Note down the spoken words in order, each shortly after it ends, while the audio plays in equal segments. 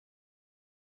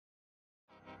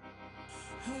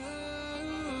I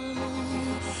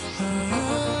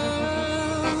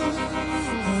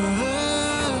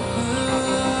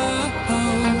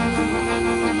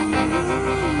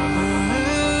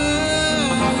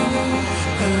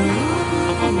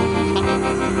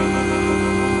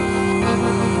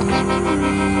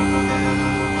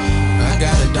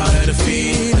got a daughter to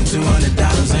feed, and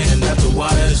 $200 ain't enough to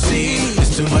water the seed.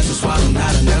 It's too much to swallow,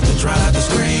 not enough to drown out the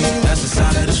scream. That's the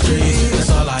sound of the streets.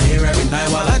 That's all I hear every night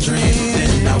while I dream.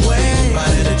 Then I wake up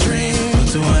out of the dream.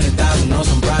 200,000 on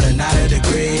some brother, not a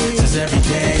degree. Since every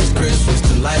day is Christmas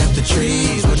to light up the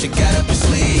trees. What you got up your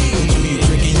sleeve? You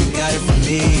drinking, you got it from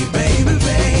me, baby,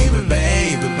 baby,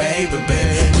 baby, baby,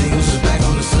 baby. Niggas is back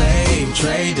on the slave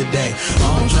trade today.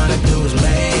 All I'm trying to do is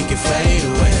make it fade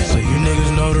away. So you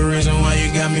niggas know the reason why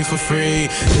you got me for free.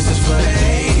 This is for the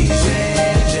 80s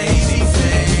and the Jay-Z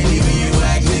fan. Even you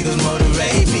whack niggas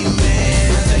motivate me,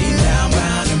 man. I tell you now I'm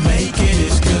bound to make it.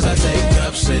 It's cause I take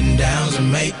ups and downs and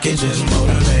make it just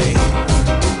motivate.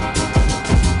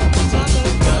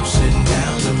 Ups and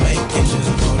downs and make it just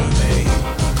motivate.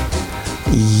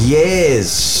 Yes,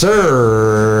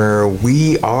 sir.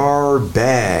 We are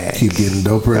back. Keep getting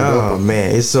doper and doper. Oh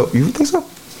man, it's so. You think so?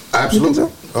 Absolutely. You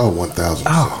think so? Oh, 1,000.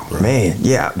 Oh bro. man,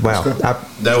 yeah. Wow,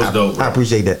 That was dope, bro. I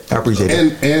appreciate that. I appreciate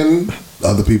that. And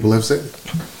other people have said it.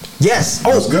 Yes.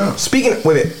 Let's go. Speaking.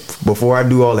 Wait a minute. Before I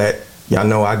do all that, y'all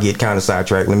know I get kind of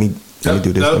sidetracked. Let me do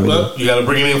this. Let me do it. You got to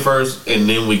bring it in first, and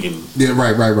then we can. Yeah,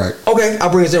 right. Okay,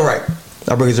 I'll bring us in right.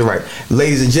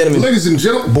 Ladies and gentlemen,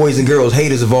 boys and girls,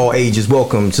 haters of all ages,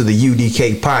 welcome to the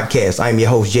UDK podcast. I'm your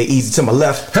host, Jay Easy. To my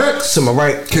left, Hex. to my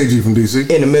right, KG from DC.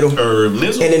 in the middle,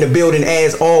 Nizzle. and in the building,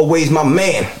 as always, my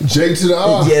man, J to the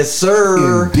R. Yes,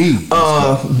 sir. Indeed.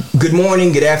 Good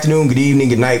morning, good afternoon, good evening,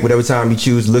 good night, whatever time you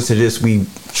choose to listen to this. We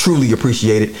truly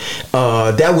appreciate it.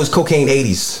 That was Cocaine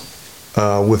 80s.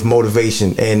 With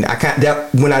motivation, and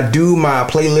when I do my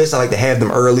playlist, I like to have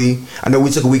them early. I know we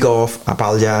took a week off. I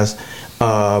apologize,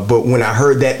 but when I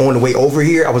heard that on the way over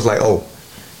here, I was like,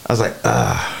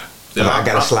 I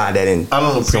gotta slide that in. I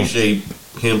don't appreciate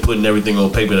him putting everything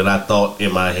on paper that I thought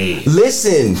in my head.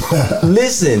 Listen,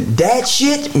 that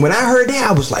shit. When I heard that,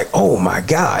 I was like, oh my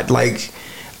god, like.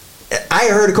 I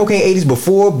had heard of Cocaine 80s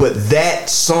before, but that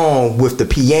song with the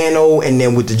piano and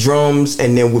then with the drums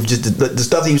and then with just the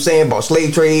stuff that he was saying about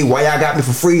slave trade, why y'all got me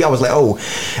for free, I was like, oh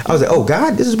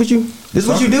God, this is what you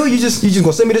do? You just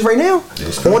gonna send me this right now?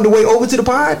 On the way over to the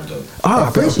pod? Oh, I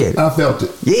appreciate it. I felt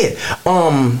it. Yeah.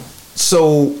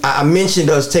 So I mentioned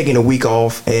us taking a week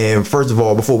off, and first of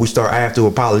all, before we start, I have to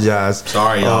apologize.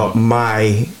 Sorry, y'all.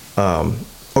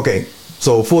 Okay,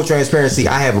 so full transparency,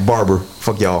 I have a barber.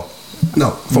 Fuck y'all.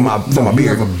 No, for my beard. You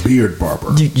have a beard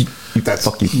barber. That's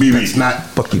fuck you. That's not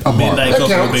fuck you. A barber. Midnight That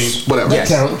Cocoa counts. Bean. Whatever. Yes.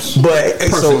 That counts. But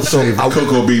Personal so favor.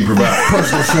 Cocoa bean provided.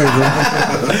 Personal favor.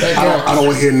 I don't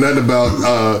want to hear nothing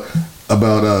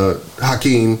about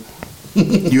Hakeem.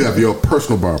 You have your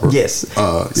personal barber. Yes.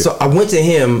 Yeah. So I went to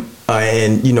him,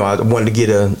 and I wanted to get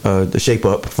a shape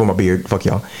up for my beard. Fuck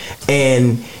y'all.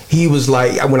 And he was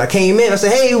like, when I came in, I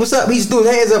said, "Hey, what's up?" He just threw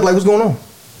his hands up, like, "What's going on?"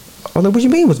 I was like, "What you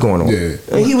mean? What's going on?" Yeah.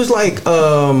 And he was like,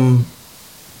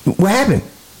 "What happened?"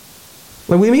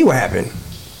 Like, what do you mean? What happened?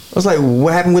 I was like,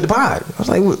 "What happened with the pod?" I was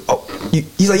like,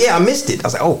 he's like, "Yeah, I missed it." I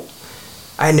was like, "Oh,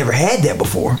 I had never had that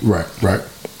before." Right.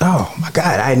 Oh my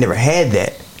God, I had never had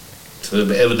that. So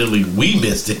evidently, we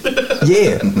missed it.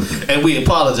 Yeah. And we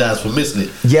apologize for missing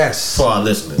it. Yes. For our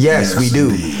listeners. Yes, we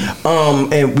do. Indeed.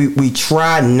 And we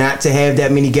try not to have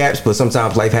that many gaps, but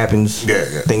sometimes life happens. Yeah.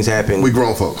 Things happen. We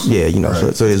grown folks. Yeah,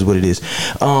 Right. so it is what it is.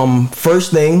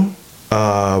 First thing,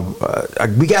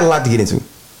 we got a lot to get into.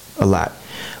 A lot.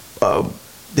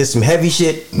 There's some heavy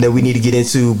shit that we need to get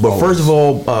into, but first of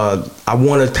all, I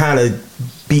want to kind of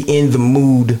be in the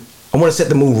mood. I want to set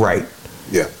the mood right.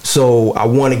 Yeah. So I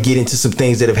want to get into some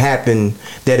things that have happened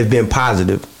that have been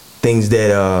positive, things that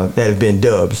have been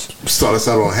dubs. Start us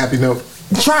out on a happy note.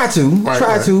 Try to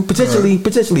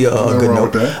potentially a good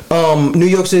wrong note. with New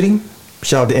York City,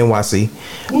 shout out to NYC.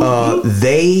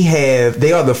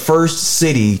 They are the first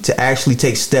city to actually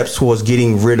take steps towards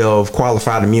getting rid of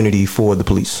qualified immunity for the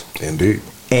police. Indeed.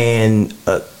 And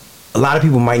a lot of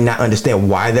people might not understand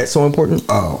why that's so important.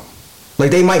 Oh. Like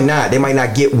they might not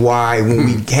get why when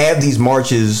we have these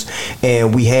marches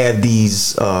and we have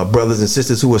these brothers and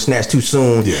sisters who are snatched too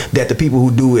soon, that the people who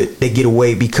do it, they get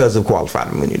away because of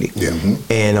qualified immunity. Yeah.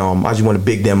 And I just want to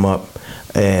big them up.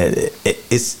 And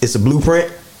it's a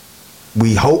blueprint.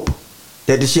 We hope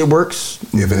that this shit works.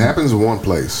 If it happens in one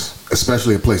place,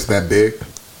 especially a place that big,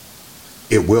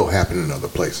 it will happen in other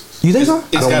places. You think so?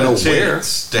 It's I got don't know a where.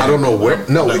 chance. I don't know where.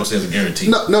 No, I'm not gonna say it's a guarantee.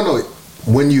 No.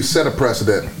 When you set a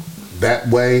precedent that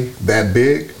way, that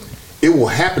big, it will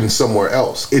happen somewhere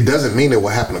else. It doesn't mean it will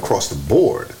happen across the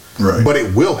board. Right. But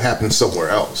it will happen somewhere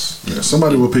else. Yeah,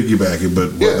 somebody will piggyback it,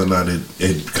 but whether or not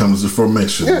it comes to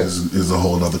formation is a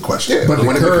whole other question. Yeah. But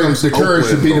When the it courage becomes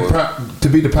to be Oakland to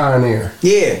be the pioneer.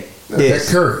 Yeah. That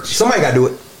courage. Somebody got to do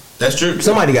it. That's true.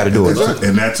 Somebody got to do it.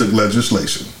 And that's a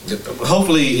legislation.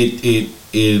 Hopefully, it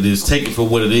is taken for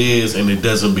what it is, and it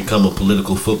doesn't become a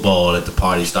political football that the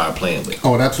party start playing with.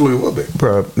 Oh, it absolutely will be.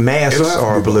 Bro, masks It'll have to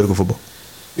are be political football.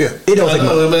 Yeah. It don't take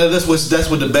much. Man, that's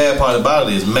what the bad part about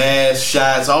it is. Mass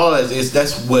shots, all that is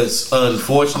that's what's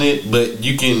unfortunate. But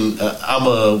you can,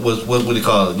 what do you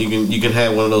call it? You can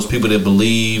have one of those people that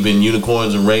believe in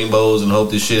unicorns and rainbows and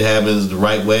hope this shit happens the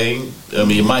right way. I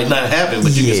mean, it might not happen,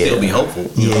 but you can still be hopeful.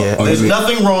 You know? There's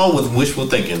nothing wrong with wishful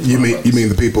thinking. You mean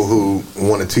the people who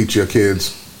want to teach your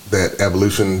kids that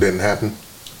evolution didn't happen?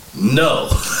 No.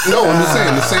 No, I'm just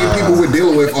saying the same people we're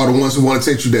dealing with are the ones who want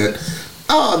to teach you that.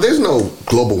 There's no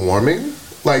global warming.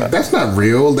 Like that's not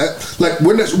real. That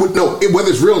whether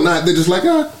it's real or not, they're just like,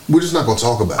 we're just not gonna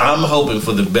talk about it. I'm hoping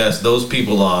for the best. Those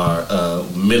people are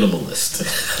minimalist.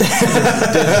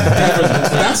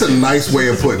 That's a nice way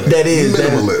of putting it. That is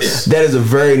minimalist. That is a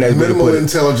very nice way to Minimal put it.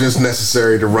 intelligence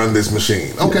necessary to run this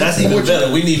machine. Okay, That's even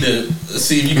better. We need to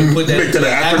see if you can put that Make that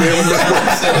an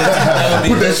acronym.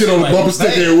 Put that shit on the bumper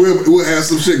sticker and we'll have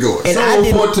some shit going. And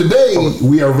So for today,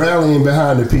 we are rallying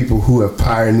behind the people who have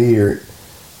pioneered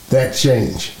that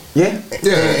change. Yeah.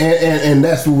 And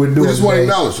that's what we're doing. We just want to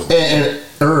today. acknowledge them. And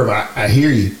Irv, I hear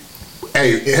you.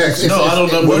 Hey, Hex, No, I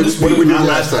don't know. What did we do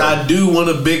last time? I do want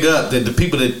to big up the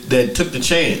people that took the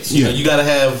chance. You know, you got to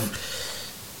have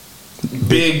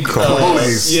big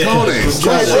cojones. Cojones. Cojones.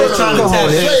 Trying to tap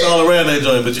hands all around that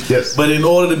joint, Yes. but in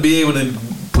order to be able to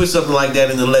put something like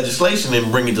that in the legislation and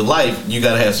bring it to life, you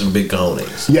got to have some big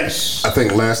cojones. Yes. I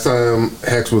think last time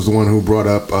Hex was the one who brought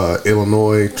up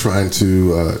Illinois trying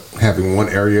to having one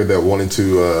area that wanted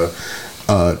to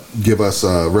give us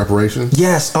reparations.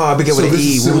 Yes. I begin with So an this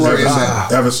E. is What was similar it? in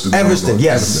that- Everston.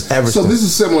 Yes. Everston. So this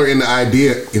is similar in the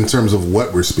idea in terms of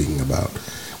what we're speaking about,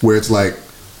 where it's like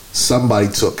somebody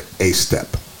took a step,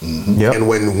 Yep. and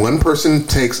when one person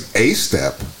takes a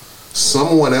step,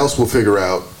 someone else will figure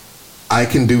out I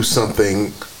can do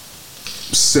something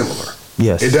similar.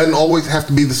 Yes. It doesn't always have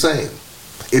to be the same.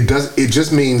 It does. It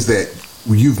just means that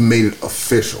you've made it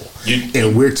official,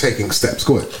 and we're taking steps.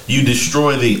 Go ahead. You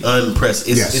destroy the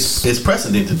unprecedented. Yes. It's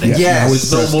precedented thing. Yes.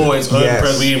 It's no more. It's Yes.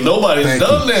 unprecedented. Nobody's Thank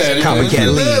done you. that.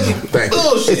 Copycat league. Thank you.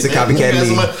 Bullshit, It's a man. copycat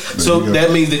You got league. So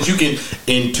that means that you can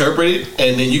interpret it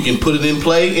and then you can put it in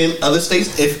play in other states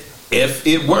if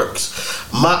it works.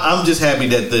 I'm just happy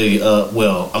that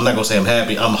I'm not gonna say I'm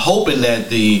happy. I'm hoping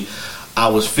that I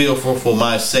was fearful for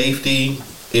my safety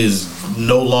is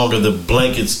no longer the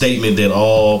blanket statement that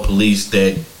all police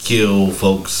that kill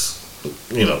folks,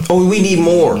 Oh, we need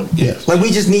more. Yes. Like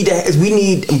we just need we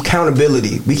need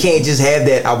accountability. We can't just have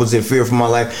that. I was in fear for my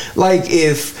life. Like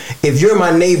if you're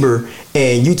my neighbor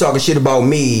and you talking shit about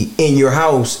me in your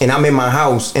house and I'm in my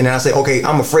house and I say, okay,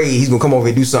 I'm afraid he's gonna come over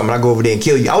and do something. And I go over there and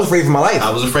kill you. I was afraid for my life.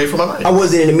 I was afraid for my life. I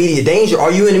wasn't in immediate danger.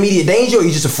 Are you in immediate danger or are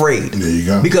you just afraid? There you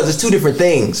go. Because it's two different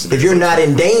things. If you're not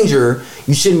in danger,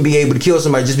 you shouldn't be able to kill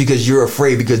somebody just because you're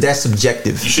afraid, because that's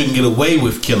subjective. You shouldn't get away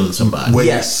with killing somebody. When,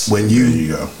 Yes. When There you you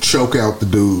go. choke out the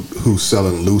dude who's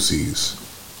selling Lucy's,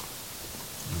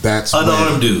 that's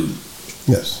Unarmed when, dude.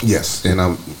 Yes. Yes,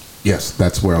 and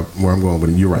that's where I'm going with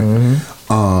him. You're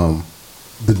right.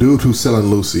 The dude who's selling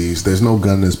Lucy's, there's no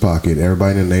gun in his pocket.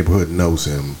 Everybody in the neighborhood knows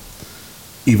him.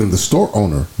 Even the store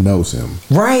owner knows him.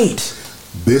 Right.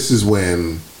 This is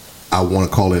when I want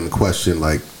to call in the question,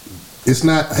 like, it's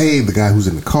not, hey, the guy who's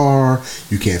in the car,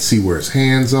 you can't see where his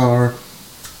hands are.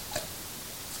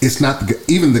 It's not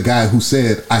even the guy who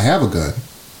said, I have a gun.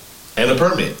 And a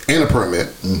permit. And a permit.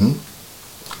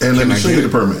 And let me I show get you the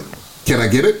it? permit. Can I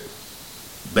get it?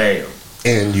 Bam.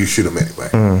 And you shoot him anyway.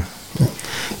 Yeah.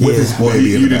 Well,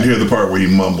 baby in you the didn't back. hear the part where he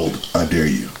mumbled, I dare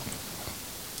you.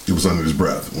 It was under his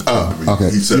breath. Oh, okay.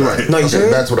 He said, You're right. No, you Okay,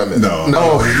 serious? that's what I meant. No.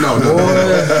 no.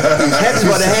 Hex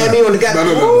about to have me on the guy.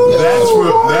 No.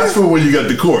 That's for when you got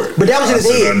to court. But that was in his I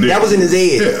said, I head. dare That was in his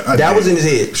head. Yeah, I That dare was in you.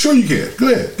 his head. Sure you can.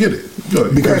 Go ahead. Get it. Go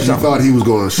ahead. Because you thought he was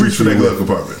going to Reach shoot for that you glove with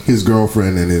compartment. his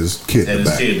girlfriend and his kid And in the his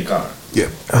back. kid in the car. Yeah,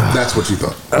 that's what you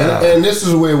thought. And this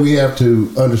is where we have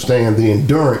to understand the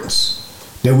endurance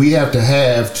that we have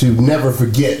to never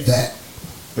forget that.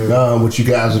 What you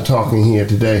guys are talking here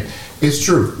today, it's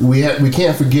true. We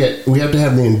can't forget. We have to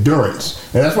have the endurance,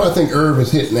 and that's why I think Irv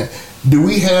is hitting that. Do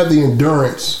we have the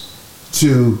endurance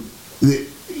to?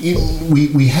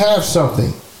 We have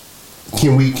something.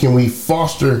 Can we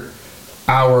foster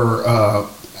our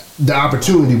the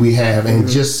opportunity we have and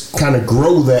just kind of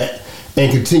grow that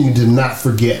and continue to not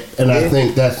forget. And I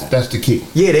think that's the key.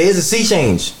 Yeah, there is a sea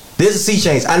change. There's a sea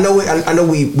change. I know. I know.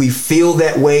 We feel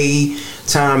that way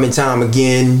time and time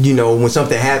again. You know, when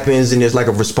something happens and there's like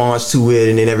a response to it,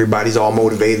 and then everybody's all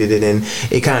motivated, and then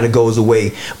it kind of goes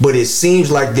away. But it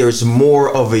seems like there's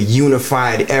more of a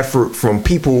unified effort from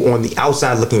people on the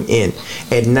outside looking in,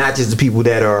 and not just the people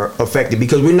that are affected.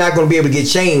 Because we're not going to be able to get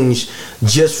change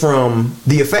just from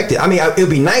the affected. I mean, it'll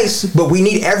be nice, but we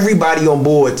need everybody on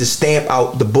board to stamp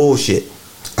out the bullshit.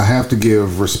 I have to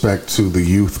give respect to the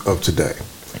youth of today,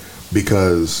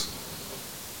 because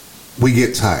we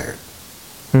get tired.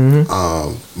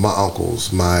 My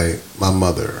uncles, my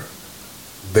mother,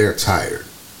 they're tired.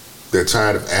 They're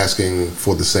tired of asking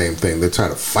for the same thing. They're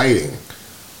tired of fighting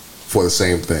for the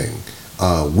same thing.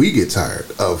 We get tired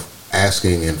of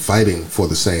asking and fighting for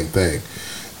the same thing.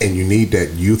 And you need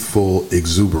that youthful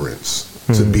exuberance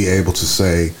to be able to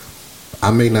say,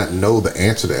 I may not know the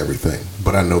answer to everything,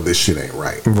 but I know this shit ain't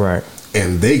right. Right.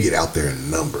 And they get out there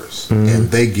in numbers and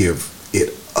they give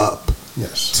it up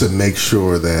to make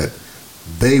sure that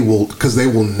they will, because they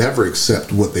will never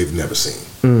accept what they've never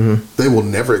seen. They will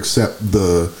never accept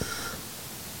the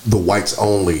whites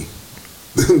only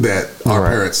that our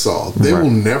parents saw. They will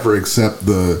never accept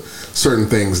the certain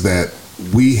things that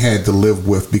we had to live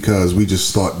with because we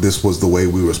just thought this was the way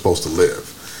we were supposed to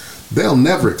live. They'll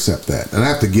never accept that. And I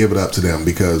have to give it up to them,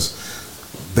 because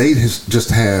they just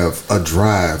have a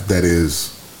drive that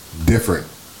is different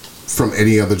from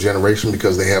any other generation,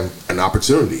 because they have an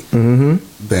opportunity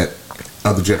that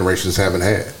other generations haven't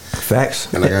had.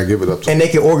 Facts. And I gotta give it up to them. And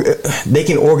they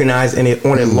can organize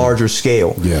on a larger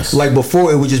scale. Yes. Like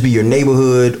before, it would just be your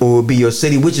neighborhood or it would be your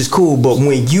city, which is cool. But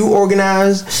when you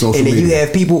organize, Social and then media. you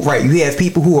have people, you have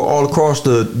people who are all across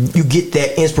you get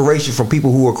that inspiration from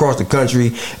people who are across the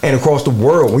country and across the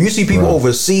world. When you see people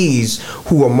overseas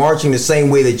who are marching the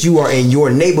same way that you are in your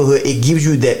neighborhood, it gives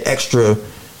you that extra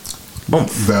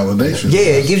validation.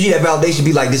 Yeah, it gives you that validation.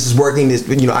 Be like, this is working. This,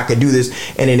 I can do this,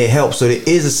 and then it helps. So there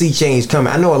is a sea change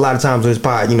coming. I know a lot of times on this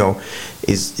pod,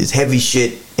 is heavy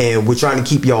shit, and we're trying to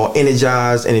keep y'all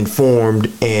energized and informed.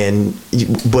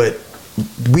 But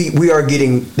we are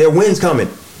getting there. Wins coming.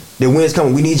 There are wins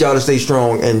coming. We need y'all to stay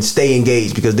strong and stay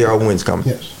engaged, because there are wins coming.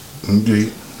 Yes.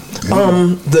 Indeed.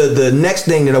 The next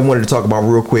thing that I wanted to talk about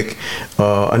real quick,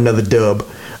 another dub,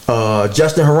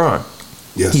 Justin Herron.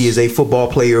 Yes. He is a football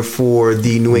player for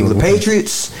the New England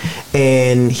Patriots,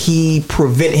 and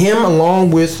him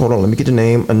along with, hold on, let me get the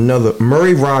name, another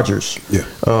Murray Rogers. Yeah.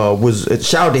 Was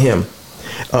shout out to him.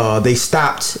 They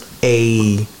stopped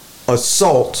a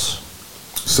assault.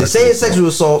 They say it's sexual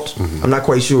assault. I'm not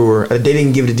quite sure. They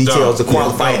didn't give the details to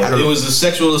qualify it. I don't It know. was a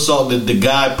sexual assault that the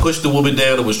guy pushed the woman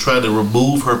down and was trying to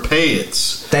remove her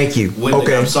pants. Thank you.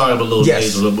 Okay. I'm sorry, I'm a little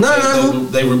nasal. No.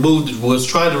 They was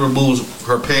trying to remove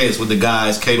her pants when the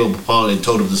guys came up upon and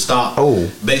told him to stop.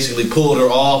 Oh. Basically pulled her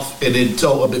off and then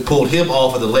pulled him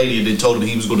off of the lady and then told him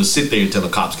he was going to sit there until the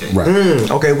cops came. Right.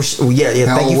 Okay. Well, yeah.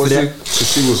 How Thank old you for was that. she?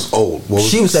 She was old. What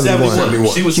She was 71.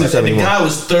 She was 71. And the guy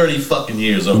was 30 fucking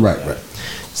years old. Right.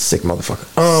 Sick motherfucker.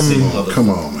 Sick motherfucker. Come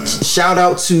on, man. Shout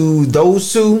out to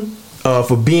those two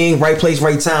for being right place,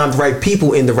 right time, the right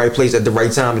people in the right place at the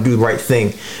right time to do the right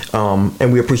thing,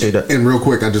 and we appreciate that. And real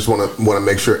quick, I just want to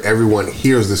make sure everyone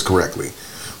hears this correctly.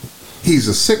 He's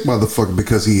a sick motherfucker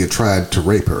because he had tried to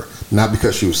rape her, not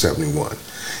because she was 71.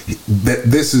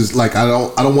 This is like, I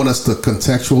don't want us to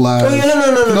contextualize. Oh,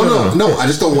 yeah, no. I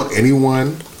just don't want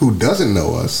anyone who doesn't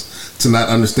know us to not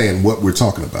understand what we're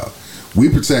talking about. We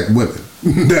protect women.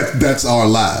 That's our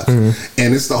lives.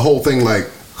 And it's the whole thing like,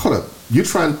 hold up, you're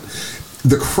trying,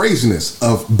 the craziness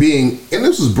of being, and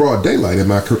this was broad daylight,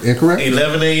 am I incorrect?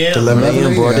 11 a.m. 11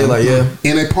 a.m. broad daylight, yeah.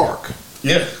 In a park.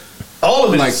 Yeah. All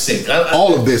of it Like, is sick.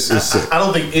 all of this is sick. I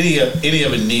don't think any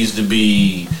of it needs to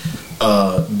be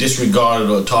disregarded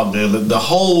or talked about. The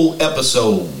whole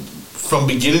episode, from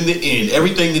beginning to end,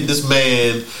 everything that this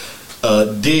man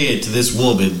did to this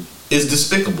woman is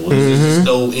despicable. There's just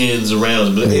no ends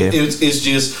around it. But it's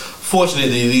just fortunate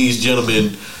that these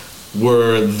gentlemen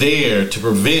were there to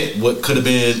prevent what could have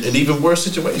been an even worse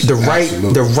situation.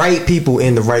 The right people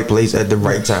in the right place at the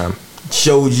right time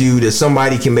showed you that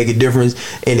somebody can make a difference,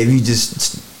 and if you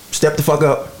just step the fuck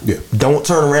up, don't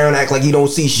turn around, act like you don't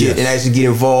see shit, and actually get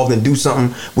involved and do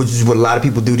something, which is what a lot of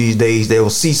people do these days. They'll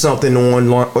see something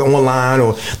online,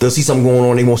 or they'll see something going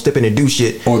on, they won't step in and do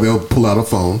shit, or they'll pull out a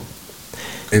phone.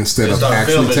 instead of start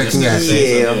actually filming taking this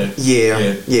action.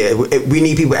 Yeah. We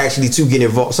need people actually to get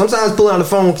involved. Sometimes pulling out the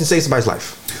phone can save somebody's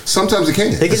life. Sometimes it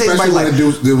can. It can save especially somebody's when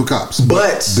life. it deal with cops.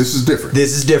 But this is different.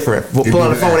 This is different. You Pulling out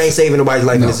the need phone ain't action. saving nobody's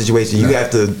life in No. this situation. You No.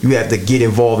 have to get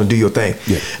involved and do your thing.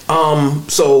 Yeah.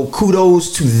 So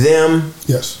kudos to them.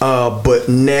 Yes. But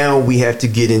now we have to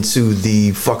get into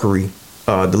the fuckery,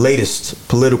 the latest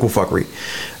political fuckery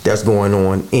that's going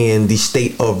on in the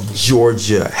state of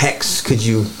Georgia. Hex, could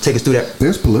you take us through that?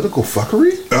 There's political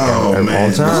fuckery. Oh all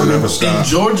man, the time. this will never In stop.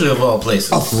 Georgia, of all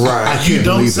places. Right. I You can't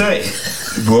don't believe say.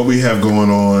 What we have going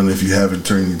on, if you haven't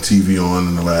turned your TV on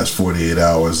in the last 48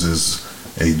 hours, is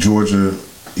a Georgia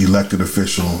elected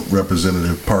official,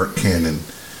 Representative Park Cannon,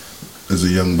 is a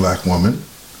young black woman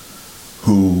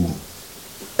who,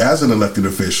 as an elected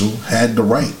official, had the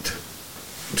right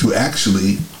to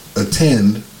actually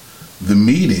attend the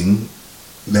meeting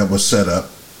that was set up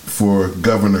for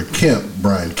Governor Kemp,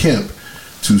 Brian Kemp,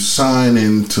 to sign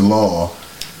into law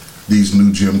these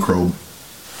new Jim Crow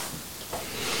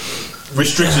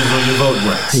Restrictions on your voting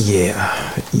rights.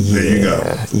 Yeah. There you go.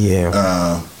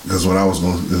 Yeah. That's what I was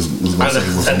going to say.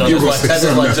 I know that's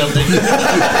why I jumped in.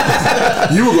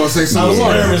 You were going to say I some was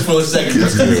malarkey. nervous for a second.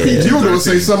 You were going to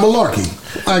say some malarkey.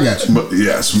 I got you. But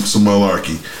yeah, some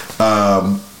malarkey.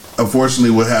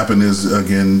 Unfortunately, what happened is,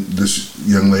 again, this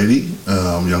young lady,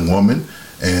 young woman,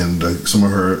 and some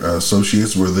of her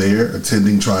associates were there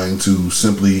attending, trying to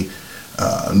simply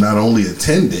not only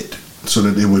attend it so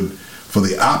that it would, for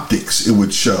the optics, it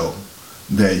would show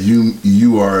that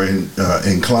you are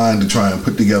inclined to try and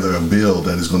put together a bill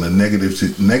that is going to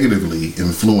negatively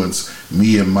influence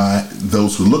me and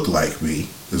those who look like me,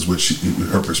 is what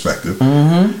her perspective.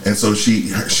 Mm-hmm. And so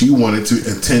she wanted to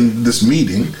attend this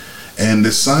meeting and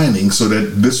this signing so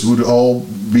that this would all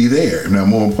be there. Now,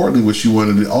 more importantly, what she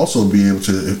wanted to also be able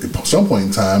to, at some point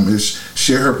in time, is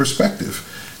share her perspective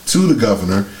to the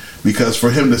governor, because for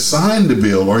him to sign the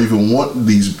bill or even want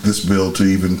this bill to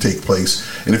even take place,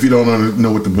 and if you don't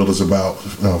know what the bill is about,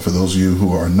 for those of you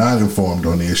who are not informed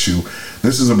on the issue,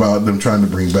 this is about them trying to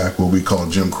bring back what we call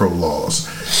Jim Crow laws.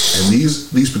 And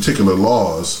these particular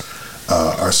laws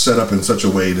are set up in such a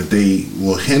way that they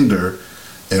will hinder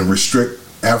and restrict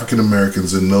African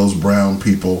Americans and those brown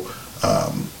people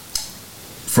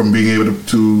from being able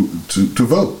to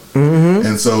vote. Mm-hmm.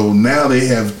 And so now they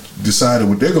have decided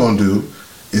what they're going to do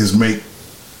is make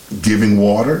giving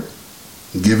water,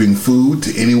 giving food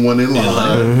to anyone in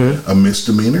line a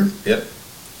misdemeanor. Yep.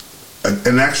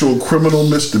 An actual criminal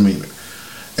misdemeanor.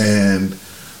 And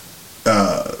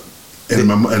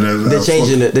they're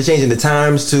changing the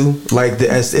times too. Like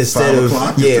instead of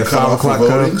 5 o'clock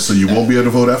voting, so you won't be able to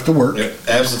vote after work. Yep.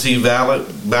 Absentee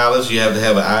ballots, you have to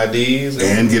have IDs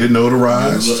and get it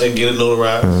notarized.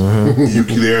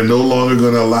 They're no longer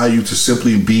going to allow you to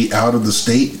simply be out of the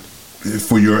state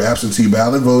for your absentee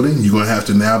ballot voting. You're going to have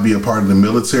to now be a part of the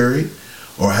military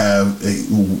or have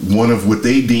one of what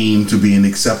they deem to be an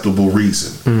acceptable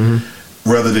reason,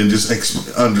 rather than just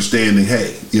understanding,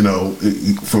 hey,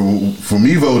 for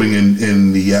me voting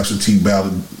in the absentee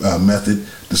ballot method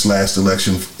this last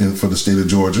election for the state of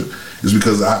Georgia is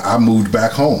because I moved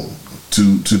back home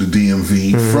to the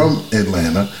DMV from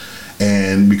Atlanta.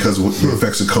 And because of the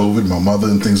effects of COVID, my mother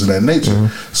and things of that nature.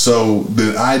 So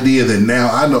the idea that now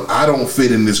I know I don't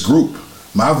fit in this group,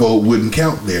 my vote wouldn't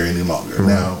count there any longer.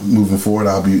 Now, moving forward,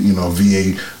 I'll be,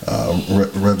 VA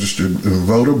registered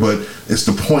voter. But it's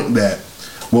the point that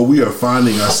what we are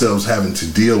finding ourselves having to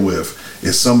deal with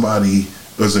is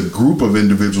there's a group of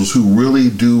individuals who really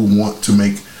do want to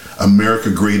make America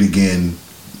great again,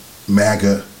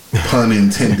 MAGA, pun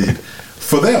intended,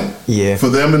 for them. Yeah. For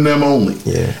them and them only.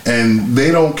 Yeah. And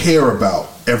they don't care about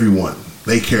everyone.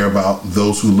 They care about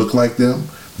those who look like them,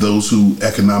 those who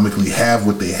economically have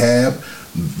what they have,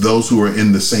 those who are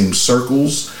in the same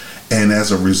circles. And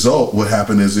as a result, what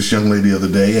happened is this young lady the other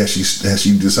day, as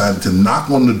she decided to knock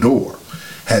on the door,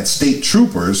 had state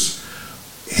troopers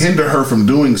hinder her from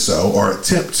doing so or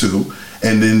attempt to,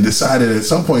 and then decided at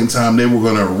some point in time they were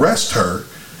going to arrest her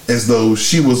as though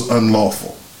she was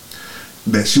unlawful,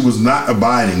 that she was not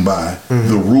abiding by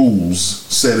the rules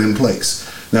set in place.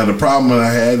 Now, the problem that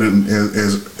I had, and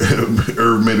as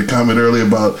Irv made a comment earlier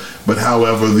about, but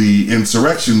however, the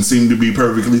insurrection seemed to be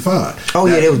perfectly fine. Oh,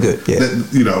 yeah, it was good. Yeah.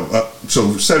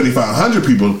 So 7,500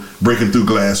 people breaking through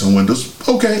glass and windows,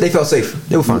 okay. They felt safe.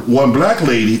 They were fine. One black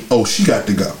lady, she got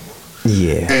to go.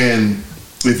 Yeah. And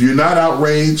if you're not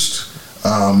outraged,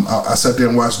 I sat there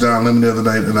and watched Don Lemon the other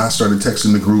night, and I started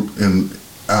texting the group, and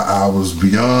I was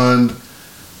beyond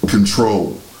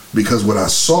control, because what I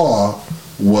saw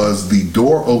was the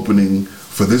door opening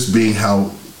for this being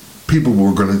how people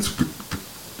were going to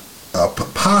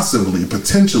possibly,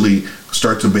 potentially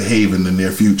start to behave in the near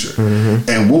future.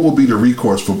 And what will be the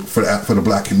recourse for the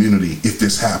black community if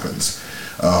this happens?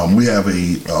 We have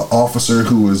a officer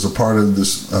who is a part of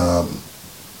this,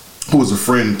 who is a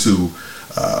friend to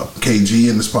KG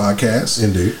in this podcast.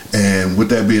 Indeed. And with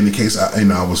that being the case, I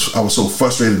was so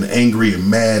frustrated and angry and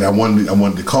mad. I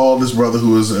wanted to call this brother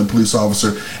who is a police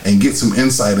officer and get some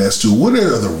insight as to what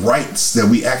are the rights that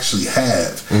we actually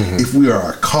have if we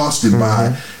are accosted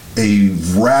by a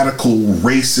radical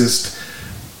racist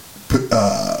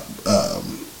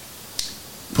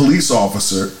police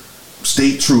officer,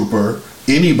 state trooper,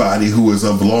 anybody who is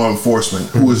of law enforcement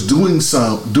who is doing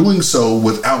so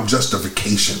without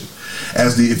justification.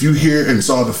 If you hear and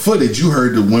saw the footage, you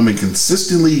heard the women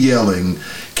consistently yelling,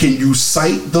 "Can you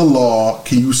cite the law?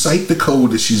 Can you cite the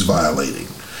code that she's violating?"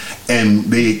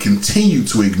 And they continue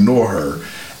to ignore her.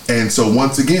 And so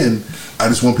once again, I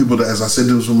just want people to, as I said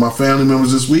this with my family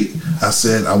members this week, I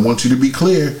said, I want you to be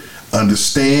clear,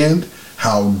 understand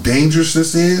how dangerous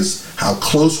this is, how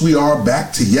close we are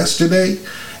back to yesterday.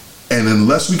 And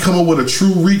unless we come up with a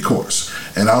true recourse,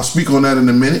 and I'll speak on that in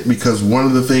a minute, because one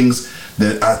of the things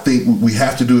that I think we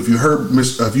have to do, if you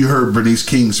heard Bernice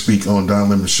King speak on Don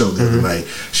Lemon's show the other night,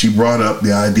 she brought up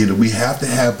the idea that we have to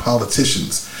have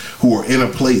politicians who are in a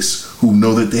place who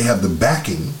know that they have the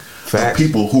backing of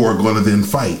people who are going to then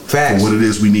fight for what it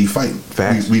is we need fighting.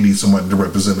 We need somebody to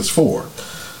represent us for.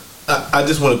 I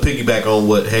just want to piggyback on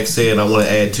what Hex said. I want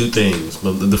to add two things.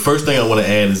 The first thing I want to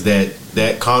add is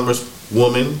that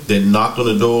Congresswoman that knocked on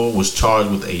the door was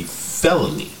charged with a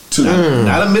felony,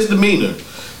 not a misdemeanor.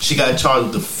 She got charged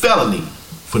with a felony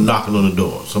for knocking on the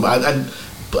door. So I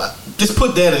just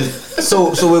put that in. So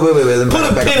wait. Put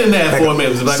a pin in that for a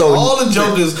minute. Like all the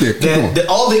jokers,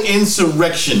 all the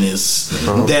insurrectionists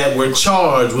that were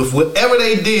charged with whatever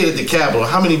they did at the Capitol.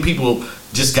 How many people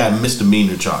just got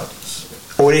misdemeanor charges?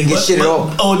 Or didn't get shit at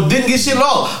all. Or didn't get shit at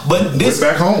all. But this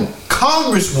back home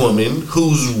Congresswoman,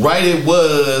 whose right it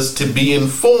was to be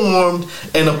informed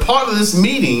and a part of this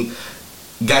meeting,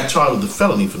 got charged with a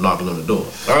felony for knocking on the door.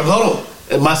 All right, hold on.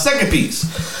 And my second piece.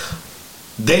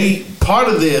 Part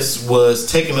of this was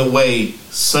taking away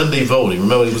Sunday voting.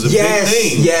 Remember, it was a big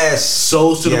thing. Yes.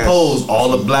 Souls to the polls. All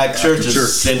the black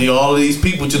churches sending all of these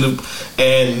people to the,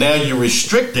 and now you're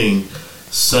restricting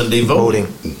Sunday voting.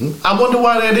 I wonder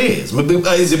why that is.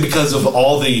 Is it because of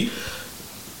all the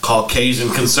Caucasian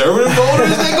conservative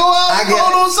voters that go out and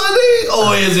vote on Sunday,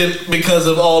 or is it because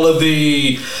of all of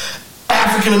the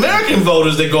African American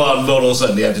voters that go out and vote on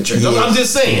Sunday after church? I'm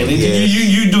just saying.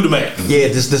 You do the math. Yeah,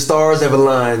 the stars have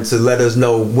aligned to let us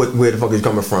know where the fuck it's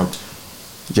coming from.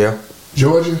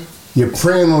 Georgia, you're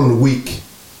preying on the weak.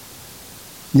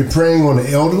 You're preying on the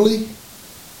elderly,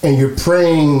 and you're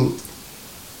preying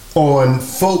on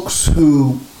folks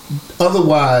who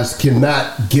otherwise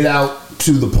cannot get out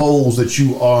to the polls that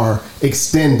you are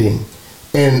extending,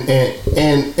 and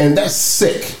that's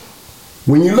sick.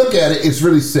 When you look at it, it's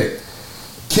really sick.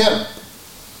 Kemp,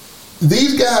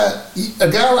 these guys, a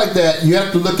guy like that, you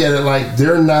have to look at it like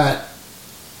they're not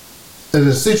in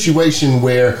a situation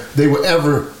where they were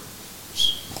ever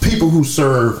people who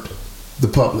served the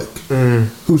public,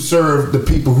 who served the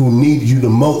people who need you the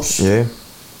most. Yeah.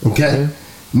 Okay.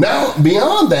 Now,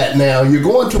 beyond that, now you're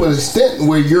going to an extent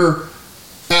where you're,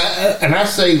 and I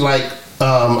say like,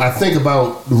 I think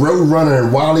about Roadrunner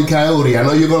and Wile E. Coyote. I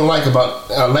know you're going to laugh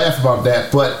about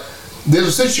that, but there's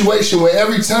a situation where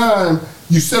every time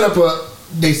they set up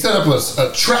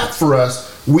a trap for us,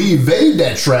 we evade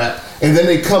that trap, and then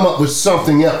they come up with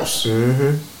something else.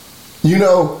 You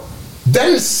know, that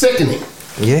is sickening.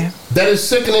 Yeah, that is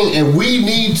sickening, and we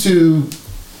need to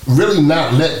really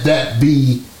not let that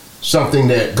be something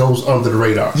that goes under the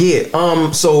radar.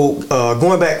 Yeah. So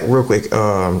going back real quick,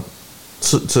 to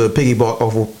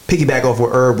piggyback off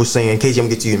what Herb was saying, KJ, I'm gonna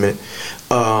get to you in a minute.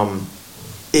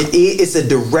 It's a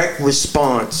direct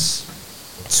response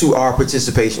to our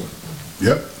participation.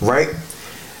 Yep. Right.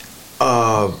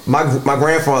 My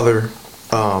grandfather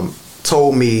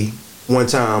told me one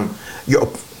time,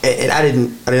 and I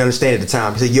didn't understand at the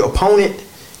time. He said your opponent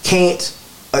can't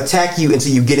attack you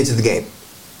until you get into the game.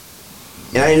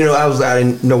 And I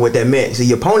didn't know what that meant. So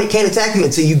your opponent can't attack you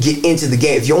until you get into the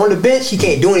game. If you're on the bench, he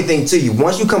can't do anything to you.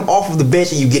 Once you come off of the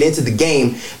bench and you get into the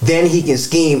game, then he can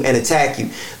scheme and attack you.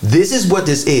 This is what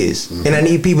this is. And I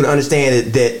need people to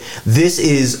understand that this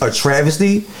is a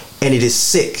travesty and it is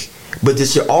sick. But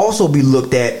this should also be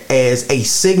looked at as a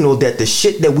signal that the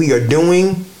shit that we are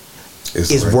doing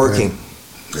is working.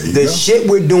 The shit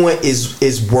we're doing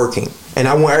is working. And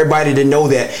I want everybody to know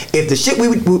that if the shit we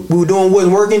were doing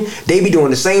wasn't working, they be doing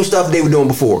the same stuff they were doing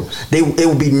before. There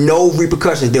would be no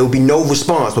repercussions. There would be no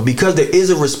response. But because there is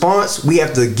a response, we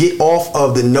have to get off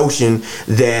of the notion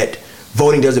that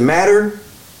voting doesn't matter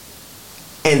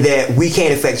and that we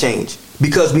can't affect change,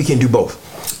 because we can do both.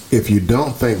 If you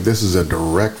don't think this is a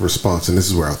direct response, and this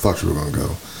is where I thought you were going to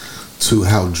go, to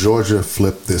how Georgia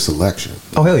flipped this election,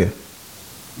 Oh, hell yeah.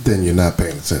 then you're not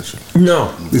paying attention.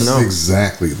 No. This is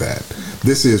exactly that.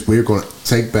 This is we're going to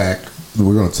take back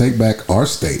our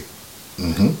state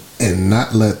and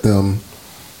not let them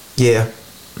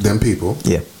people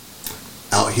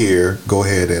out here go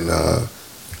ahead and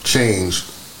change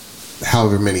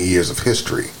however many years of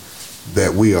history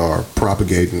that we are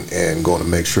propagating and going to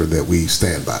make sure that we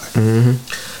stand by.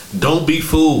 Don't be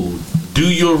fooled.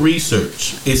 Do your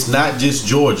research. It's not just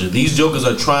Georgia. These jokers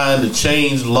are trying to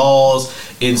change laws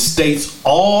in states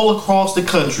all across the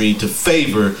country to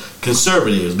favor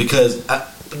conservatives, because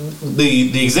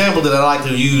the example that I like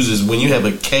to use is when you have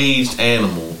a caged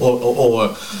animal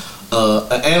or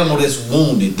an animal that's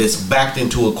wounded, that's backed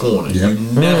into a corner. You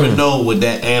never know what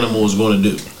that animal is going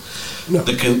to do. No.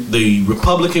 The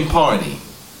Republican Party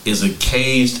is a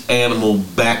caged animal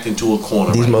backed into a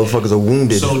corner. These motherfuckers are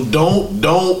wounded. So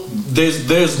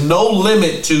there's no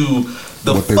limit to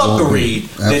the fuckery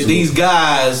that these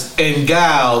guys and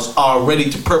gals are ready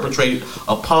to perpetrate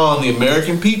upon the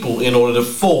American people in order to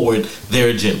forward their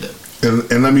agenda.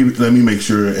 And let me make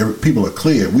sure people are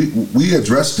clear. We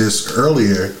addressed this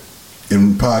earlier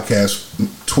in podcast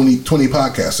 20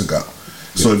 podcasts ago.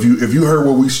 So if you heard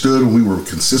where we stood and we were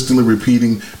consistently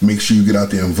repeating, make sure you get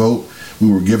out there and vote. We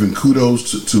were giving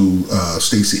kudos to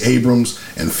Stacey Abrams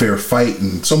and Fair Fight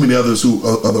and so many others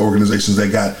other organizations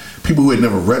that got people who had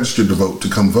never registered to vote to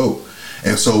come vote.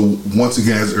 And so once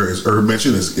again, as Herb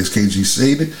mentioned, as KG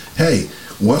stated, hey,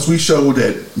 once we show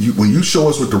that when you show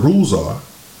us what the rules are,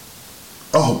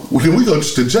 then we're going to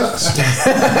just adjust.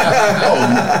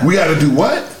 We got to do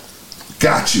what?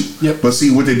 Got you. Yep. But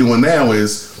see, what they're doing now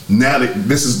is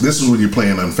this is when you're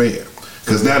playing unfair,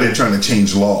 because now they're trying to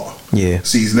change law. Yeah.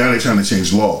 See, now they're trying to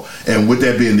change law, and with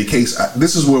that being the case,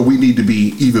 this is where we need to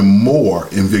be even more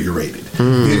invigorated.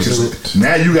 Because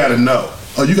now you got to know.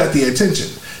 Oh, you got the attention.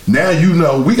 Now you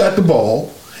know we got the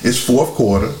ball. It's fourth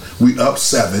quarter. We up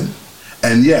 7,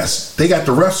 and yes, they got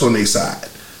the refs on their side.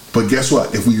 But guess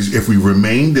what? If we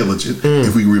remain diligent,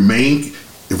 if we remain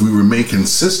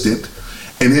consistent.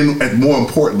 And then, more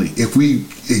importantly, if we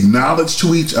acknowledge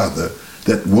to each other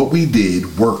that what we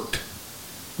did worked.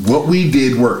 What we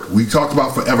did worked. We talked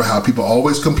about forever how people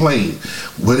always complain.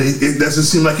 But it doesn't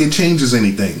seem like it changes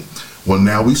anything. Well,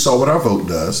 now we saw what our vote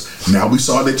does. Now we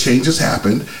saw that changes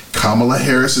happened. Kamala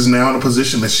Harris is now in a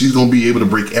position that she's going to be able to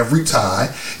break every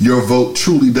tie. Your vote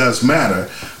truly does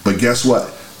matter. But guess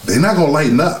what? They're not going to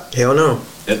lighten up. Hell no.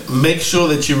 Make sure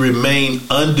that you remain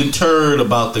undeterred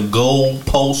about the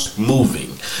goalpost moving,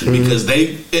 because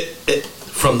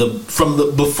from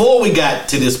the before we got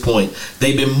to this point,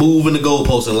 they've been moving the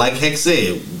goalposts, and like Heck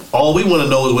said, all we want to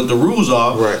know is what the rules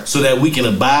are, right, so that we can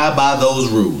abide by those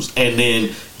rules, and then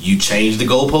you change the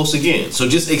goalposts again. So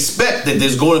just expect that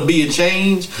there's going to be a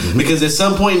change, because at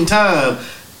some point in time,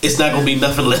 it's not gonna be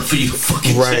nothing left for you to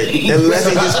fucking change.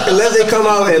 Unless they come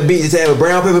out and just have a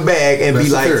brown paper bag and be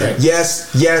like,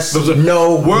 yes,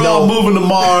 no, we're all moving to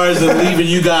Mars and leaving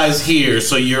you guys here,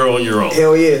 so you're on your own.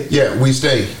 Hell yeah. Yeah, we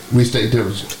stay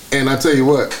diligent. And I tell you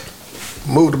what,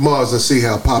 move to Mars and see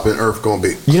how poppin' Earth gonna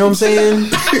be. You know what I'm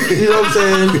saying?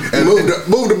 And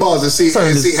move to Mars and see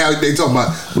how they talk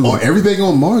about. Everything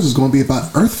on Mars is gonna be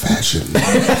about Earth fashion.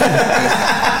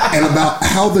 And about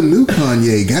how the new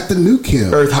Kanye got the new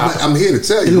Kim. Earth hop. I'm here to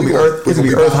tell you. It's gonna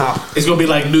be Earth hop. It's gonna be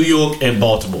like New York and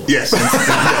Baltimore. Yes.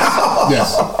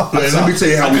 Yes. Let me tell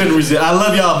you how I couldn't resist. I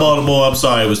love y'all, Baltimore. I'm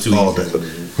sorry it was too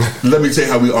easy. Let me tell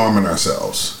you how we arming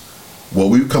ourselves. What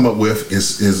we've come up with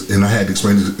is, and I had to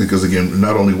explain this because again,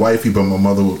 not only wifey but my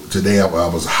mother today. I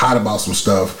was hot about some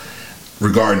stuff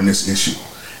regarding this issue,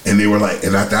 and they were like,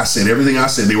 and I said everything I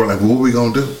said. They were like, well, "What are we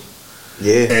gonna do?"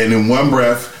 Yeah. And in one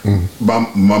breath,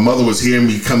 my mother was hearing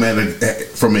me come at it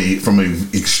from a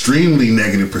extremely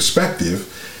negative perspective,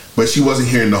 but she wasn't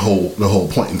hearing the whole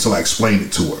point until I explained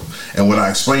it to her. And what I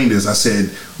explained is, I said,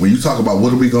 when you talk about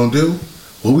what are we gonna do,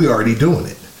 well, we already doing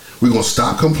it. We're going to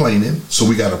stop complaining, so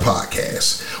we got a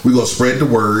podcast. We're going to spread the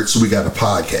word, so we got a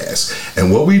podcast.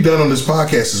 And what we've done on this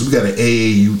podcast is we got an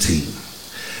AAU team.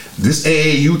 This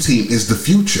AAU team is the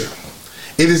future.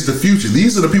 It is the future.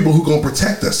 These are the people who are going to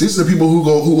protect us. These are the people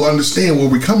who understand where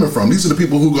we're coming from. These are the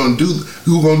people who are going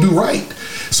to do right.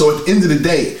 So at the end of the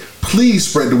day, please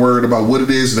spread the word about what it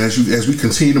is, and as we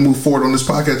continue to move forward on this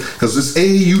podcast, because this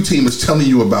AAU team is telling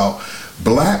you about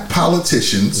black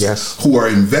politicians who are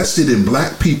invested in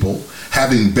black people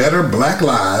having better black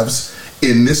lives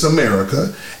in this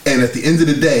America. And at the end of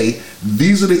the day,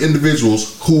 these are the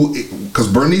individuals who, because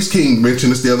Bernice King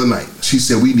mentioned this the other night, she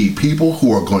said we need people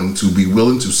who are going to be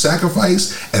willing to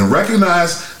sacrifice and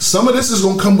recognize some of this is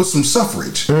going to come with some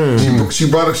suffrage. She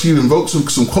invoked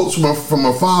some quotes from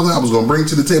her father I was going to bring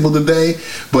to the table today,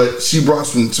 but she brought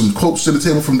some quotes to the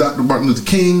table from Dr. Martin Luther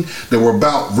King that were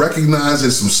about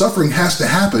recognizing some suffering has to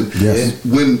happen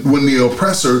when the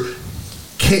oppressor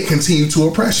can't continue to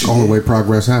oppress you. Only way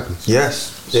progress happens.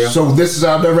 Yes. Yeah. So this is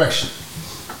our direction.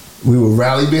 We will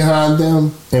rally behind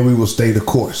them, and we will stay the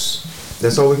course.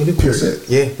 That's all we can do. Period.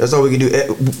 Yeah, that's all we can do.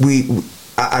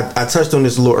 I touched on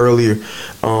this a little earlier.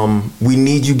 We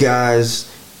need you guys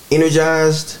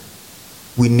energized.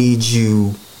 We need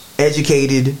you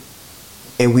educated,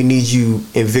 and we need you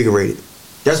invigorated.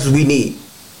 That's what we need.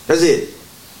 That's it.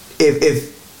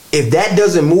 If that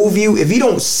doesn't move you, if you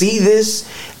don't see this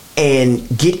and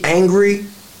get angry,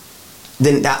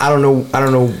 then I don't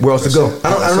know where else to go. I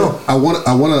don't know.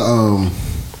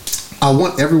 I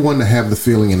want everyone to have the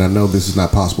feeling, and I know this is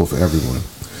not possible for everyone,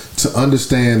 to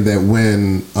understand that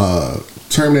when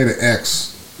Terminator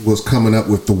X was coming up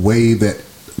with the way that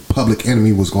Public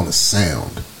Enemy was going to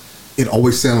sound, it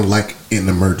always sounded like an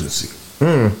emergency.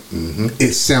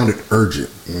 It sounded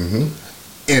urgent.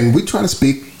 And we try to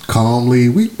speak calmly.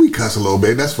 We cuss a little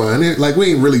bit. That's fine. Like,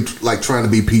 we ain't really like trying to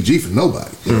be PG for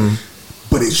nobody.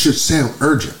 But it should sound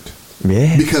urgent.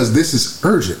 Yeah. Because this is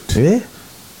urgent. Yeah.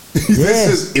 This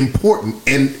is important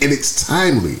and it's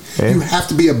timely. You have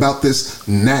to be about this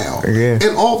now and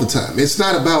all the time. It's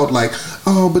not about like,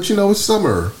 oh, but it's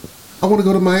summer. I want to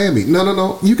go to Miami.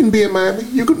 No. You can be in Miami.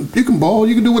 You can ball.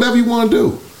 You can do whatever you want to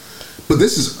do. But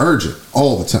this is urgent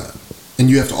all the time, and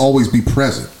you have to always be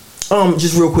present.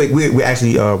 Just real quick, we're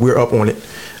actually we're up on it.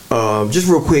 Just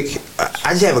real quick,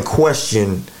 I just have a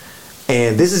question,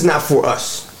 and this is not for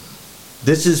us.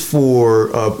 This is for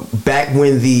back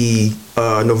when the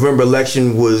November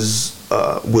election was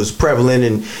prevalent,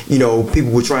 and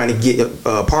people were trying to get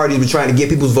parties were trying to get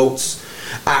people's votes.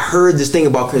 I heard this thing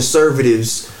about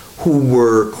conservatives who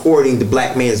were courting the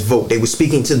black man's vote. They were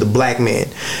speaking to the black man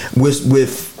with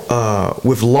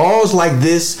laws like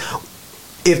this.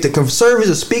 If the conservatives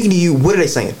are speaking to you, what are they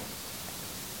saying?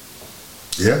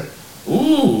 Yeah.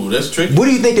 Ooh, that's tricky. What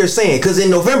do you think they're saying? Because in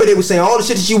November they were saying all the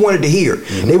shit that you wanted to hear.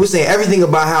 They were saying everything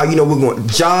about how we're going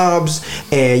jobs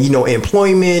and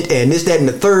employment and this, that, and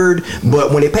the third.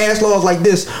 But when they pass laws like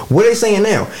this, what are they saying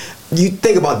now? You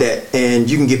think about that, and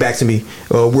you can get back to me.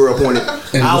 We're up on it.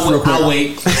 I'll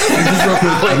wait. Just real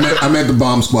quick, I met the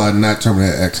Bomb Squad, not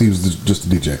Terminator X. He was just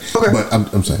the DJ. Okay. But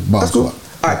I'm saying Bomb Squad.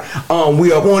 All right,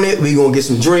 we up on it. We gonna get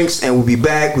some drinks and we'll be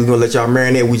back. We're gonna let y'all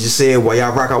marinate. We just said while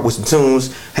y'all rock out with some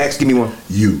tunes. Hex, give me one.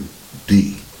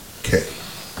 UDK.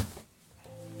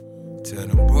 Tell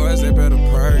them boys they better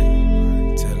pray.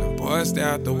 Tell them boys stay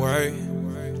out the way.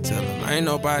 Tell them ain't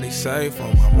nobody safe.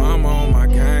 On my mama, on my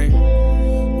gang.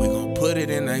 We gon' put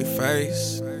it in their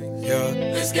face. Yeah.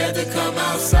 They scared to come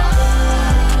outside.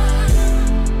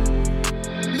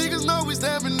 Niggas know we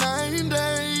stepping 9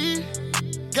 days.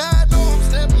 God know I'm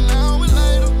stepping out with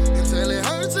later. Until it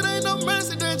hurts, it ain't no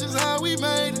mercy, that's just how we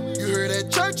made it. You heard that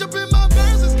church up in my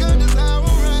pants, it's good, that's how I'm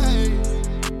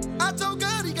raised. I told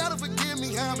God he gotta forgive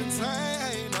me, I'm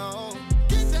insane, oh.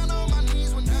 Get down on my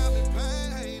knees when I'm in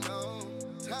pain, oh.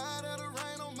 Tired of the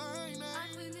rain on my name. I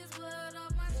clean this blood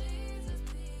off my Jesus,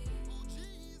 please. Oh,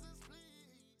 Jesus, please.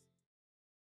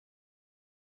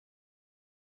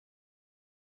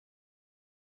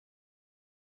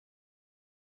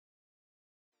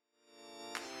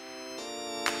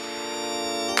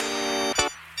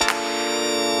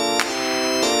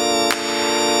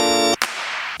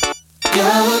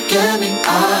 You give me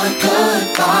a good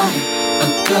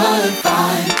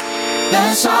vibe.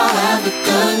 Let's all have a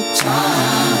good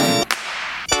time.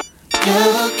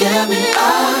 You give me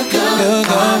a good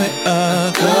vibe. We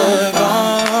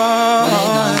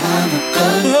gon' have a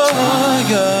good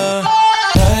time.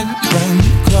 Baby, bring me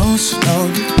close, no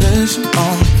division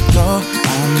on the floor.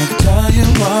 I'ma tell you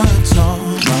what's on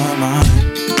my mind.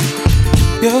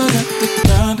 You got the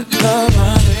kind of love I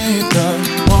need, the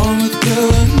one with you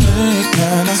and me.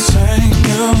 Can I sing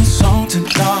you a song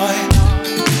tonight?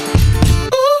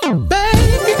 Ooh,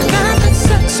 baby, you got that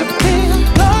sex appeal.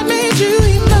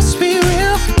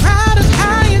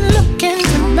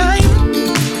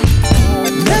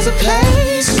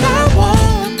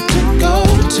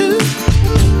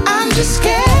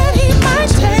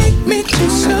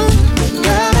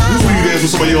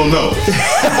 but you don't know.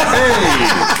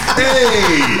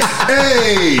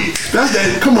 Hey, that's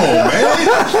that. Come on, man.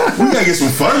 We gotta get some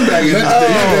fun back in this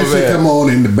That thing. shit come on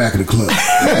in the back of the club.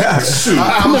 Shoot.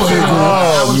 Come on here, girl.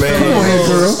 Oh man. Come on here,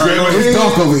 girl. It's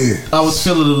dark over here. I was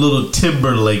feeling a little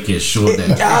Timberlake-ish on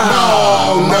that.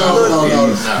 No.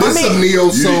 This is neo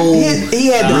soul. He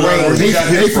had the range. He got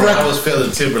his from. I was feeling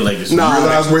Timberlake-ish. You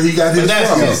realize where he got his But that's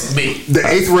from. just me. The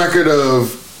 8th record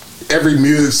of every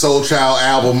Music Soul Child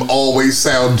album always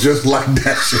sound just like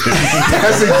that shit.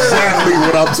 That's exactly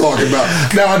what I'm talking about.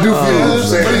 Now I do feel what you're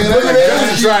saying. I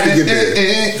just tried to get there.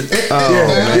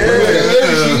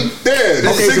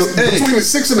 Between the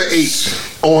 6 and the 8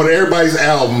 on everybody's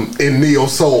album in neo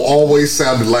soul always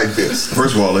sounded like this.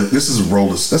 First of all, this is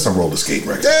that's a roller skate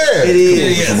record. Yeah, It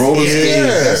is. It's a roller skate.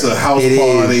 Yeah. That's a house It is.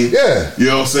 party. Yeah. You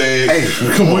know what I'm saying? Hey,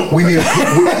 come on. We need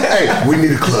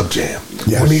a club jam.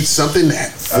 Yes. We need something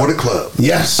that for the club.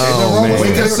 Yes.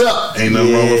 Wake us up. Ain't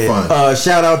nothing wrong with fun.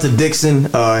 Shout out to Dixon,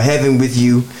 Heaven with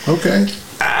You. Okay.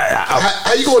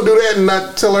 How you gonna do that and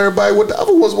not tell everybody what the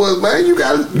other ones was, man? You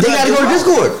gotta. They gotta go to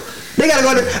Discord. They gotta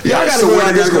go to. Y'all gotta go to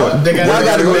our Discord. Y'all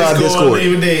gotta go to our Discord.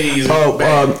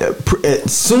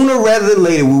 Sooner rather than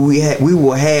later, we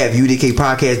will have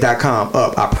udkpodcast.com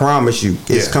up. I promise you,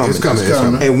 it's coming. It's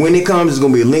coming. And when it comes, it's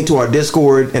gonna be a link to our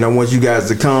Discord, and I want you guys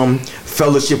to come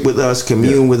fellowship with us,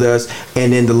 commune with us,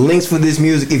 and then the links for this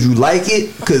music, if you like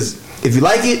it, because if you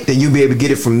like it, then you'll be able to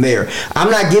get it from there.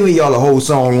 I'm not giving y'all the whole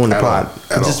song on the pod.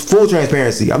 Just full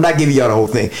transparency. I'm not giving y'all the whole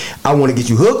thing. I want to get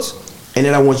you hooked, and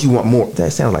then I want you want more.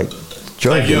 That sounds like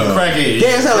drug Like you're a crackhead.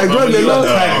 Yeah, it sounds like drug dealer.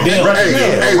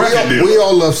 Hey, we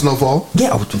all love Snowfall.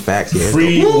 Yeah, with the facts. Yeah.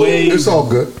 Freeway. It's all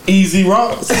good. Easy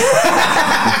Ross.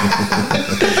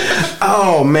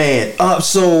 Oh man.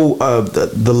 So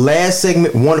the last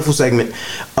segment, wonderful segment,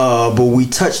 but we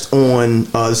touched on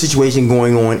the situation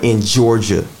going on in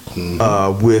Georgia.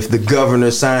 With the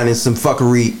governor signing some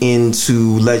fuckery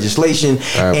into legislation.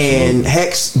 And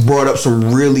Hex brought up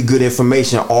some really good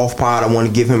information off pod. I want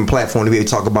to give him a platform to be able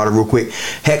to talk about it real quick.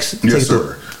 Hex, Yes,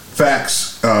 sir.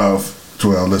 Facts to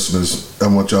our listeners. I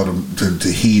want y'all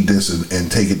to heed this and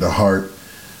take it to heart.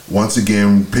 Once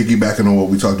again, piggybacking on what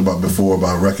we talked about before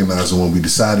about recognizing when we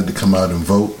decided to come out and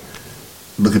vote,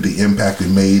 look at the impact it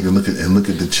made and look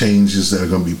at the changes that are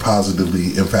going to be positively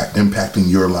impacting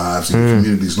your lives and your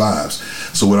community's lives.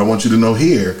 So what I want you to know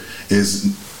here is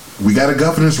we got a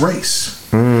governor's race.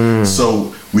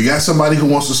 So we got somebody who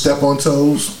wants to step on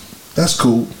toes. That's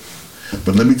cool.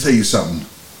 But let me tell you something,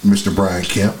 Mr. Brian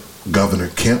Kemp, Governor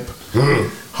Kemp,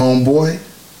 homeboy,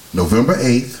 November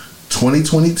 8th,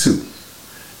 2022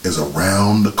 is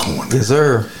around the corner. Yes,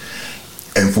 sir.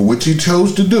 And for what you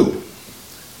chose to do,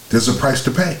 there's a price to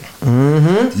pay.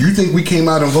 You think we came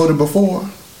out and voted before,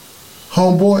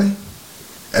 homeboy?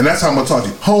 And that's how I'm gonna talk to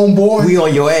you, homeboy. We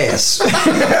on your ass.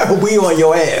 We on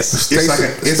your ass.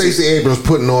 Stacey Abrams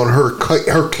putting on her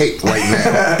cape right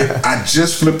now. I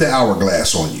just flipped the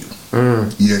hourglass on you.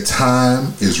 Your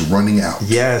time is running out.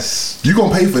 Yes. You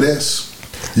gonna pay for this.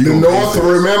 The North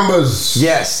remembers.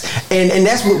 Yes. And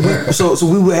that's what we so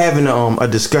we were having a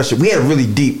discussion. We had a really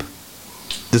deep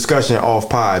discussion off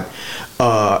pod.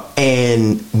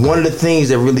 And one of the things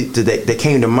that really that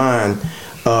came to mind,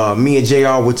 me and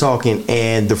JR were talking,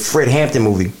 and the Fred Hampton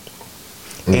movie,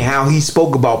 and how he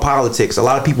spoke about politics. A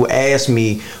lot of people ask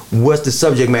me what's the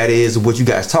subject matter is of what you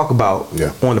guys talk about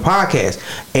on the podcast,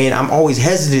 and I'm always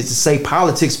hesitant to say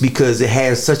politics because it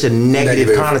has such a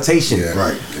negative connotation. Yeah.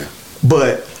 Right. Yeah.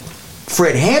 But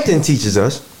Fred Hampton teaches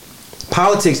us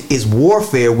politics is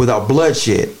warfare without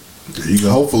bloodshed. There you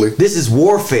go. Hopefully, this is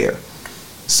warfare.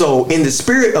 So, in the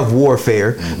spirit of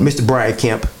warfare, Mr. Brian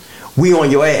Kemp, we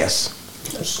on your ass.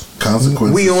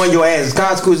 Consequences. We on your ass.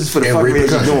 Consequences for the fuckery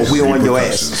that you're doing. We on your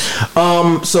ass.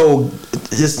 So,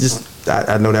 just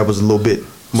I know that was a little bit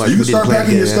much. So you can start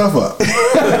packing your stuff up. You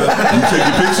take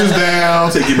your pictures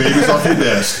down, take your babies off your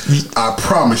desk. I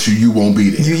promise you, you won't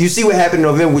be there. You see what happened in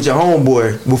November with your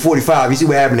homeboy with 45. You see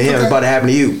what happened to him. It's about to happen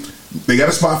to you. They got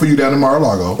a spot for you down in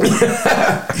Mar-a-Lago.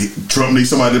 Trump needs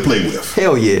somebody to play with.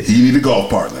 Hell yeah. You need a golf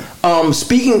partner.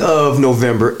 Speaking of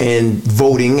November and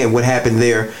voting and what happened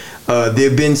there have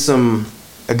been some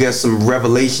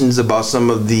revelations about some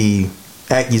of the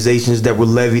accusations that were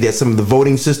levied at some of the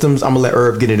voting systems. I'm gonna let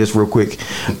Herb get into this real quick.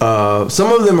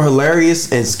 Some of them are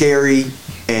hilarious and scary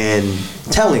and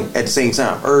telling at the same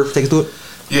time. Herb, take us through it.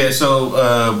 Yeah,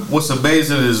 so what's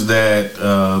amazing is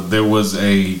that there was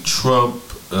a Trump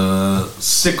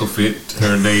sycophant.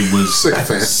 Her name was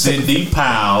Sycophant. Sidney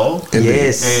Powell.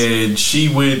 Yes. And she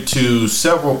went to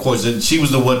several courts, and she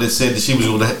was the one that said that she was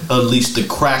going to unleash the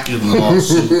Kraken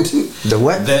lawsuit. The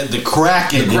what? The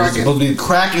Kraken. The It was Kraken. supposed to be the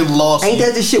Kraken lawsuit. Ain't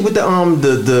that the shit with the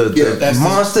that's the-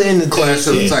 monster in the Clash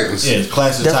of the Titans. Yeah,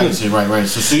 Clash of That's Titans. shit, right.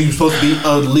 So you were supposed to be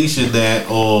unleashing that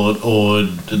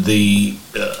on the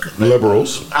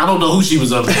Liberals. I don't know who she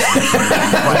was unleashing.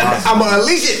 I'm gonna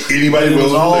unleash it. Anybody It was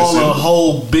will all listen. a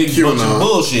whole big bunch QAnon. of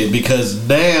bullshit, because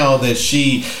now that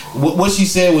what she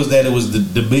said was that it was the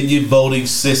Dominion voting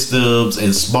systems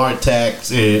and smart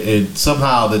tax, and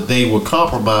somehow that they were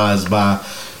compromised by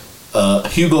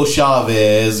Hugo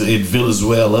Chavez in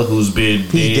Venezuela, who's been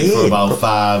dead for about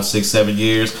 5, 6, 7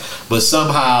 years, but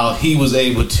somehow he was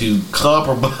able to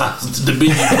compromise the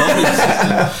Dominion voting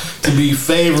system to be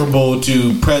favorable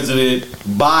to President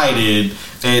Biden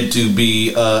and to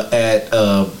be at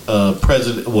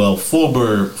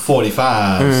former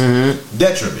 45's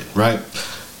detriment, right?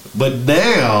 But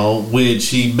now, when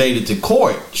she made it to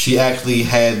court, she actually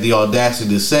had the audacity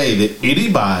to say that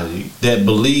anybody that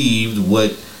believed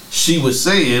what she was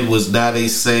saying was not a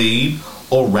sane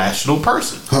or rational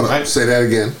person. Hold on. right? Say that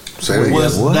again. Say that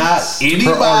Was again. not anybody.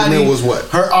 Her argument was what?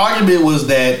 Her argument was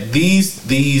that these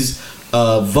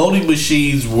voting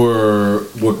machines were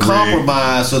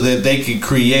compromised so that they could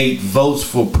create votes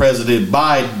for President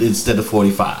Biden instead of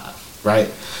 45, right?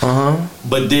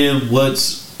 But then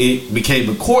once it became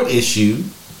a court issue,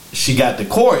 she got to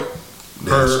court.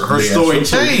 Her story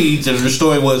changed, and her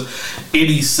story was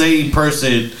any sane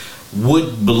person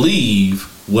wouldn't believe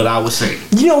what I was saying.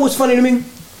 You know what's funny to me?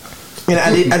 And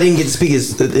I didn't get to speak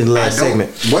in the last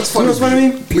segment. What's funny? You know what's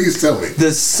funny to me? Please tell me.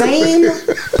 The same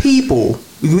people.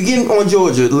 We getting on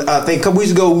Georgia. I think a couple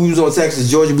weeks ago we was on Texas.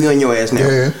 Georgia, we on your ass now.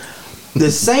 Yeah. The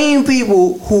same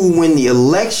people who, when the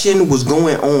election was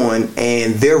going on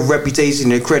and their reputation,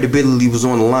 their credibility was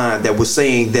on the line, that was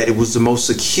saying that it was the most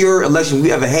secure election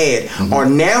we ever had, are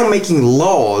now making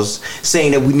laws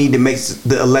saying that we need to make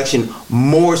the election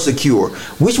more secure.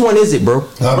 Which one is it, bro?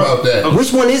 How about that?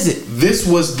 Which one is it? This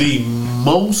was the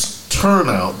most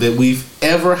turnout that we've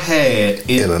ever had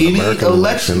in an any American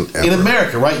election election in ever.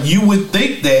 America, right? You would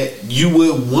think that you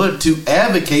would want to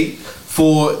advocate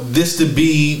for this to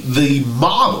be the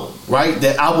model, right?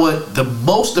 That I want the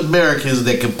most Americans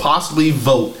that can possibly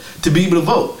vote to be able to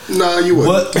vote. Nah, you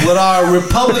wouldn't. What our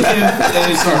Republican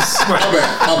and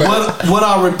what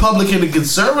our Republican and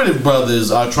conservative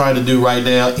brothers are trying to do right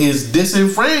now is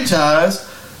disenfranchise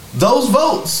those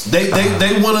votes. They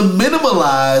want to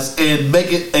minimalize and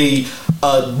make it a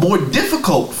more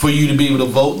difficult for you to be able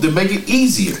to vote than make it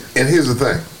easier. And here's the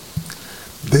thing.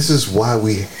 This is why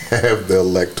we have the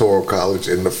Electoral College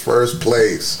in the first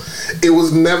place. It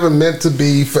was never meant to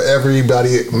be for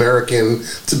everybody American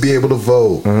to be able to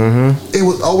vote. It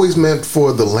was always meant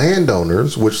for the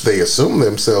landowners, which they assume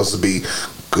themselves to be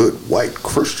good white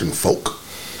Christian folk,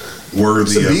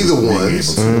 Worthy to of be the being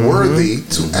ones able to- worthy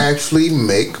to actually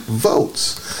make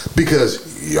votes.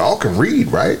 Because y'all can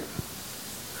read, right?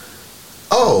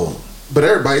 Oh, but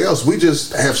everybody else, we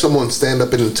just have someone stand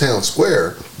up in the town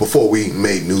square before we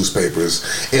made newspapers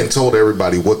and told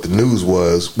everybody what the news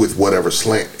was with whatever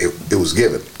slant it was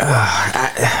given.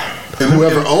 And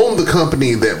whoever owned the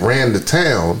company that ran the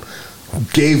town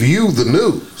gave you the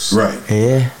news. Right.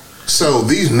 Yeah. So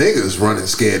these niggas running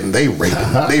scared and they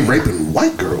raping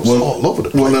white girls all over the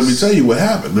place. Well, let me tell you what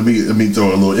happened. Let me throw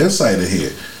a little insight in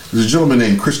here. There's a gentleman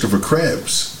named Christopher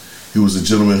Krebs. He was a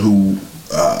gentleman who,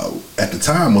 at the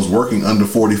time, was working under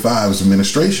 45's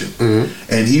administration,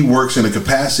 and he works in a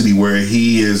capacity where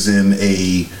he is in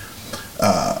a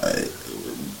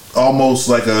almost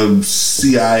like a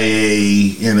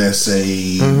CIA,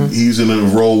 NSA. He's in a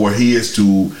role where he is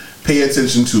to pay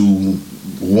attention to.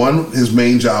 One, his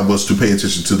main job was to pay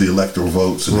attention to the electoral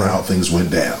votes and how things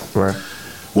went down. Right.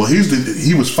 Well,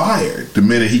 he was fired the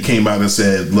minute he came out and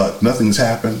said, "Look, nothing's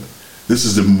happened. This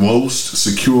is the most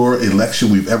secure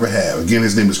election we've ever had." Again,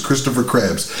 his name is Christopher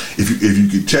Krebs. If you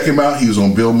could check him out, he was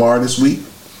on Bill Maher this week.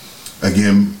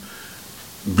 Again,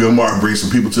 Bill Maher brings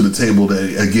some people to the table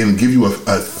that, again, give you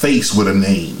a face with a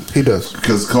name. He does.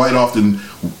 Because quite often,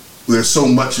 there's so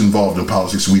much involved in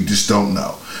politics, we just don't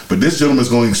know. But this gentleman is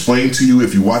going to explain to you,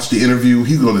 if you watch the interview,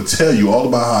 he's going to tell you all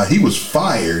about how he was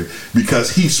fired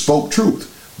because he spoke truth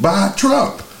by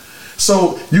Trump.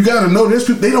 So you got to know there's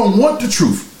people, they don't want the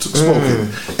truth spoken.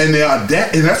 And and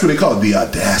that's what they call it, the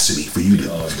audacity for you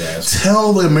to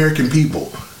tell the American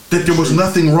people that there was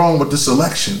nothing wrong with this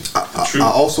election.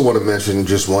 I also want to mention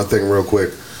just one thing real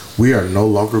quick. We are no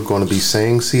longer going to be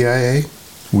saying CIA.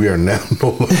 We are now no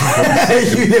longer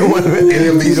You didn't want to any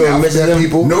of these gonna mention alphabet them?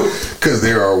 people. Nope. Because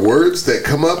there are words that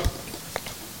come up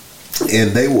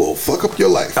and they will fuck up your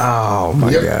life. Oh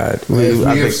my Yep. God! We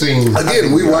have seen.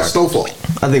 Again, we watch Snowfall.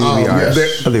 I think we'll be all right. There-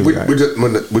 I think we, we're all we're,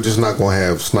 right. just, we're just not going to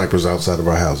have snipers outside of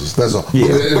our houses. That's all. Yeah.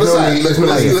 But aside, let's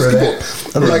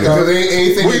keep on. Like,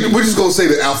 anything, we're just going to say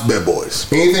the alphabet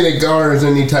boys. anything that garners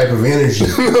any type of energy.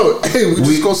 No, hey, we're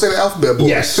just going to say the alphabet boys.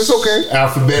 Yes, It's okay.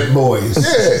 Alphabet boys.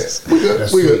 Yeah, we good.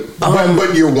 That's We good. sweet.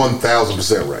 But you're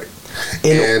 1,000% right.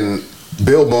 And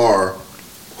Bill Maher,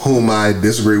 whom I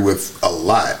disagree with a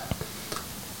lot,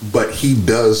 but he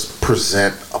does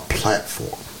present a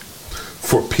platform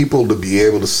for people to be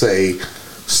able to say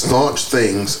staunch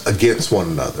things against one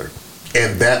another.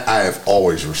 And that I have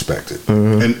always respected.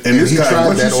 And this he guy, tried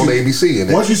once that you on see- ABC.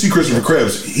 And Once you see Christopher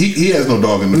Krebs, he has no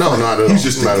dog in the No, fight. not at all. He's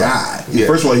just a Not at all. guy. Yeah.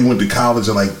 First of all, he went to college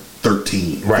at like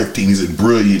 13, Right. 15. He's a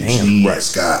brilliant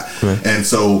genius guy. And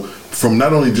so from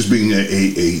not only just being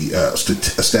a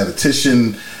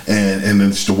statistician and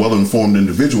then just a well-informed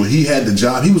individual, he had the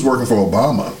job. He was working for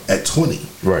Obama at 20.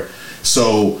 Right.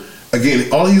 So again,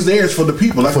 all he's there is for the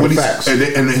people. That's For what the he's facts.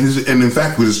 and in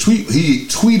fact, with his tweet, he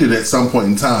tweeted at some point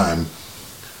in time,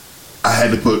 I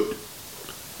had to put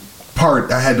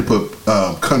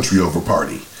country over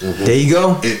party. There you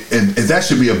go. And that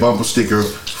should be a bumper sticker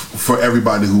for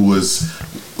everybody who was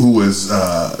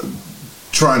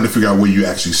trying to figure out where you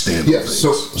actually stand. Yeah. on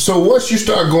things. So once you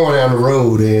start going down the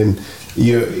road and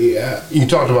you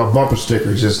talked about bumper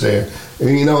stickers just there,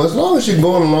 and, as long as you're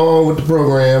going along with the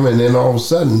program, and then all of a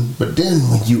sudden, but then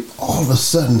when you all of a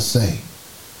sudden say,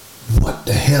 "What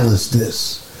the hell is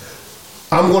this?"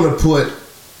 I'm going to put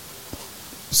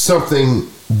something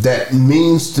that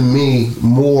means to me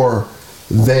more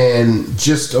than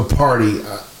just a party.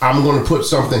 I'm going to put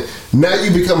something. Now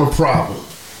you become a problem,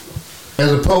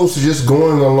 as opposed to just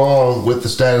going along with the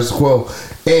status quo.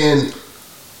 And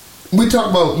we talk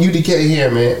about UDK here,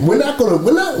 man. We're not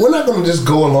gonna just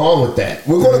go along with that.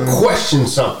 We're gonna question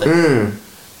something. And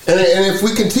if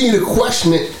we continue to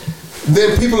question it,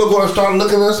 then people are going to start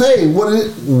looking at us. Hey, what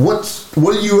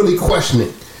are you really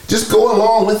questioning? Just go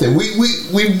along with it.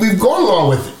 We've gone along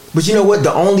with it. But you know what?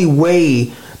 The only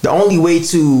way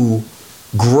to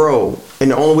grow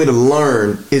and the only way to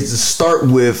learn is to start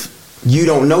with you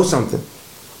don't know something.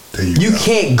 You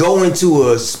can't go into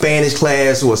a Spanish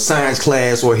class or a science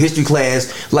class or a history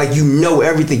class like you know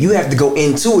everything. You have to go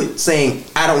into it saying,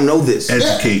 I don't know this.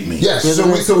 Educate me. Yes.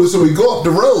 So we go up the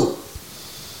road,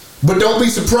 but don't be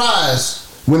surprised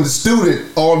when the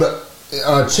student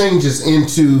changes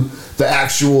into the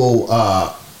actual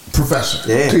professor.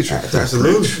 Yeah, Teacher.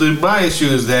 absolutely. My issue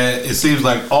is that it seems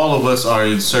like all of us are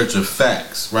in search of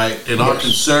facts, right? And our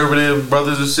conservative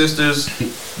brothers and sisters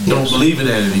don't believe in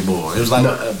that anymore. It was like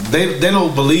they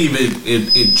don't believe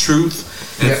in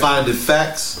truth and finding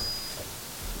facts.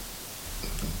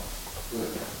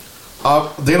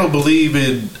 They don't believe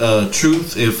in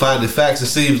truth and finding facts. It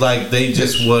seems like they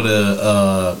just want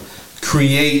to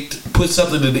put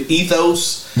something in the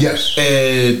ethos,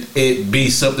 and it be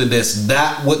something that's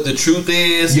not what the truth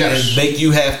is, and make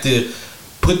you have to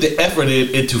put the effort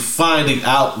into finding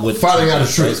out the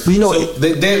truth. Right? So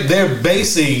they're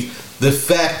basing the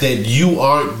fact that you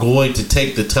aren't going to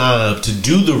take the time to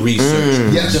do the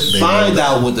research to find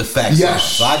out what the facts are.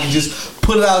 So I can just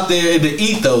put it out there in the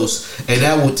ethos, and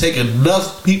that will take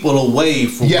enough people away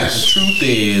from what the truth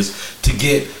is to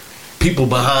get people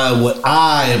behind what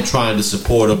I am trying to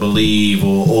support or believe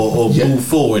or move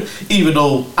forward, even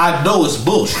though I know it's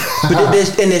bullshit. But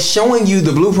they're showing you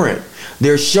the blueprint.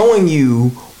 They're showing you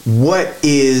what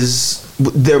is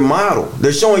their model.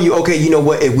 They're showing you, okay, you know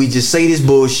what? If we just say this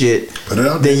bullshit,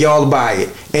 then y'all buy it.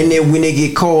 And then when they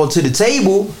get called to the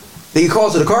table, they get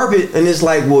called to the carpet, and it's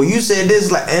like, well, you said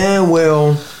this, like,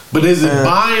 well. But is it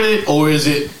buying it or is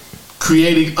it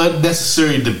creating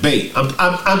unnecessary debate?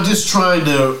 I'm just trying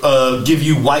to give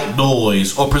you white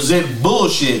noise or present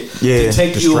bullshit to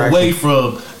take you away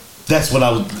from. That's what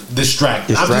I would distract.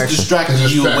 I'm just distracting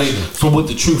you away from what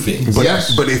the truth is.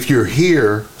 But if you're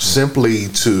here simply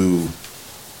to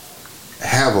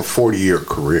have a 40-year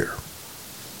career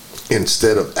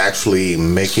instead of actually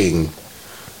making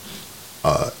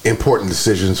important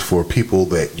decisions for people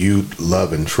that you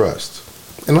love and trust,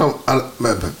 and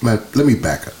let me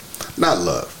back up. Not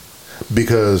love,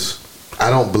 because I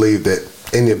don't believe that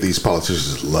any of these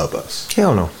politicians love us.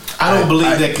 Hell no. I don't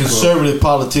believe that conservative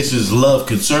politicians love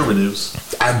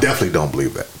conservatives. I definitely don't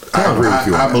believe that. I agree with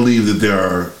you. I believe that there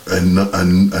are a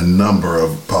number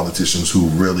of politicians who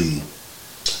really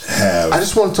have. I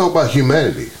just want to talk about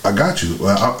humanity. I got you,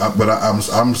 but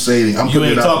I'm saying I'm You putting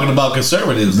ain't it out. talking about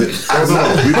conservatives. I'm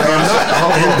not.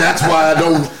 And that's why I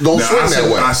don't Now, swing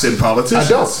that way. I said politicians. I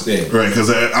don't. Yeah. Right, because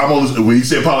when he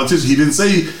said politicians, he didn't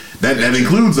say that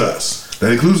includes us.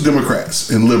 That includes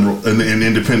Democrats and liberal and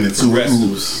independents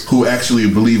who actually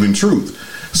believe in truth.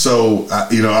 So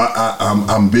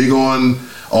I'm big on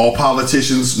all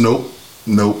politicians. Nope.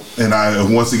 And I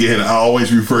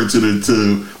always refer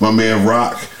to my man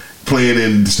Rock playing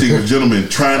in Distinguished Gentlemen,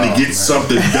 trying to get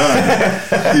something done.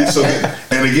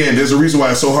 And again, there's a reason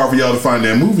why it's so hard for y'all to find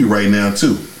that movie right now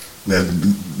too. That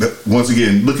once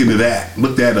again, look into that.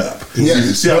 Look that up.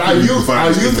 Yes, See how but our people can youth, find our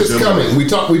Distinguished youth is Gentlemen. coming.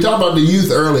 We talked about the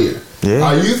youth earlier. Yeah.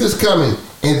 Our youth is coming,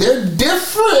 and they're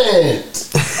different.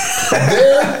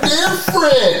 They're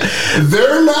different.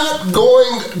 They're not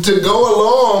going to go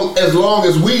along as long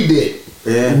as we did.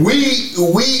 Yeah. We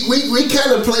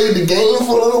kind of played the game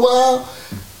for a little while.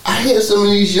 I hear some of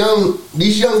these young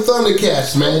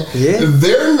Thundercats, man. Yeah.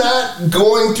 They're not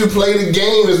going to play the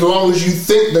game as long as you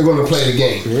think they're going to play the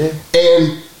game. Yeah.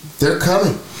 And they're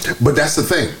coming. But that's the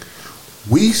thing.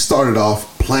 We started off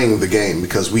playing the game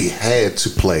because we had to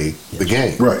play the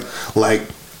game. Right. Like,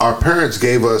 our parents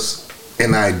gave us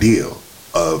an idea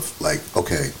of, like,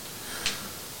 okay,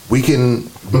 we can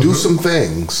do some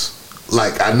things.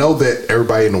 Like, I know that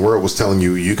everybody in the world was telling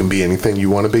you you can be anything you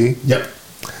want to be. Yep.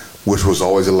 Which was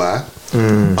always a lie.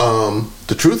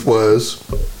 The truth was,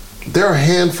 there are a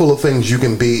handful of things you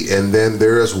can be, and then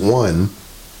there is one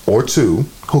or two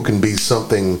who can be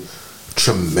something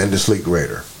tremendously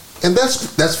greater. And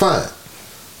that's fine.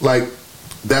 Like,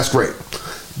 that's great.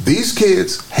 These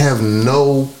kids have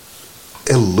no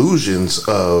illusions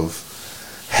of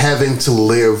having to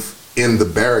live in the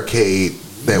barricade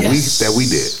that we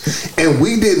did. And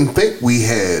we didn't think we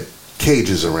had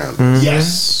cages around us.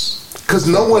 Yes. Because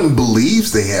no one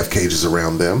believes they have cages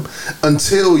around them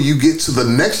until you get to the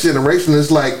next generation.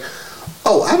 It's like,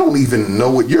 oh, I don't even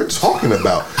know what you're talking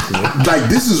about. Like,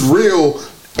 this is real,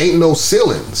 ain't no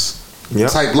ceilings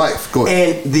type life. Go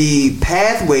ahead. And the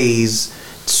pathways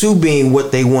to being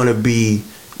what they want to be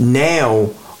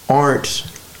now aren't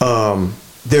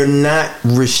they're not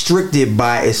restricted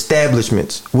by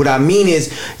establishments. What I mean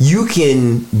is, you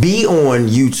can be on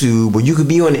YouTube or you could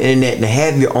be on the internet and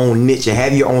have your own niche and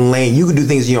have your own lane. You can do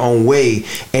things your own way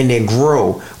and then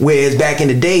grow. Whereas back in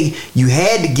the day, you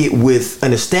had to get with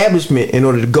an establishment in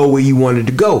order to go where you wanted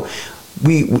to go.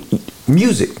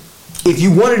 Music. If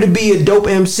you wanted to be a dope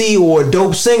MC or a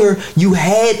dope singer, you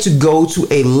had to go to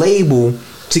a label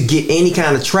to get any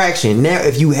kind of traction. Now,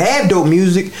 if you have dope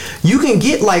music, you can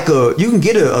get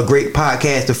a great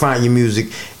podcast to find your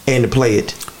music and to play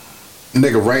it.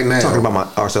 Nigga, right now, Talking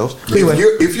about ourselves.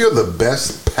 If you're the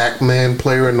best Pac-Man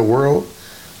player in the world,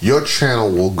 your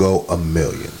channel will go 1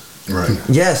 million. Right.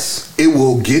 Yes. It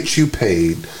will get you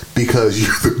paid because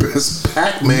you're the best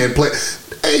Pac-Man player.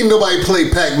 Ain't nobody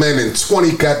played Pac-Man in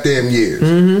 20 goddamn years.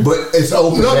 But it's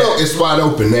open. No, it's wide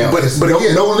open now. But no,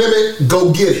 again, no limit.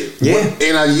 Go get it. Yeah.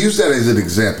 And I use that as an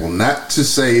example, not to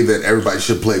say that everybody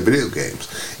should play video games.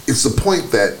 It's the point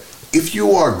that if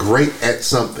you are great at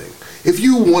something, if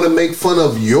you want to make fun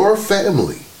of your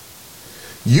family,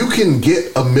 you can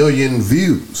get 1 million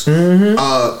views.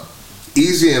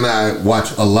 Easy and I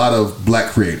watch a lot of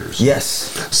black creators.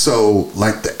 Yes. So,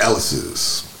 like the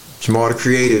Ellises. Jamal the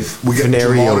Creative. We got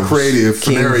Jamal the Creative,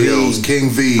 Fenarios,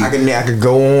 King V. I could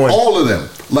go on. All of them.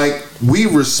 Like, we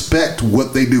respect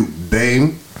what they do.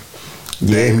 Dame,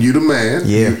 you the man.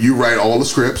 Yeah. You write all the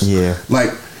scripts. Yeah.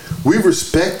 Like, we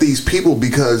respect these people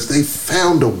because they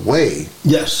found a way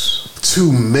Yes.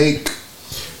 to make,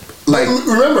 like,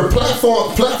 remember,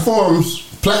 platform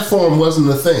wasn't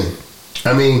a thing.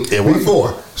 I mean, It wasn't.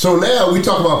 before. So now we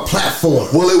talk about platform.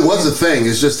 well, it was a thing.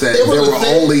 It's just that It was there a were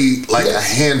thing. only like Yes. a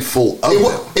handful of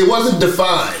them. It wasn't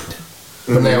defined,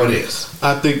 but now it is.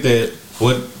 I think that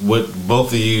what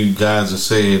both of you guys are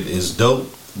saying is dope,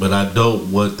 but I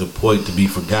don't want the point to be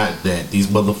forgotten that these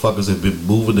motherfuckers have been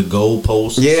moving the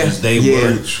goalposts since day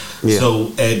one. Yeah.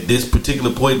 So at this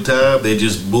particular point in time, they're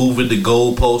just moving the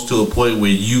goalposts to a point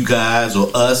where you guys or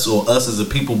us as a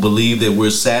people believe that we're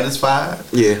satisfied.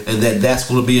 Yeah. And that's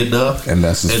going to be enough. And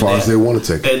that's as far as they want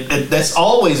to take it. And that's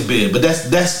always been, but that's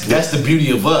the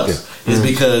beauty of us is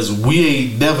because we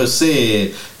ain't never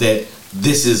said that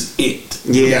this is it.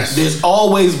 Yes. There's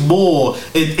always more.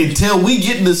 Until we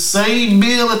getting the same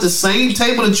meal at the same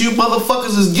table that you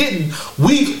motherfuckers is getting,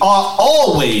 we are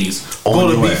always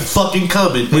going to be fucking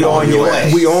coming. We on your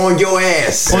ass. We on your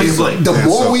ass. Point blank. The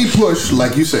more we push,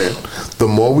 like you said, the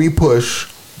more we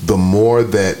push, the more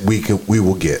that we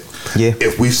will get. Yeah.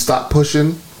 If we stop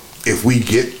pushing, if we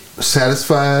get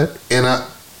satisfied, and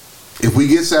if we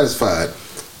get satisfied,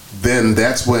 then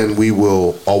that's when we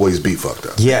will always be fucked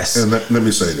up. Yes. And let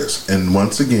me say this. And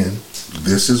once again,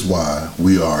 this is why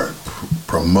we are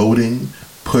promoting,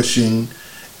 pushing,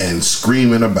 and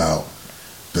screaming about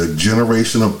the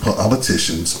generation of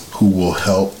politicians who will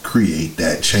help create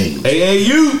that change.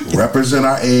 AAU. Represent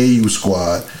our AAU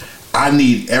squad. I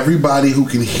need everybody who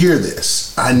can hear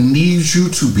this. I need you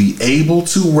to be able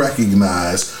to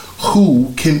recognize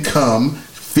who can come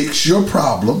fix your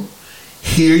problem,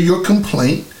 hear your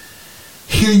complaint,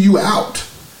 hear you out,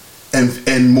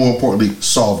 and more importantly,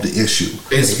 solve the issue.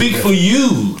 And speak for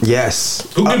you.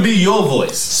 Yes. Who can be your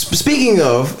voice? Speaking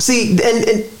of, see,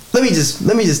 and let me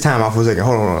just time out for a second.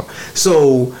 Hold on.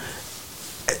 So,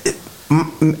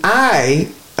 I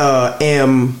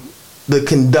am the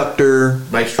conductor,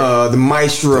 the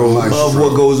maestro of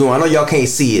what goes on. I know y'all can't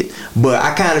see it, but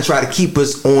I kind of try to keep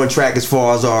us on track as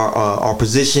far as our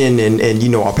position and you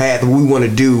know, our path, what we want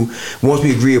to do once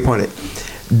we agree upon it.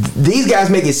 These guys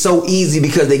make it so easy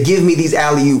because they give me these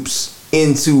alley-oops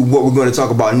into what we're going to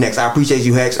talk about next. I appreciate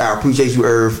you, Hex. I appreciate you,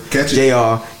 Irv,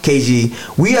 JR,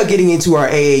 KG. We are getting into our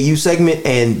AAU segment,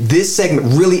 and this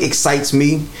segment really excites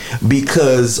me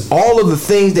because all of the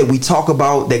things that we talk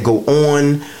about that go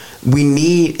on, we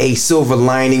need a silver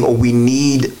lining, or we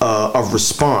need a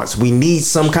response. We need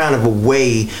some kind of a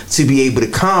way to be able to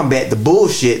combat the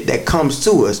bullshit that comes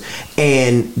to us.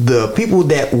 And the people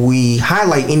that we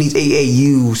highlight in these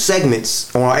AAU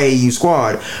segments on our AAU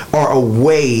squad are a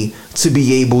way to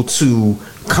be able to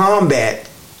combat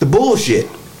the bullshit.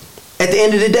 At the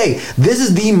end of the day, this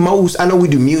is the most, I know we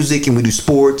do music and we do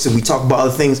sports and we talk about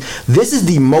other things. This is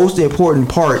the most important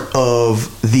part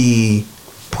of the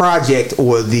project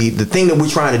or the thing that we're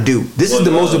trying to do. This is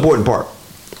the most important part.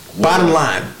 Bottom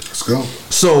line. Let's go.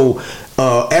 So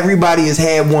everybody has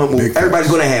had one. Well, everybody's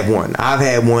going to have one. I've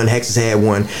had one. Hex has had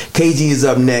one. KG is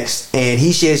up next, and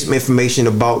he shared some information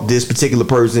about this particular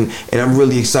person, and I'm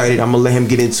really excited. I'm going to let him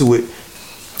get into it.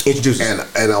 Introduce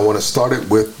us. And I want to start it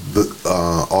with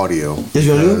the audio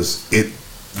because it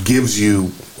gives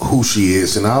you who she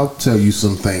is, and I'll tell you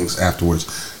some things afterwards.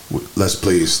 Let's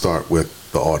please start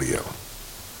with the audio.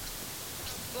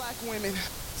 Women.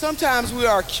 Sometimes we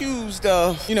are accused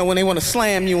of, you know, when they want to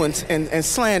slam you and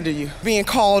slander you, being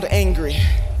called angry.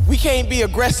 We can't be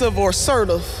aggressive or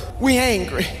assertive. We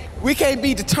angry. We can't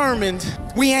be determined.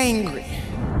 We angry.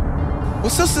 Well,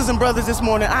 sisters and brothers, this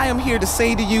morning, I am here to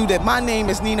say to you that my name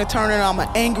is Nina Turner, and I'm an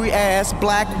angry ass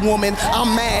black woman.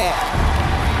 I'm mad.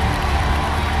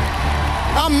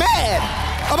 I'm mad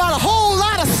about a whole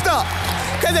lot of stuff.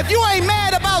 Because if you ain't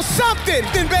mad about something,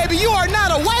 then baby, you are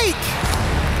not awake.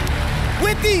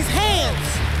 With these hands,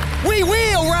 we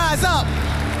will rise up.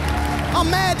 I'm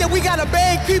mad that we gotta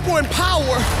beg people in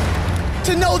power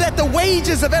to know that the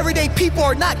wages of everyday people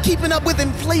are not keeping up with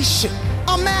inflation.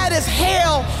 I'm mad as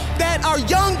hell that our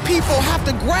young people have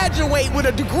to graduate with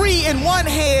a degree in one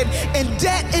hand and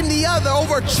debt in the other,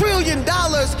 over $1 trillion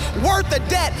worth of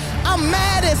debt. I'm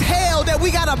mad as hell that we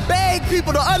gotta beg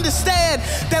people to understand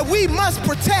that we must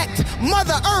protect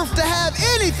Mother Earth to have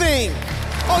anything.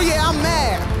 Oh yeah, I'm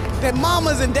mad that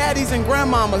mamas and daddies and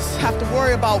grandmamas have to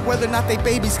worry about whether or not their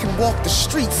babies can walk the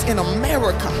streets in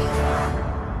America.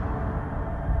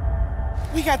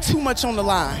 We got too much on the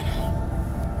line.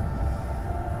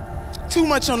 Too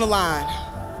much on the line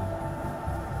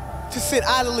to sit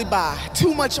idly by.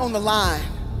 Too much on the line.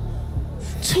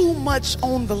 Too much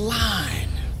on the line.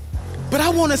 But I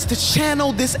want us to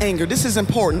channel this anger. This is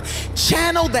important.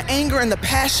 Channel the anger and the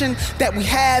passion that we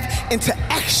have into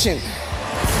action.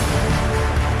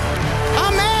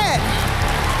 I'm mad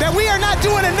that we are not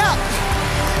doing enough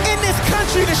in this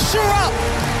country to sure up.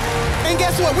 And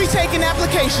guess what? We taking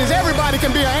applications. Everybody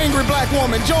can be an angry black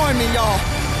woman. Join me, y'all.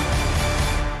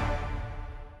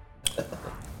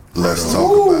 Let's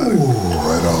talk about it.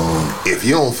 Right on. If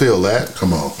you don't feel that,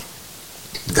 come on.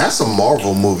 That's a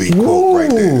Marvel movie quote right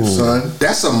there, son.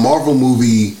 That's a Marvel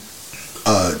movie.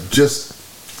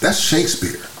 That's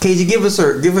Shakespeare. KG, give us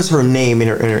her name and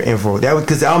her info. That was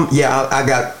because I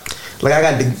got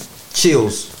the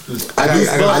chills. I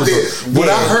did. When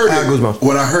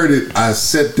I heard it, I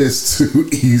said this to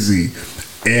Easy,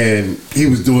 and he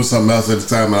was doing something else at the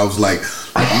time, and I was like,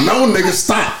 "No, nigga,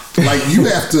 stop! Like you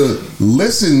have to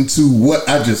listen to what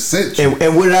I just said."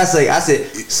 And what did I say? I said,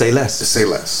 "Say less." Say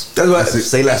less. That's what I said.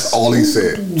 Say less. That's all he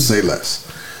said. Say less.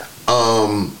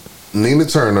 Nina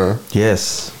Turner.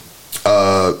 Yes.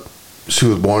 She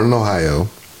was born in Ohio.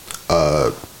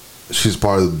 She's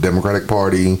part of the Democratic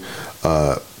Party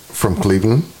from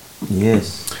Cleveland.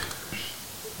 Yes.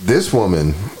 This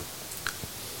woman,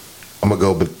 I'm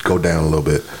gonna go down a little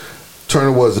bit.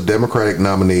 Turner was a Democratic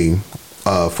nominee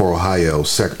for Ohio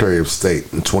Secretary of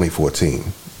State in 2014,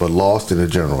 but lost in a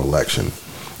general election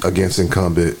against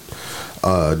incumbent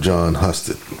John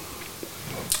Husted.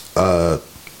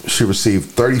 She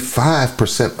received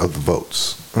 35% of the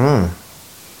votes.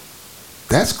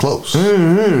 That's close.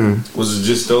 Mm-hmm. Was it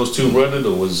just those two running,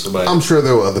 or was somebody? I'm sure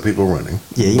there were other people running.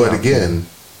 Yeah, but again,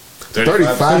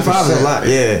 35% is a lot.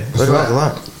 Yeah, 35 is a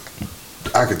lot.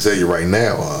 I can tell you right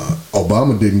now,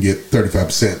 Obama didn't get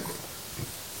 35%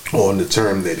 on the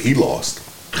term that he lost.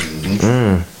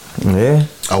 Yeah.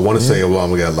 I want to say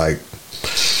Obama got like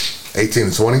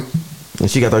 18 to 20.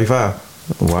 And she got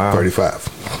 35. Wow. 35.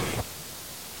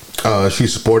 She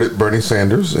supported Bernie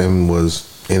Sanders and was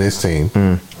in his team.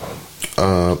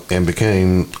 And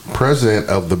became president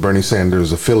of the Bernie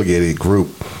Sanders affiliated group,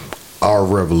 Our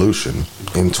Revolution,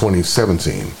 in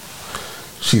 2017.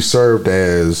 She served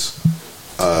as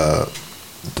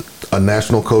a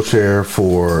national co-chair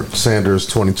for Sanders'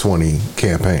 2020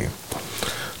 campaign.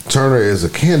 Turner is a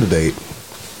candidate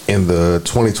in the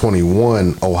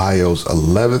 2021 Ohio's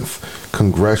 11th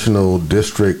congressional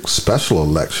district special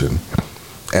election,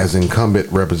 as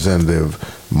incumbent Representative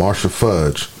Marsha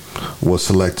Fudge was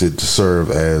selected to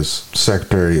serve as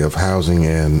Secretary of Housing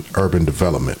and Urban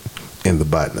Development in the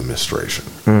Biden administration.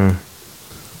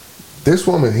 This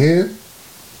woman here,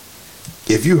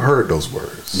 if you heard those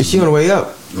words, is she on the way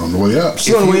up? On the way up.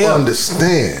 She on the way up.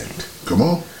 Understand? Come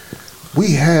on.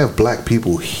 We have black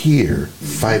people here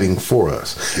fighting for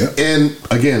us. Yep. And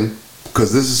again,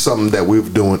 because this is something that we're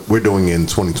doing in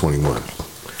 2021.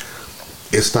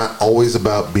 It's not always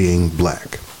about being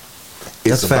black.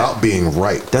 It's about being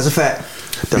right. That's a fact.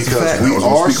 That's because a fact.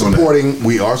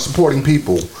 we are supporting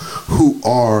people who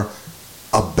are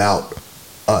about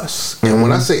us. And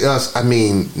when I say us, I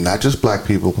mean not just black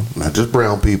people, not just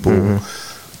brown people,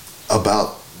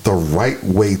 about the right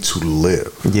way to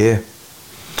live. Yeah.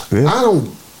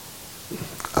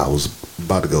 I was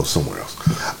about to go somewhere else.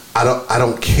 I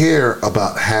don't care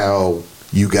about how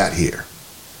you got here.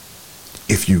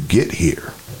 If you get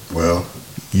here, well,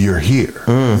 you're here.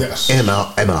 Yes. And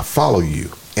I follow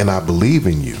you and I believe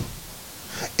in you.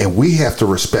 And we have to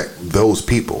respect those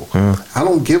people. I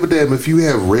don't give a damn if you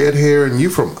have red hair and you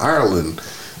from Ireland.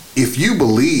 If you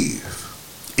believe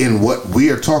in what we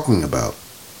are talking about,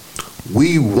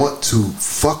 we want to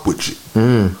fuck with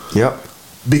you. Yep.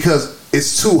 Because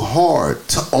it's too hard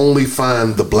to only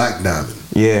find the black diamond.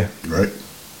 Yeah. Right.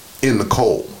 In the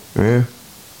coal. Yeah.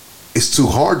 It's too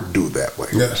hard to do it that way.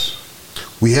 Yes.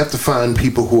 We have to find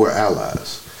people who are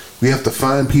allies. We have to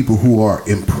find people who are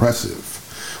impressive.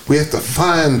 We have to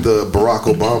find the Barack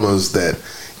Obamas that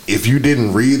if you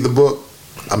didn't read the book,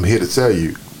 I'm here to tell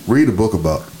you, read a book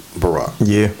about Barack.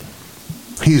 Yeah.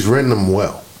 He's written them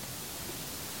well.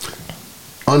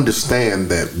 Understand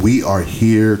that we are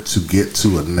here to get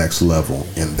to a next level,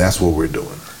 and that's what we're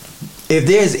doing. If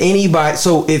there's anybody,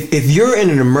 so if you're in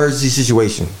an emergency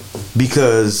situation,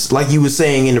 because like you were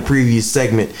saying in the previous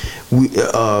segment, we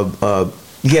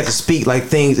you have to speak like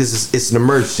things. It's an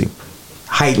emergency,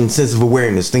 heightened sense of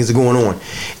awareness. Things are going on.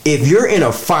 If you're in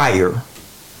a fire,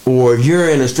 or if you're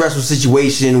in a stressful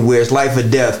situation where it's life or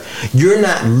death, you're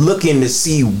not looking to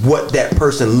see what that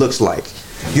person looks like.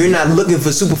 You're not looking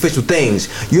for superficial things.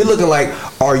 You're looking like,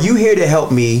 are you here to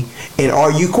help me, and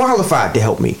are you qualified to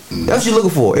help me? That's what you're looking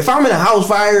for. If I'm in a house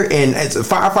fire and it's a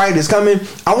firefighter that's coming,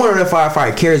 I want to know that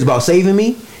firefighter cares about saving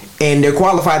me, and they're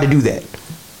qualified to do that.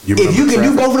 If you can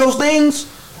do both of those things,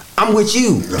 I'm with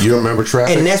you. You remember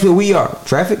Traffic? And that's where we are.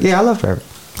 Traffic? Yeah, I love Traffic.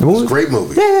 It's a great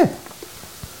movie. Yeah.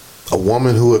 A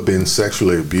woman who had been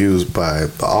sexually abused by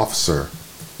the officer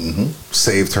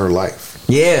saved her life.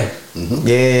 Yeah.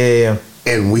 Yeah.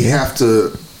 And we have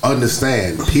to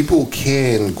understand people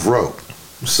can grow.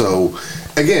 So,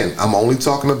 again, I'm only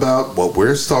talking about what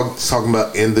we're talking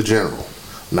about in the general,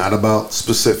 not about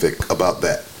specific about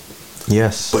that.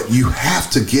 Yes. But you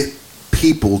have to get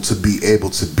people to be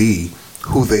able to be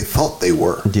who they thought they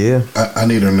were. Yeah. I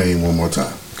need her name one more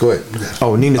time. Go ahead.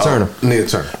 Oh, Nina Turner. Nina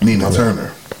Turner. Nina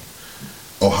Turner.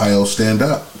 Ohio, stand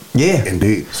up. Yeah.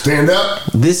 Indeed. Stand up.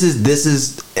 This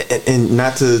is and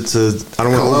not to I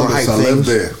don't want to Columbus, overhype I live things.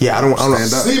 there. Yeah, I don't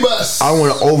Stand up. C-bus. I don't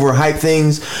want to overhype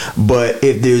things, but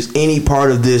if there's any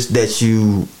part of this that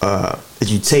you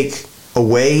take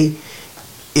away,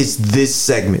 it's this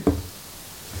segment.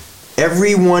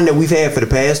 Every one that we've had for the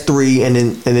past 3 and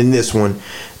then this one,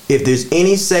 if there's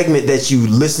any segment that you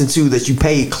listen to that you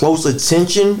pay close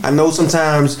attention, I know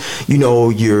sometimes,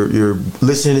 you're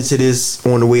listening to this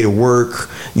on the way to work,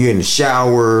 you're in the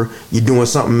shower, you're doing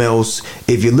something else.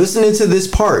 If you're listening to this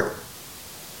part,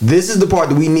 this is the part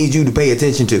that we need you to pay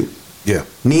attention to. Yeah.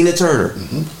 Nina Turner.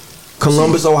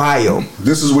 Columbus, Ohio.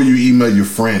 This is where you email your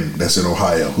friend that's in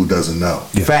Ohio who doesn't know.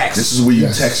 Facts. This is where you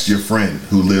text your friend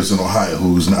who lives in Ohio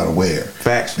who's not aware.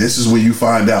 Facts. This is where you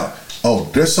find out, oh,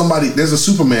 there's a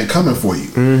Superman coming for you.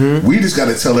 Mm-hmm. We just got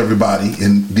to tell everybody,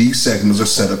 and these segments are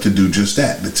set up to do just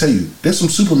that. To tell you, there's some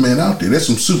Supermen out there. There's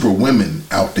some super women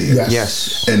out there.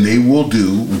 Yes. And they will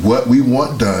do what we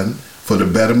want done for the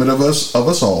betterment of us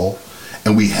all.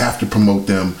 And we have to promote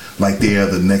them like they are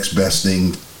the next best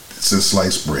thing to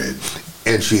sliced bread.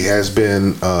 And she has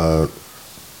been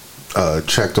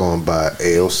checked on by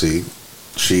AOC.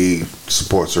 She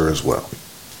supports her as well.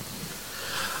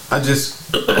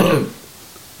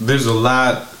 There's a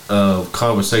lot of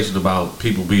conversation about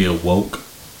people being woke.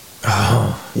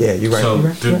 Oh, yeah, you're right. So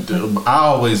you're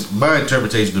right. my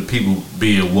interpretation of people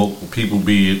being woke, people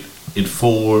being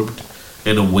informed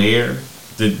and aware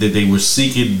that they were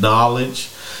seeking knowledge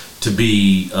to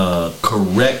be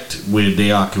correct when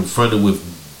they are confronted with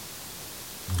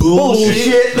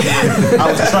bullshit. I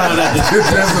was trying not to.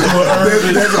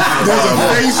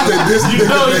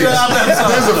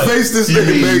 There's a face that this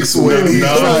nigga makes when he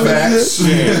non-facts.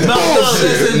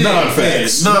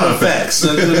 Non-facts.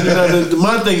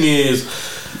 My thing is,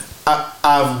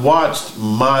 I've watched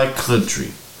my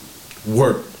country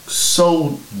work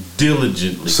so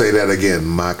diligently. Say that again.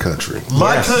 My country.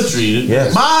 My country.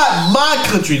 Yes. My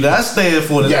country that I stand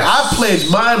for, that I pledge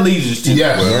my allegiance to,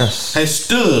 has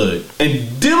stood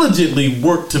and diligently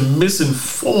worked to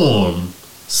misinform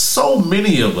so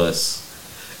many of us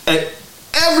at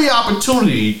every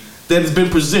opportunity that has been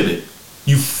presented.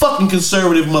 You fucking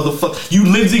conservative motherfucker. You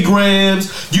Lindsey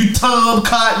Grahams, you Tom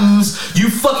Cottons,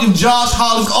 you fucking Josh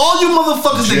Hollis, all you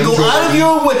motherfuckers that go out of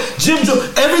your way, Jim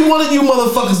Jordan, every one of you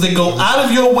motherfuckers that go out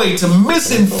of your way to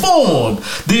misinform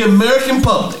the American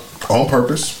public. On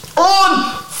purpose.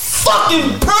 On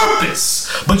fucking purpose.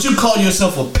 But you call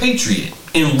yourself a patriot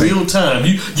in real time.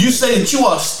 You say that you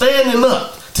are standing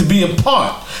up to be a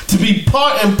part, to be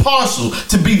part and parcel,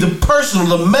 to be the person or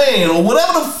the man or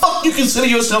whatever the fuck you consider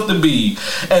yourself to be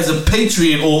as a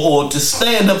patriot or to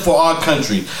stand up for our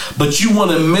country. But you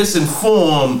want to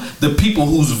misinform the people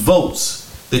whose votes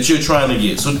that you're trying to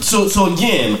get. So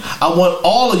again, I want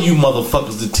all of you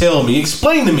motherfuckers to tell me,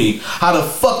 explain to me how the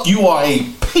fuck you are a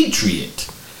patriot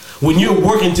when you're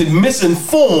working to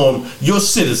misinform your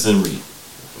citizenry.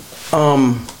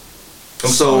 I'm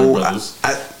sorry, brothers.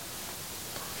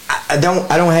 I don't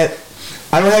have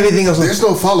anything else. There's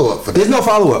no follow up for that. There's no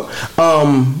follow up.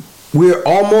 We're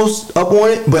almost up on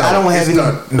it, but I don't have any.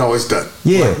 Done. No, it's done.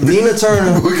 Yeah, Nina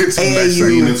Turner, We'll get to AAU,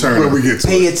 Nina Turner. When we get to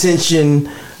pay it. attention.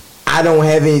 I don't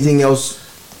have anything else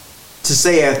to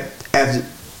say after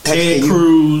Ted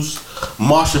Cruz,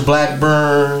 Marsha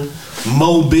Blackburn,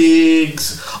 Mo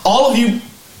Biggs, all of you.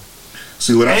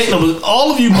 See what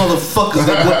all of you motherfuckers.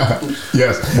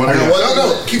 Yes.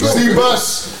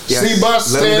 C-Bus. Yes.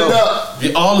 C-Bus, stand up.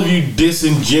 All of you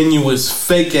disingenuous,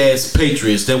 fake ass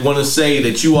patriots that want to say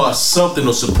that you are something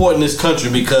or supporting this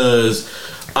country because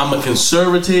I'm a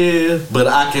conservative, but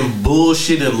I can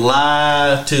bullshit and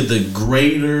lie to the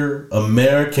greater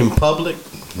American public.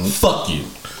 Fuck you.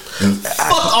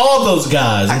 Fuck all those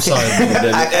guys. I'm sorry.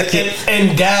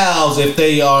 And gals, if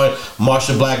they are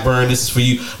Marsha Blackburn, this is for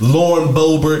you. Lauren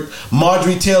Boebert,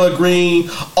 Marjorie Taylor Greene,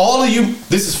 all of you,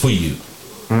 this is for you.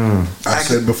 I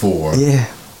said before,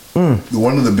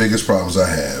 one of the biggest problems I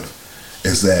have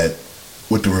is that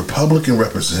with the Republican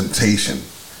representation,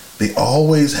 they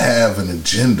always have an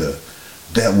agenda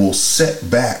that will set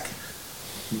back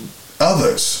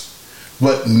others,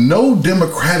 but no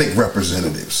Democratic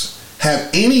representatives have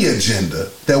any agenda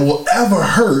that will ever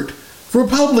hurt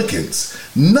Republicans.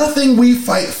 Nothing we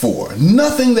fight for,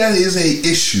 nothing that is a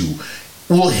issue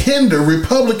will hinder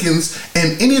Republicans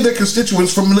and any of their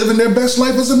constituents from living their best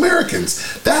life as Americans.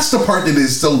 That's the part that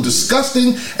is so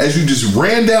disgusting, as you just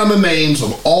ran down the names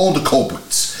of all the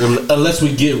culprits. Unless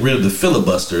we get rid of the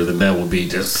filibuster, then that will be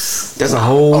just... That's a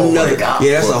whole nother... Yeah,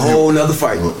 that's a whole nother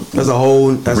fight. That's a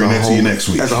whole... Bring that to you next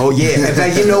week. That's a whole... Yeah. In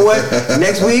fact, you know what?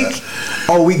 Next week,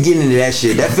 we getting into that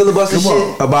shit. That filibuster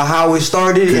shit, about how it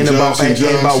started and about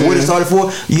what it started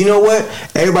for. You know what?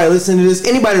 Everybody listen to this.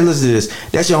 Anybody listen to this.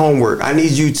 That's your homework. I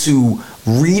need you to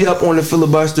read up on the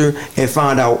filibuster and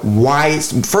find out why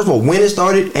it's... First of all, when it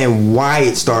started and why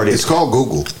it started. It's called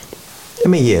Google. I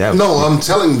mean, yeah. No, I'm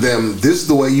telling them this is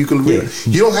the way you can read it.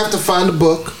 You don't have to find a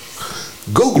book.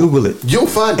 Google it. You'll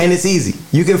find it. And it's easy.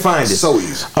 You can find it. So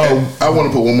easy. I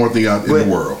want to put one more thing out in the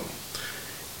world.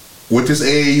 With this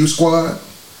AAU squad,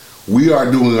 we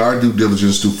are doing our due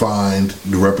diligence to find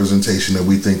the representation that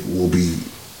we think will be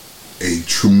a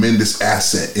tremendous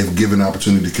asset if given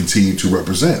opportunity to continue to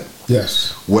represent.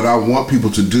 Yes. What I want people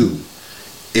to do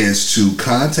is to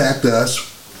contact us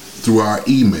through our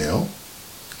email.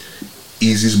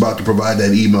 Easy's about to provide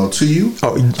that email to you.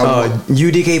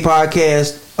 UDK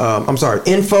Podcast. I'm sorry,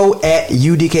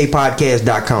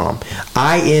 info@udkpodcast.com.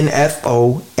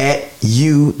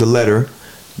 info@u, the letter,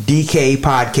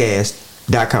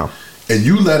 dkpodcast.com. And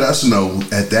you let us know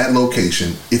at that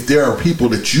location if there are people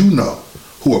that you know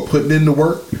who are putting in the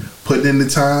work, putting in the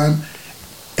time,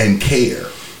 and care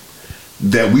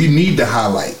that we need to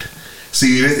highlight.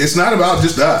 See, it's not about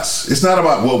just us. It's not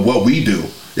about what we do.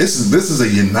 This is a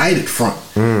united front.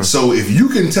 So if you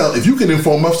can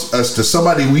inform us to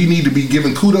somebody we need to be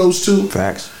giving kudos to,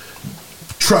 facts.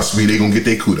 Trust me, they're gonna get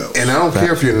their kudos. And I don't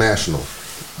care if you're national.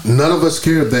 None of us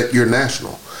care that you're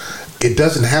national. It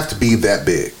doesn't have to be that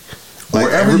big.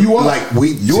 Wherever you are, like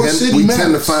we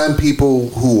tend to find people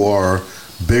who are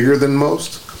bigger than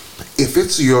most. If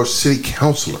it's your city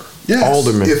councilor, yes.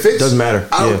 Alderman, if it doesn't matter.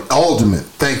 Alderman,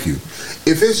 thank you.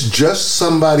 If it's just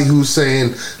somebody who's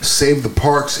saying save the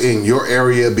parks in your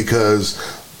area because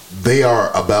they are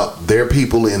about their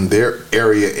people in their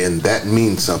area and that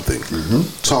means something,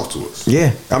 talk to us.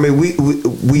 Yeah, I mean, we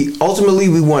ultimately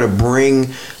we want to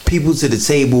bring people to the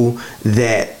table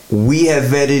that we have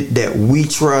vetted, that we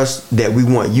trust, that we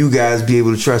want you guys to be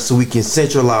able to trust, so we can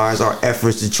centralize our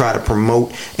efforts to try to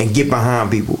promote and get behind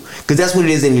people. Because that's what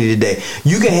it is in the end of the day.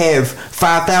 You can have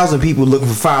 5,000 people looking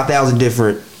for 5,000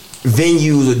 different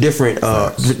venues or different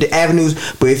avenues,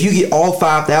 but if you get all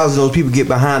 5,000 of those people get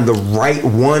behind the right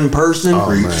one person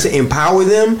to empower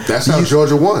them, that's how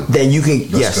Georgia won. Then you can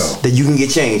then you can get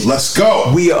changed. Let's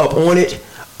go. We are up on it.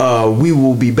 We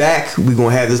will be back. We're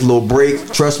gonna have this little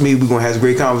break. Trust me, we're gonna have some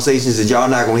great conversations that y'all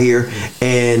not gonna hear,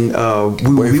 and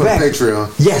we will be back. Patreon.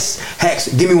 Yes, Hex,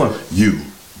 give me one.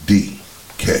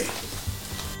 UDK.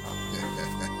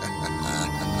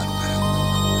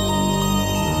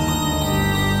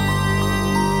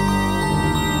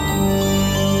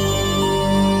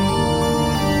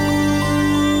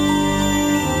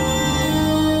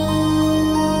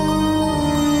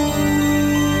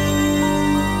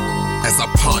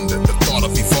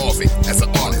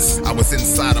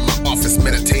 Inside of my office,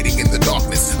 meditating in the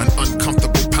darkness. An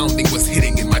uncomfortable pounding was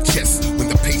hitting in my chest. When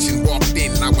the patient walked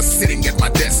in, I was sitting at my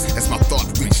desk. As my thought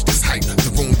reached its height,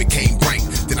 the room became bright.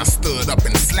 Then I stood up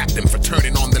and slapped him for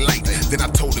turning on the light. Then I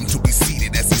told him to be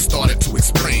seated as he started to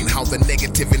explain how the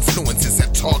negative influences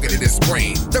had targeted his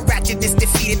brain. The ratchetness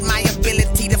defeated my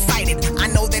ability to fight it. I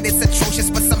know that it's atrocious,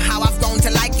 but somehow I've grown to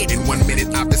like it. In 1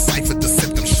 minute, I've deciphered the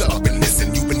symptoms. Shut up and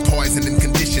listen. You've been poisoned and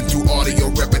conditioned through audio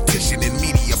repetition in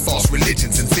media, false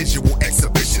religions and visual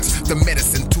exhibitions. The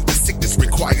medicine to the sickness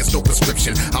requires no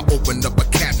prescription. I opened up a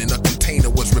cabinet, a container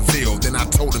was revealed. Then I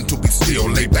told him to be still,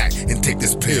 lay back and take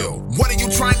this pill. What are you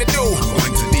trying to do? I'm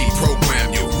going to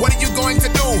deprogram you. What are you going to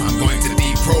do? I'm going to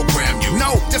deprogram you.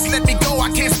 No, just let me go.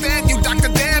 I can't stand you, doctor,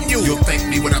 damn you. You'll thank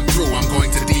me when I'm through. I'm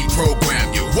going to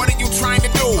deprogram you. What are you trying to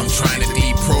do? I'm trying to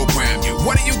deprogram you.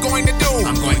 What are you going to do?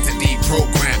 I'm going to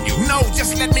deprogram you. No,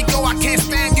 just let me go. I can't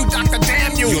stand you, doctor,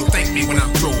 damn you. You'll thank me when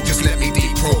I'm through. Just let me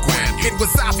deprogram you. It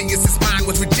was obvious his mind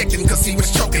was rejecting cause he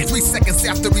was choking. 3 seconds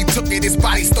after he took it, his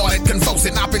body started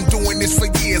convulsing. I've been doing this for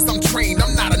years. I'm trained.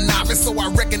 I'm not a novice. So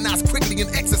I recognized quickly an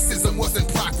exorcism was in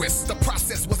progress. The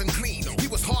process wasn't clean. He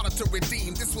was harder to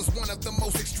redeem. This was one of the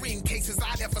most extreme cases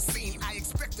I'd ever seen. I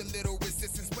expect a little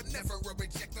resistance, but never a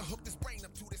rejector. Hooked his brain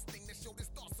up to this thing that showed his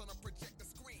thoughts on a projector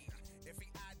screen.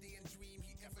 Every idea and dream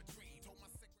he ever dreamed. Told my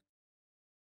secretary.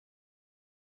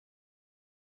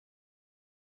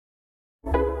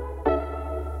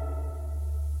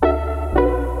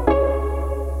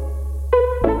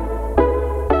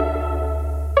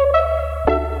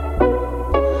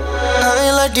 I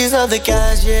ain't like these other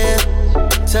guys, yeah.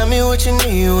 Tell me what you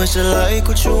need, what you like,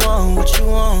 what you want, what you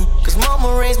want. Cause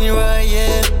mama raised me right,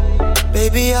 yeah.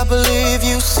 Baby, I believe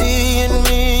you see in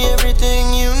me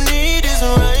everything you need is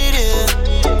right here.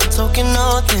 Talking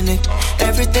authentic,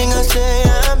 everything I say,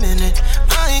 I'm in it.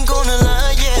 I ain't gonna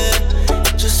lie, yeah.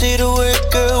 Just say the word,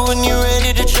 girl, when you're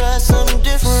ready to try something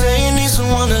different. Say you need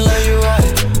someone to love you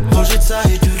right. Hold you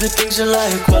tight, do the things you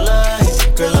like, well,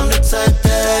 girl, I'm the type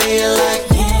that you like.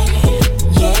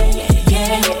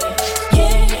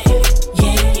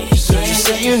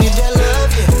 You need that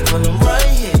love, yeah, well I'm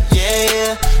right here, yeah,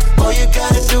 yeah. All you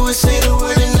gotta do is say the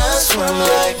word and I swear I'm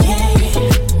like,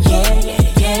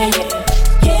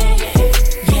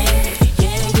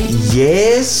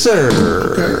 Yes, sir.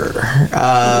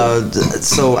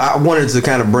 So I wanted to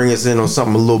kind of bring us in on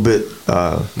something a little bit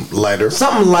lighter.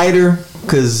 Something lighter,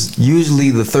 because usually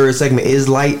the third segment is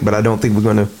light, but I don't think we're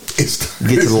gonna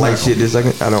get to the light shit this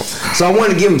second. I don't. So I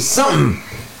wanted to give him something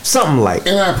light.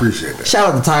 And I appreciate that.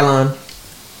 Shout out to Tylon.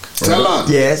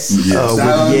 Thailand. Yes.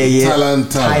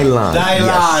 Thailand.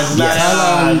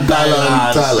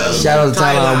 Yes. Shout out to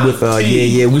Thailand with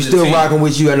We still rocking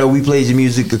with you. I know we played your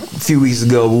music a few weeks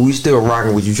ago, but we still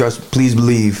rocking with you. Please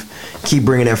believe. Keep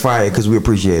bringing that fire because we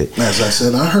appreciate it. As I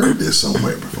said, I heard this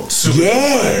somewhere before.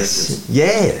 Yes.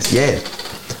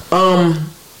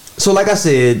 So like I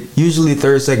said, usually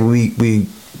third segment we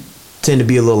tend to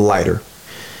be a little lighter.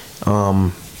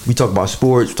 We talk about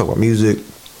sports, we talk about music.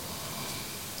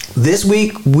 This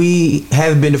week we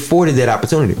have been afforded that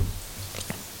opportunity.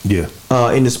 Yeah.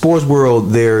 In the sports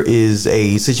world, there is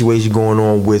a situation going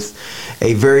on with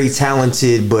a very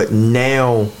talented, but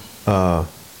now, I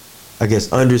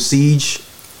guess, under siege.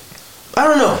 I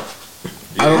don't know.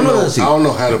 I don't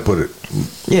know how to put it.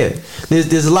 Yeah,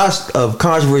 there's a lot of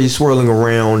controversy swirling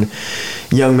around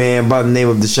young man by the name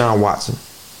of Deshaun Watson,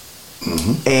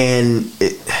 and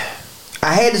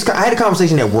I had a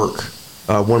conversation at work.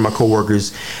 One of my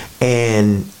coworkers,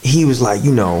 and he was like,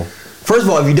 first of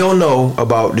all, if you don't know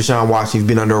about Deshaun Watson, you've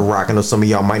been under a rock. I know some of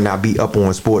y'all might not be up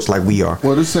on sports like we are.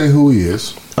 Well, just say who he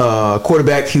is.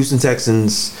 Quarterback, Houston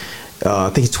Texans. I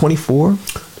think he's 24.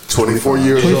 24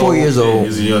 years old. 24 years old.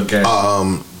 He's a young cat.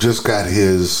 Just got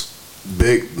his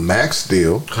big max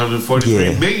deal.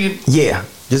 $143 million. Yeah,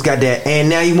 just got that. And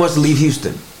now he wants to leave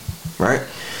Houston, right?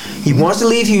 He wants to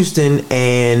leave Houston,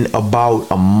 and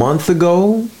about a month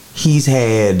ago, he's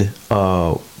had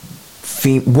woman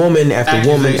after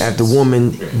woman after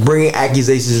woman bringing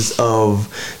accusations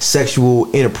of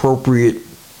sexual inappropriate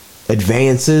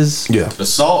advances. Yeah.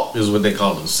 Assault is what they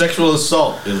call it. Sexual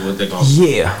assault is what they call it.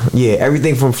 Yeah.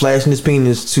 Everything from flashing his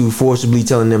penis to forcibly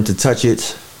telling them to touch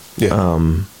it. Yeah.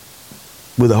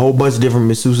 With a whole bunch of different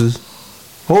masseuses.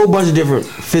 Whole bunch of different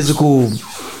physical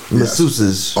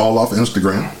masseuses. All off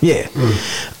Instagram. Yeah.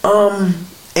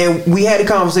 And we had a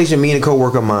conversation, me and a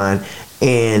coworker of mine,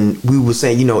 and we were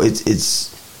saying,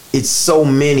 it's so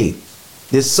many.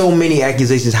 There's so many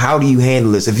accusations. How do you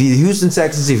handle this? If you're Houston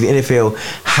Texans, if you're NFL,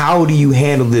 how do you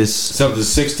handle this? Something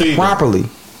 16 properly?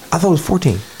 I thought it was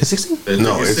 14. It's 16?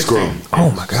 No, it's grown.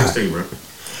 Oh my God. 16, bro.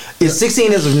 It's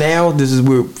 16 as of now. This is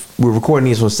we're recording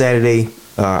this on Saturday.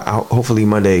 Hopefully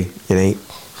Monday it ain't.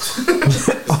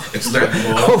 It's not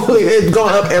going up. Hopefully it's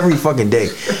going up every fucking day.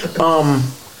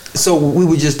 So we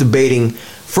were just debating,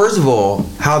 first of all,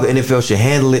 how the NFL should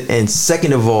handle it, and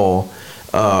second of all,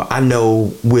 I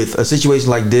know with a situation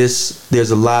like this,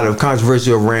 there's a lot of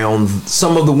controversy around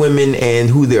some of the women and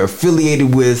who they're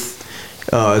affiliated with,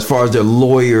 as far as their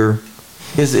lawyer.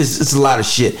 It's a lot of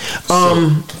shit.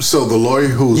 So the lawyer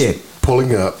who's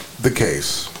pulling up the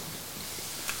case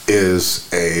is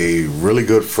a really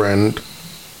good friend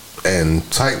and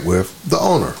tight with the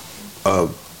owner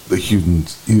of the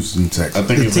Houston Texans. I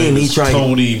think the team he's trying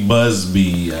Tony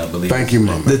Busby, I believe. Thank you,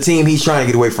 Mama. The team he's trying to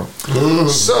get away from.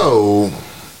 So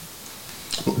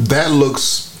that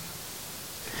looks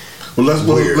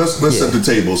weird. Let's set the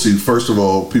table. See, first of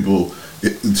all, people.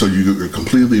 So you're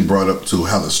completely brought up to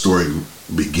how the story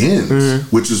begins,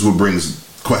 which is what brings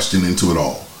question into it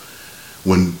all.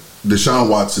 When Deshaun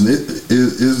Watson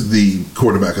is the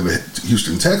quarterback of the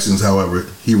Houston Texans, however,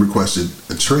 he requested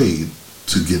a trade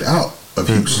to get out of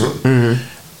Houston.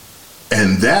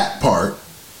 And that part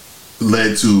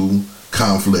led to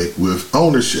conflict with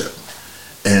ownership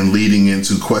and leading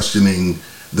into questioning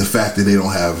the fact that they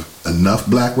don't have enough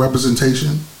black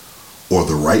representation or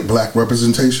the right black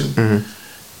representation.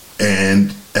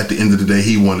 And at the end of the day,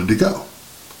 he wanted to go.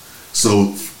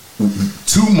 So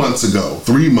 3 months ago,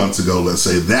 let's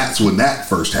say, that's when that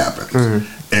first happened.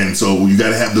 And so you got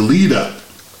to have the lead up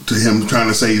to him trying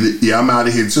to say, yeah, I'm out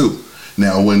of here too.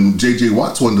 Now, when J.J.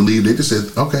 Watts wanted to leave, they just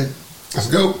said, okay, let's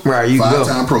go. Right, you can go.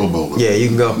 5-time Pro Bowler. Yeah, you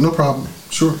can go. No problem.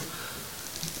 Sure.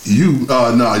 You're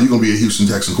going to be a Houston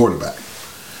Texans quarterback.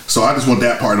 So I just want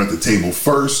that part at the table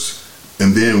first,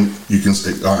 and then you can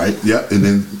say, all right, yeah, and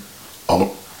then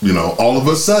all of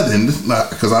a sudden,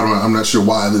 because I'm not sure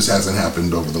why this hasn't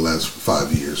happened over the last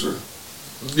 5 years.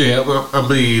 Yeah, well, I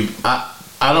mean, I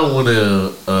don't want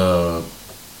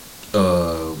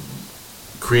to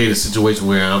create a situation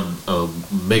where I'm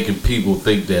making people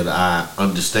think that I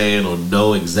understand or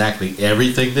know exactly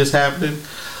everything that's happening.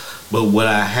 But what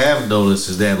I have noticed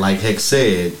is that, like Heck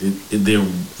said,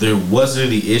 there wasn't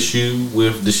any issue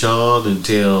with Deshaun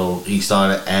until he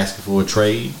started asking for a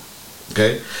trade.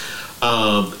 Okay?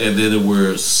 And then there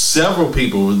were several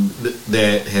people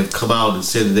that have come out and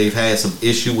said that they've had some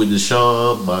issue with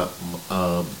Deshaun. But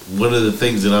one of the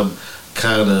things that I'm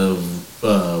kind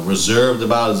of reserved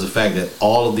about is the fact that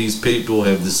all of these people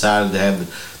have decided to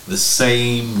have the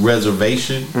same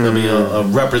reservation. I mean, a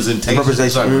representation.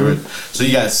 Sorry, so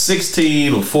you got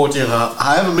 16 or 14,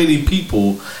 however many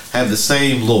people have the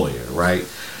same lawyer, right?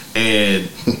 And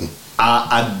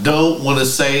I don't want to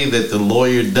say that the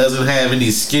lawyer doesn't have any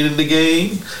skin in the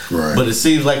game, right? But it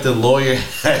seems like the lawyer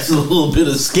has a little bit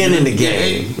of skin in the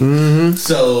game. Mm-hmm.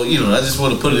 So, I just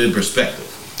want to put it in perspective.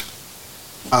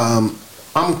 I'm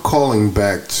calling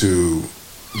back to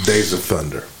Days of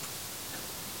Thunder.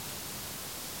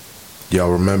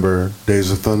 Y'all remember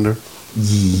Days of Thunder?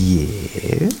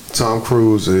 Yeah. Tom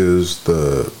Cruise is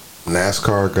the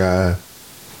NASCAR guy,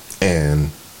 and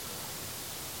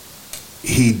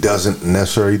he doesn't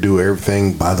necessarily do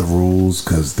everything by the rules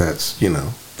because that's,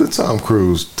 the Tom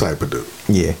Cruise type of dude.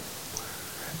 Yeah.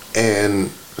 And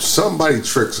somebody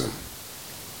tricks him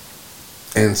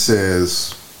and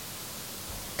says,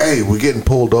 hey, we're getting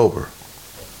pulled over.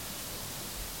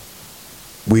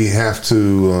 We have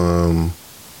to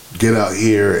get out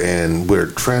here and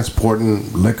we're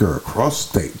transporting liquor across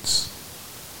states.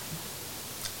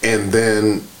 And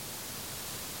then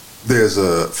there's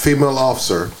a female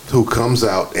officer who comes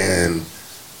out and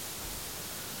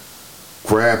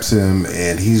grabs him,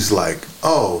 and he's like,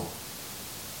 oh,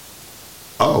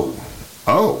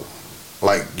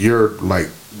 like you're like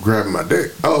grabbing my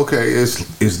dick. Oh, okay, it's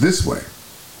this way.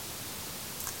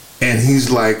 And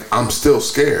he's like, I'm still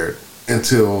scared,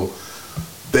 until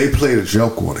they played a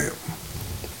joke on him.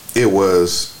 It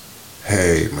was,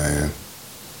 hey man,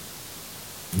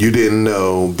 you didn't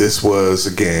know this was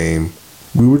a game.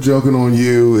 We were joking on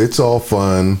you. It's all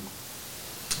fun.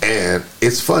 And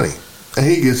it's funny. And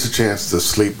he gets a chance to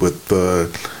sleep with the,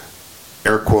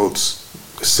 air quotes,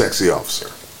 sexy officer.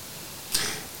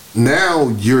 Now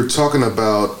you're talking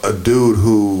about a dude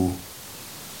who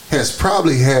has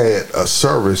probably had a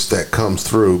service that comes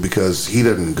through because he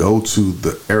doesn't go to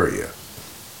the area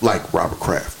like Robert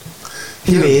Kraft.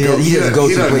 He doesn't go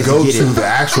to the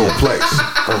actual place.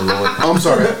 Oh Lord! I'm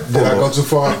sorry. Did I go too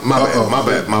far? My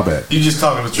bad. You just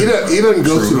talking the truth. He doesn't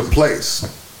go to the place.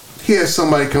 He has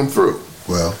somebody come through.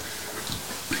 Well,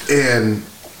 and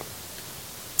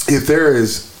if there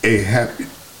is a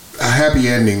happy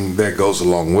ending that goes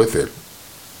along with it,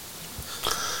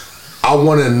 I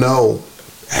want to know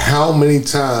how many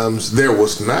times there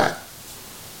was not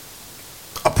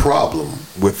a problem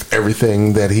with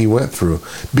everything that he went through,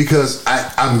 because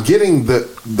I'm getting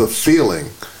the feeling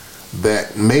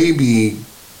that maybe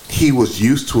he was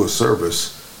used to a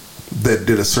service that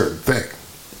did a certain thing.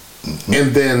 Mm-hmm.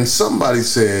 And then somebody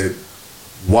said,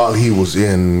 while he was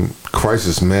in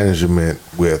crisis management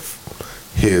with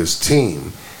his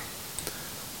team,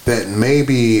 that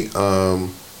maybe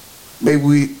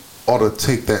we ought to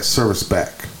take that service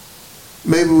back.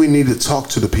 Maybe we need to talk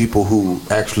to the people who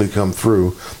actually come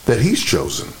through, that he's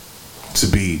chosen to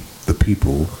be the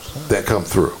people that come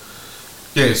through.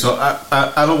 Yeah, so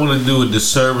I don't want to do a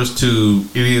disservice to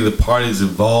any of the parties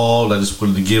involved. I just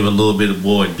wanted to give a little bit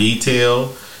more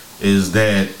detail. Is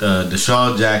that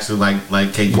Deshaun Jackson, like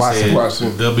KG said,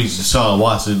 Deshaun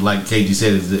Watson, like KG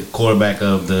said, is the quarterback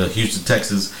of the Houston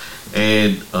Texans,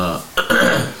 and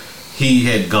he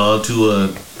had gone to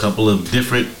a couple of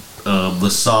different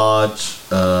massage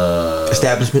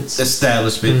establishments,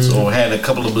 mm-hmm. or had a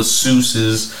couple of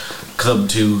masseuses come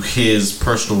to his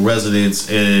personal residence,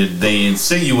 and they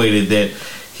insinuated that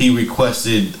he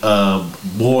requested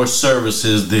more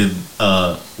services than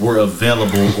were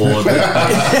available on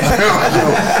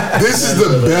This is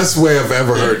the best way I've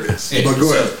ever heard this. Yeah, but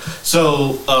go ahead.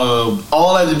 So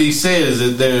all that to be said is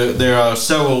that there are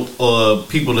several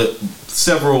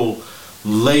several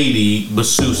lady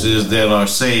masseuses that are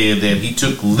saying that he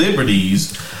took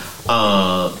liberties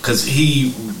because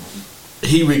he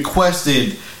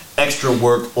requested extra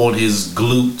work on his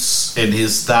glutes and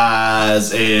his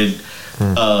thighs and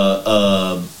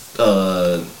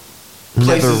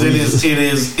places in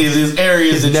his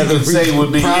areas that you can say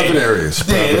would be private areas.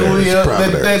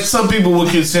 That some people would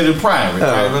consider private.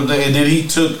 Right? And then he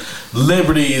took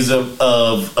liberties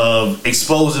of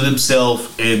exposing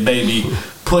himself and maybe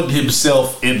putting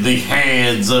himself in the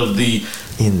hands of the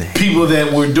people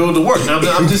that were doing the work.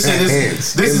 I'm just saying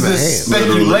this is a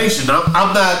speculation.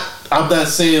 I'm not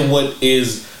saying what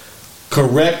is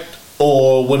correct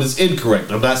or what is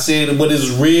incorrect. I'm not saying what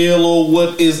is real or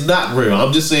what is not real.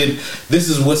 I'm just saying this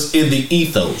is what's in the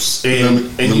ethos.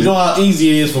 And you know how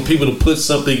easy it is for people to put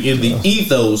something in the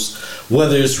ethos,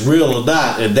 whether it's real or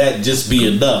not, and that just be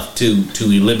enough to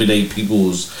eliminate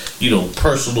people's,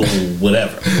 personal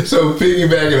whatever. So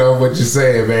piggybacking on what you're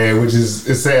saying, man, which is,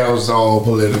 it sounds all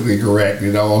politically correct.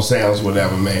 It all sounds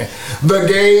whatever, man. The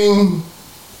game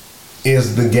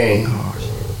is the game.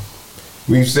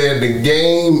 We've said the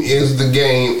game is the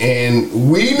game, and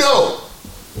we know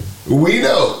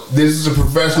this is a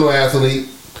professional athlete.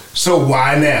 So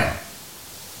why now?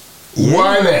 Yeah.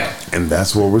 Why now? And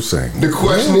that's what we're saying. The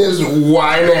question is,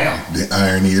 why now? The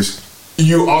irony is,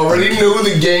 you already knew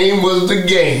the game was the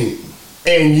game,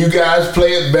 and you guys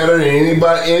play it better than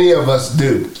any of us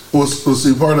do. Well,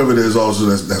 see, part of it is also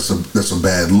that's a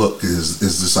bad look. Is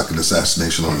just like an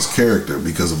assassination on his character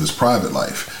because of his private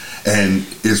life. And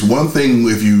it's one thing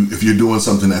if you're doing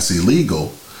something that's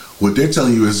illegal. What they're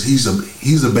telling you is he's a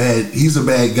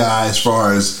bad guy as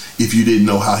far as if you didn't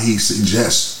know how he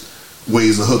suggests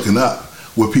ways of hooking up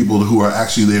with people who are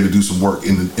actually there to do some work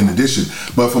in addition.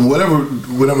 But from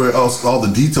whatever else, all the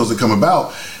details that come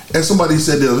about, as somebody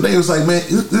said the other day, it was like, man,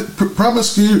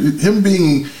 him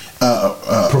being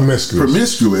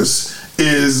promiscuous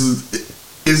is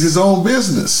his own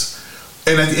business.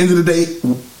 And at the end of the day,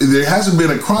 there hasn't been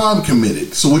a crime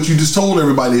committed. So what you just told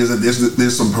everybody is that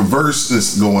there's some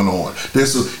perverseness going on.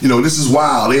 This is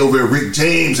wild. They over at Rick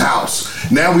James' house.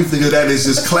 Now we think of that as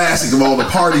this classic of all the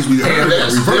parties we heard.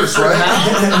 That's reverse, right?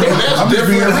 I'm just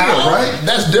being real, right?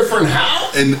 That's different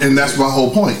how? And that's my whole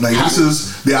point. Like, this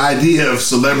is the idea of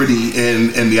celebrity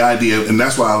and the idea, and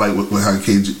that's why I like how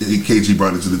KG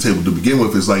brought it to the table to begin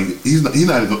with. Is like he's not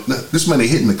this man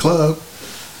ain't hitting the club.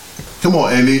 Come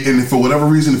on, and for whatever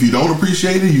reason, if you don't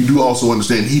appreciate it, you do also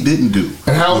understand he didn't do.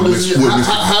 And how old is this guy?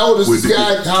 How old is he?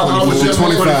 25.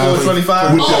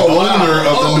 With the owner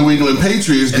of the New England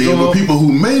Patriots did with people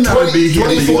who may not be here.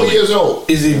 24 years old.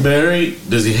 Is he married?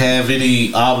 Does he have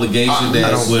any obligation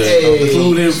that would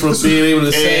preclude him from being able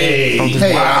to say,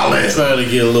 "Hey, I'm trying to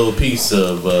get a little piece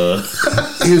of"?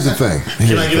 Here's the thing.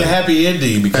 Can I get a happy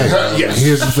ending? Because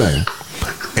here's the thing,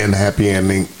 and the happy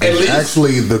ending is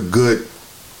actually the good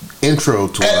intro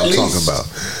to what I'm talking about,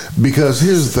 because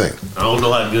here's the thing. I don't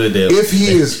know how good that is. If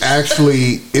he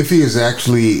is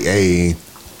actually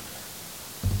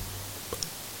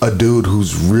a dude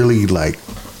who's really like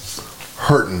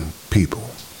hurting people,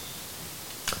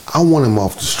 I want him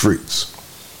off the streets.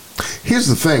 Here's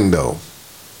the thing though.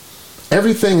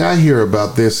 Everything I hear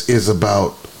about this is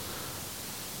about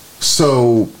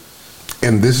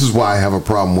and this is why I have a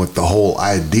problem with the whole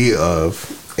idea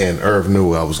of, and Irv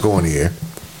knew I was going here,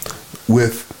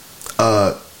 with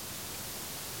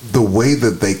the way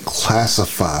that they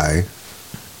classify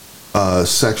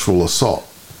sexual assault.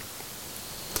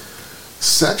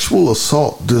 Sexual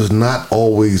assault does not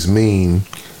always mean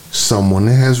someone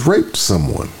has raped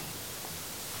someone.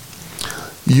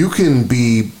 You can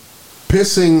be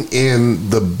pissing in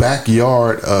the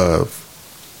backyard of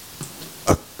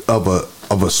a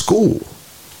school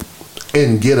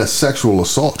and get a sexual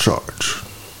assault charge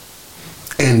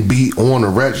and be on a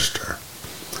register.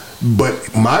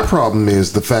 But my problem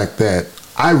is the fact that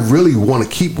I really want to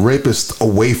keep rapists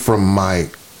away from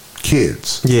my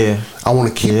kids. Yeah. I want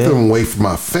to keep them away from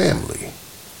my family.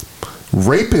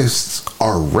 Rapists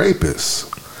are rapists.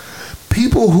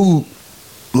 People who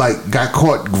like got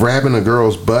caught grabbing a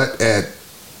girl's butt at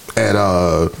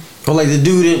like the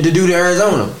dude in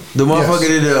Arizona, the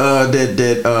motherfucker that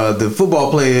the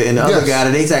football player and the other guy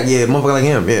that they attacked, motherfucker like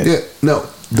him, no.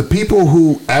 The people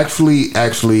who actually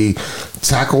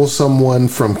tackle someone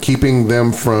from keeping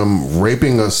them from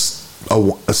raping a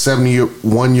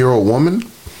 71-year-old woman,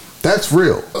 that's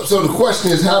real. So the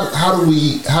question is, how do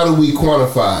we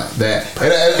quantify that?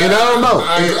 And I don't know.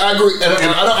 I agree.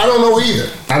 And I don't know either.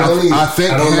 I don't know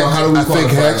how do we quantify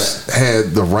Hex that.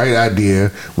 had the right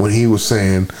idea when he was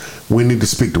saying we need to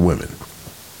speak to women,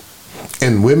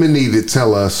 and women need to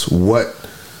tell us what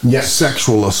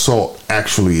sexual assault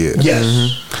actually is.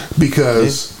 Yes.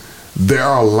 Because there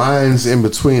are lines in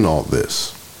between all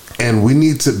this, and we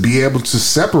need to be able to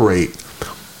separate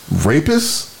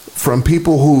rapists from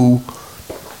people who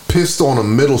pissed on a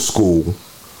middle school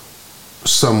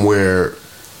somewhere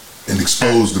and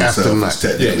exposed themselves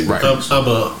technically. Right. I'm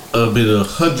a bit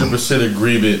 100%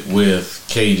 agreement with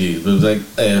KG. But like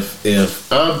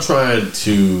if I'm trying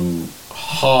to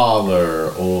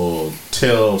holler or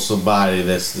tell somebody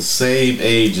that's the same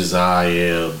age as I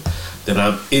am that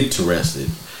I'm interested,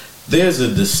 there's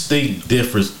a distinct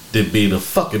difference than being a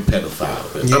fucking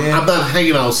pedophile. I'm not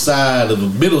hanging outside of a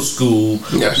middle school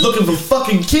looking for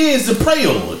fucking kids to prey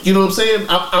on. You know what I'm saying?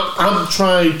 I'm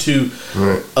trying to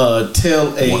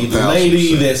tell a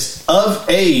lady that's of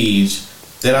age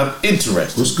that I'm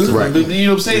interested. That's good. Right. You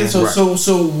know what I'm saying?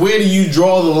 So where do you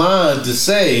draw the line to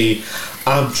say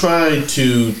I'm trying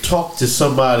to talk to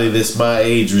somebody that's my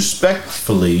age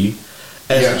respectfully,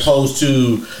 as opposed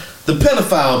to the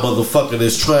pedophile motherfucker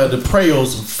that's trying to prey on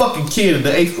some fucking kid in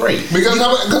the 8th grade? Because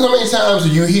how many times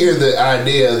do you hear the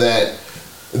idea that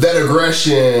that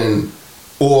aggression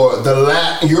or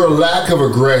your lack of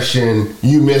aggression,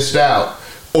 you missed out,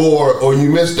 or you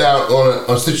missed out on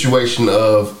a situation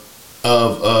of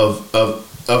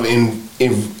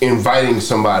inviting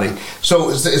somebody. So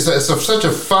it's such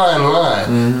a fine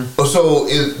line. So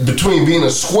between being a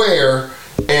square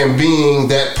and being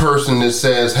that person that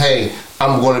says, "Hey,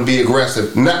 I'm going to be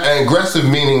aggressive." Not aggressive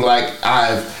meaning like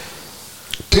I've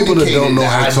people that don't know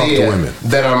how to talk to women.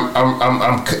 That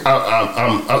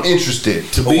I'm interested.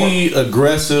 To be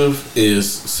aggressive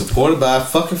is supported by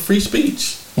fucking free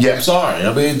speech. Yeah, I'm sorry.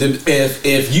 I mean,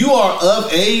 if you are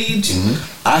of age,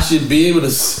 I should be able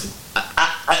to.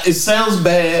 It sounds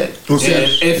bad.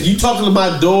 If you talking to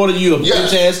my daughter, you a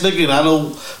bitch ass nigga, and I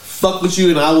don't fuck with you,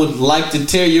 and I would like to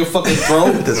tear your fucking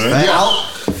throat out.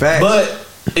 But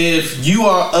if you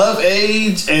are of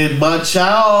age and my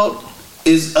child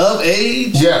is of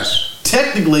age, yes,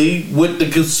 technically, what the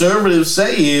conservatives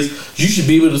say is you should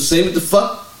be able to say what the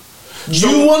fuck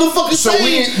you want to fucking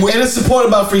say, and it's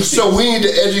supported by free speech. So we need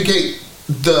to educate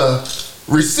the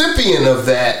recipient of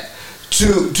that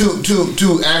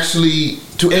to actually.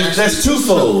 That's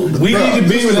twofold. We need to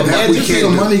be able to educate. A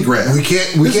money grab. We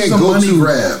can't go to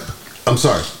grab. I'm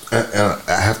sorry.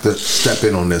 I have to step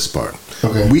in on this part.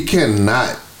 Okay. We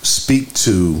cannot speak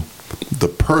to the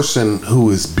person who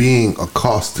is being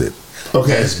accosted.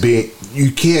 Okay.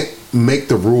 You can't make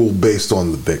the rule based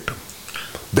on the victim.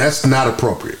 That's not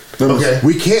appropriate. Okay.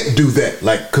 We can't do that.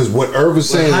 Like, because what Irva's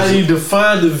saying. How do you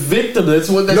define the victim? That's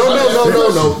what.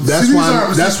 No. That's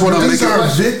what I'm These are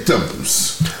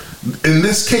victims. In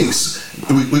this case,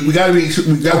 we got to be.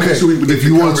 We got to make sure we. If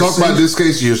you want to talk about this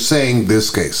case, you're saying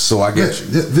this case. So I get you.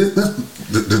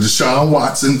 The Deshaun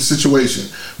Watson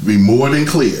situation be more than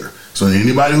clear. So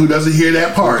anybody who doesn't hear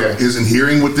that part isn't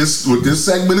hearing what this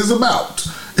segment is about.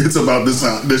 It's about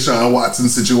Deshaun Watson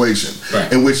situation,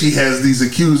 in which he has these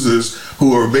accusers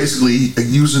who are basically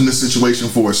using the situation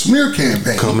for a smear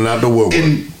campaign, coming out the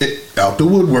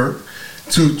woodwork.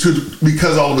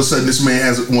 Because all of a sudden this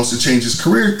man wants to change his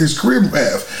career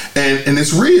path, and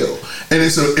it's real, and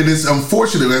it's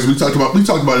unfortunate, as we talked about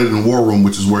it in the War Room,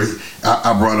 which is where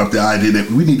I brought up the idea that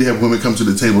we need to have women come to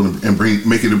the table and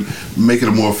make it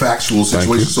a more factual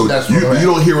situation. So you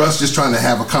don't hear us just trying to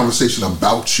have a conversation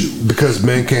about you, because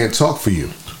men can't talk for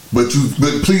you. But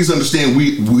please understand,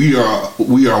 we are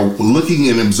looking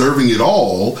and observing it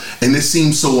all, and this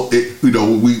seems so. We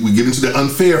get into the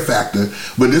unfair factor,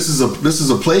 but this is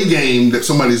a play game that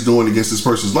somebody's doing against this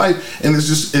person's life, and it's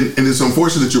just and it's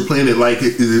unfortunate that you're playing it like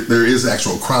there is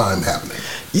actual crime happening.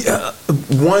 Yeah,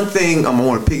 one thing I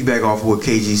want to piggyback off of what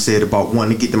KG said about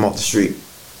wanting to get them off the street.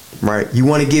 Right, you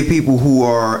want to get people who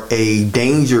are a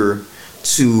danger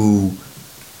to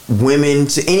women,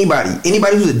 to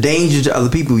anybody who's a danger to other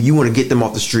people. You want to get them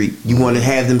off the street. You want to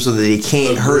have them so that they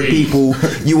can't hurt people.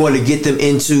 You want to get them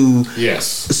into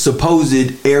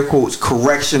supposed air quotes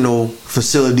correctional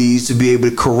facilities to be able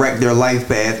to correct their life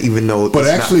path, even though but it's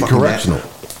actually not correctional.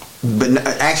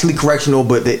 Actually correctional,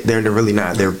 but they're really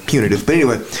not. They're punitive. But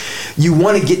anyway, you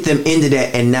want to get them into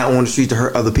that and not on the street to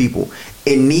hurt other people.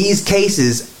 In these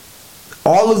cases,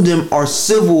 all of them are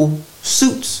civil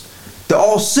suits. They're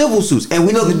all civil suits, and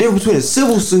we know the difference between a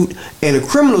civil suit and a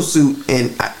criminal suit.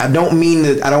 And I don't mean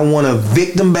that. I don't want to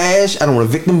victim bash. I don't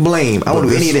want to victim blame. I don't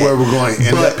want to do any of that. This is where we're going to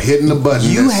end up hitting the button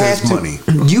that says money.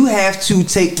 You have to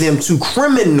take them to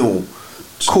criminal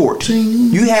court.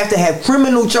 You have to have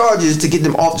criminal charges to get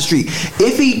them off the street.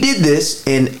 If he did this,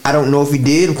 and I don't know if he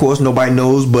did. Of course, nobody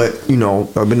knows, but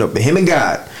I've been up to him and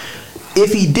God.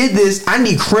 If he did this, I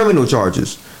need criminal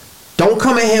charges. Don't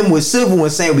come at him with civil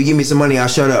and saying, "We give me some money, I'll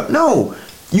shut up." No,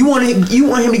 you want him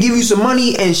to give you some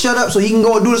money and shut up so he can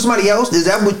go and do it to somebody else.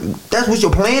 That's what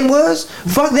your plan was?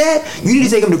 Fuck that. You need to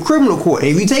take him to criminal court, and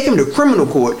if you take him to criminal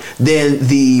court, then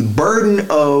the burden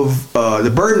of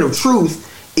truth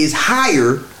is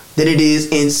higher than it is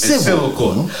in civil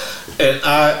court. And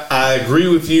I agree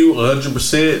with you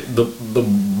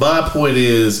 100%. My point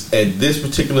is, at this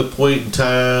particular point in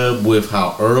time, with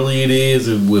how early it is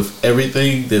and with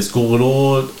everything that's going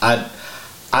on, I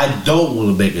don't want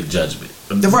to make a judgment.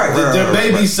 There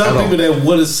may be some people that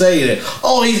want to say that,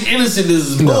 oh, he's innocent, this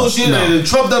is bullshit, and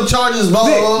trumped up charges, blah,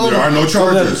 blah, blah. There are no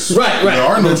charges. Right. There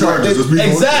are no charges.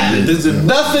 Exactly.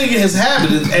 Nothing has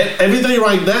happened. Everything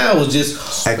right now is just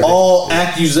all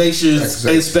accusations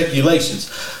and speculations.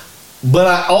 But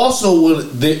I also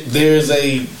there's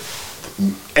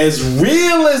as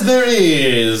real as there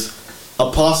is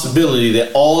a possibility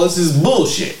that all this is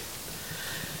bullshit,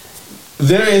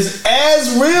 there is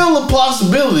as real a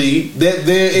possibility that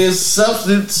there is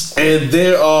substance and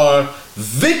there are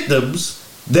victims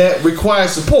that require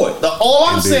support. Now, all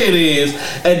I'm saying is,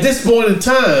 at this point in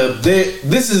time,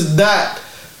 this is not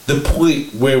the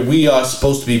point where we are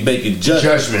supposed to be making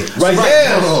judgment. Right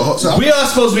now, we are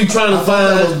supposed to be trying to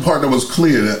find. That was the part that was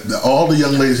clear. That all the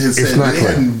young ladies had said they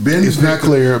hadn't been. It's not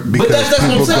clear because that's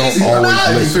people don't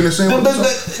always listen.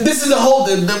 This is a whole.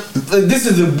 This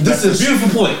is a beautiful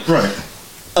point. Right.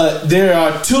 There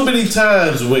are too many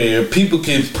times where people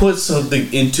can put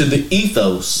something into the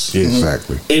ethos.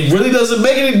 Exactly. It really doesn't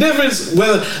make any difference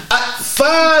whether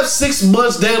 5-6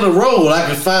 months down the road I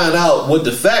can find out what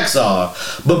the facts are.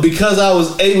 But because I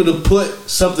was able to put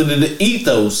something in the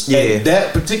ethos at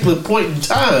that particular point in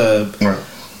time,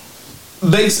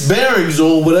 makes bearings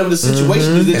on whatever the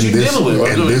situation is that you're dealing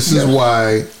with. And this is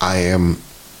why I am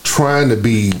trying to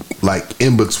be like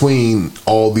in between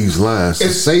all these lines to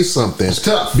say something. It's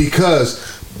tough because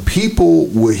people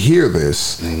will hear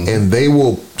this and they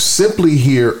will simply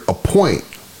hear a point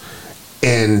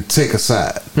and take a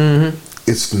side.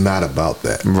 It's not about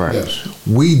that. Right. Yes.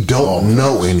 We don't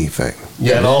know anything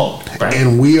at all. Right.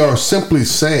 And we are simply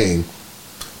saying,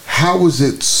 how is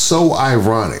it so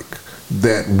ironic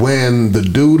that when the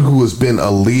dude who has been a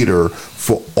leader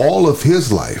for all of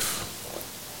his life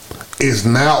is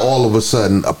now all of a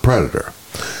sudden a predator?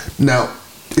 Now,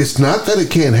 it's not that it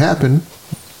can't happen.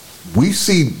 We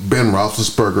see Ben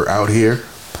Roethlisberger out here,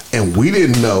 and we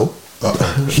didn't know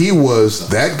he was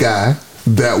that guy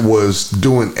that was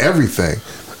doing everything.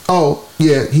 Oh,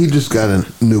 yeah, he just got a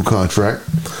new contract.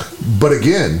 But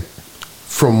again,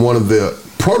 from one of the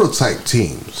prototype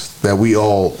teams that we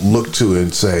all look to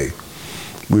and say,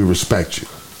 we respect you.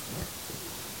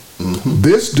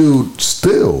 This dude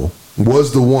still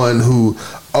was the one who,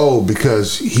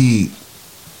 because he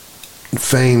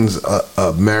feigns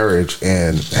a marriage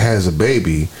and has a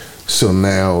baby, so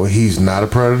now he's not a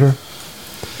predator.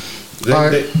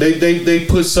 They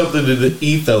put something in the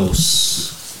ethos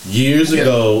years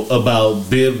ago about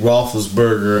Ben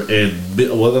Roethlisberger and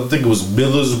I think it was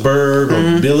Millersburg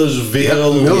or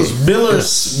Millersville,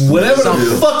 Millers, whatever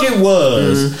the fuck it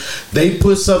was. They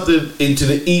put something into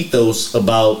the ethos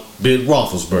about Ben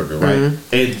Roethlisberger, right?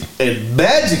 And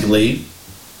magically,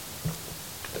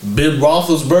 Ben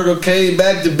Roethlisberger came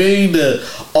back to being the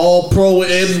All-Pro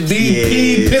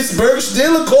MVP Pittsburgh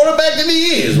Steelers quarterback that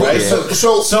he is, right?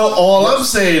 So all I'm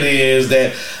saying is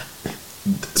that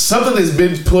something has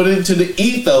been put into the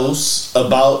ethos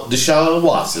about Deshaun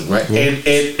Watson, right? And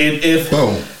if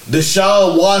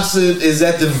Deshaun Watson is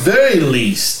at the very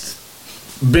least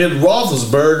Ben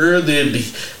Roethlisberger, then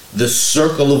the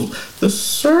circle of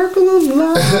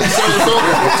life.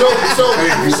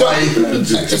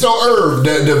 So Irv,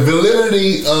 the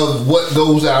validity of what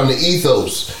goes out in the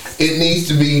ethos, it needs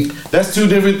to be. That's two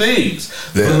different things.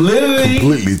 Validity,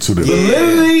 completely two different.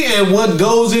 Validity and what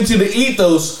goes into the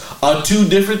ethos are two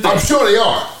different things. I'm sure they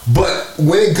are, but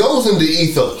when it goes into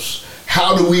ethos,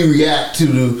 how do we react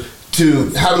to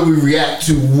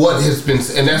what has been?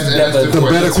 And that's the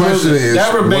better question is,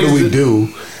 what do we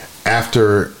do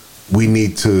after we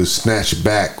need to snatch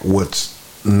back what's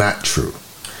not true?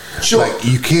 Sure. Like,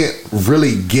 you can't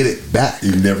really get it back.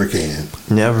 You never can.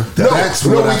 Never. That's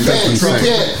what I think we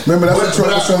can't. Remember that's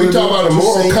what we talk about a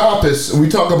moral compass. We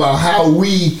talk about how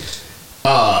we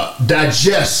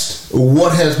digest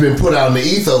what has been put out in the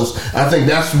ethos. I think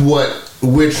that's what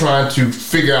we're trying to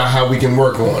figure out how we can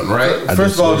work on, right?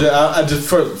 First of all, I just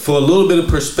for a little bit of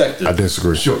perspective, I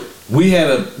disagree. Sure. We had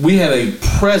a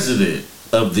president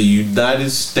of the United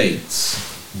States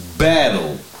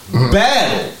battle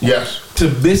yes to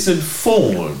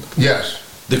misinform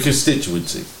the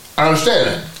constituency. I understand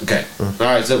that. Okay.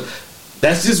 All right, so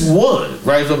that's just one,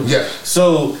 right?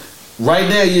 So right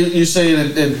now you're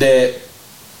saying that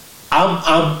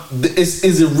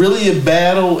is it really a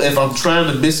battle if I'm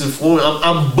trying to misinform?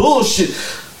 I'm bullshit.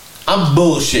 I'm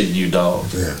bullshitting you,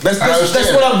 dog. Yeah. That's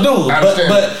what I'm doing.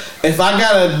 But if I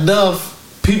got enough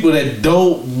people that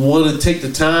don't want to take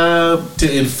the time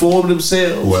to inform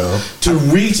themselves, to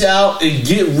reach out and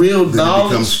get real knowledge, it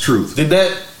becomes truth. Then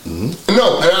that.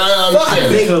 No,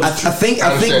 I think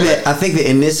that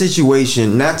in this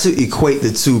situation, not to equate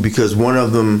the two, because one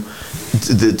of them,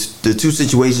 the two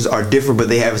situations are different, but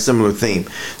they have a similar theme.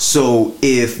 So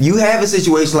if you have a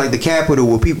situation like the Capitol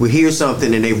where people hear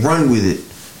something and they run with it,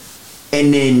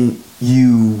 and then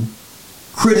you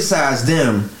criticize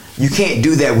them, you can't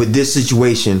do that with this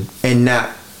situation and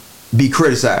not be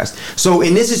criticized. So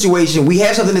in this situation, we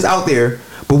have something that's out there,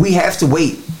 but we have to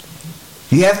wait.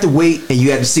 You have to wait, and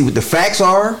you have to see what the facts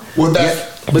are. Well,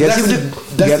 But that's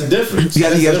the difference. You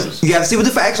got to see what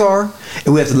the facts are,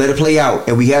 and we have to let it play out,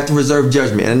 and we have to reserve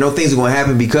judgment. And I know things are going to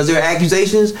happen because there are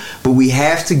accusations, but we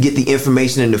have to get the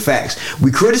information and the facts.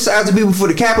 We criticize the people for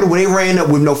the Capitol when they ran up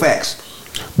with no facts.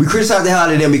 We criticize the hell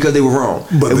out of them because they were wrong.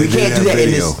 But we can't do that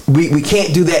in this. We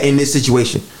can't do that in this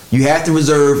situation. You have to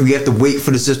reserve. You have to wait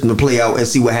for the system to play out and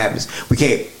see what happens. We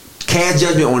can't cast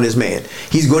judgment on this man.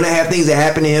 He's going to have things that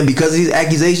happen to him because of these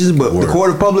accusations. But the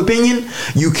court of public opinion,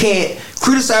 you can't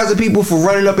criticize the people for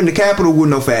running up in the Capitol with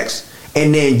no facts,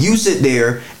 and then you sit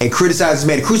there and criticize this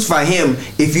man, crucify him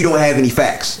if you don't have any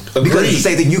facts. Because it's the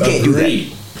same thing. You can't do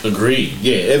that. Agreed.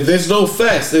 Yeah. If there's no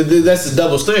facts, that's a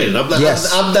double standard. I'm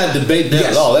not debating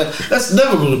that at all. That's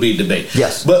never going to be a debate.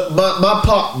 Yes. But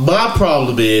my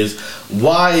problem is,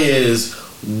 why is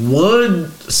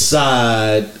one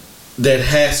side that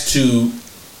has to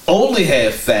only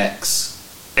have facts,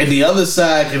 and the other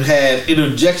side can have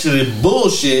interjection and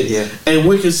bullshit, and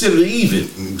we're considered even?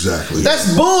 Exactly.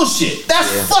 That's bullshit.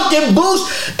 That's fucking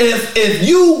bullshit. If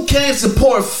you can't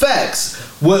support facts,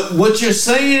 what you're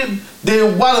saying,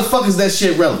 then why the fuck is that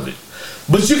shit relevant?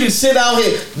 But you can sit out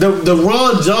here, the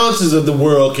Ron Johnsons of the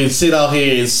world can sit out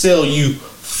here and sell you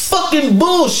fucking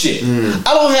bullshit.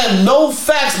 I don't have no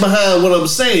facts behind what I'm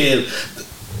saying.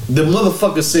 The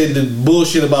motherfucker said the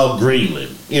bullshit about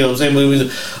Greenland. You know what I'm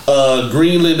saying?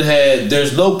 Greenland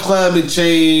there's no climate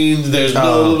change, there's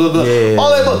no blah, blah, blah.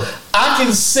 All that. I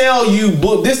can sell you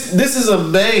this is a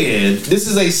man, this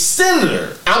is a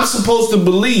senator. I'm supposed to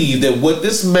believe that what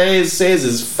this man says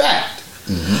is fact.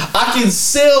 I can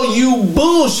sell you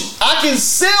bullshit.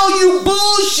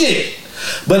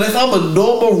 But if I'm a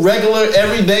normal, regular,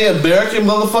 everyday American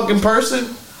motherfucking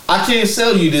person, I can't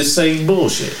sell you this same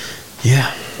bullshit.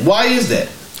 Yeah. Why is that?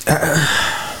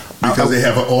 Because they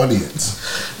have an audience.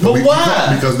 But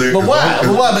why? Because they're. But why?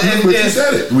 But you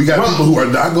said it. We got people who are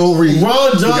not going to read.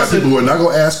 Ron Johnson. We got people who are not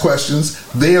going to ask questions.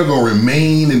 They are going to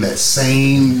remain in that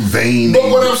same vein. But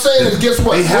what I'm saying is, guess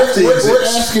what? We're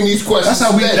asking these questions.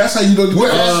 That's how you do it.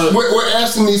 We're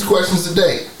asking these questions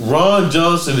today. Ron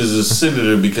Johnson is a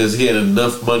senator because he had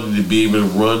enough money to be able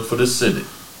to run for the Senate.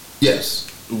 Yes.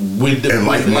 And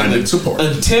like-minded support.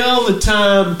 Until the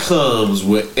time comes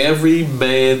where every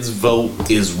man's vote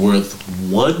is worth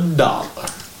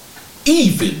 $1.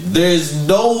 Even. There's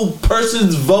no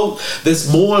person's vote that's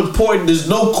more important. There's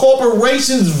no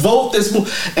corporation's vote that's more.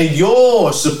 And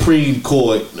your Supreme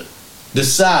Court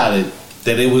decided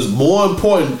that it was more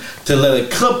important to let a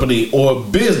company or a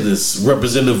business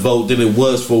represent a vote than it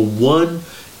was for one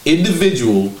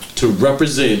individual to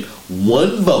represent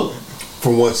one vote.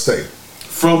 From what state?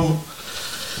 From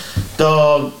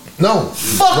the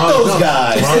fuck Ron those Johnson.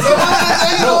 guys.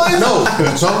 No,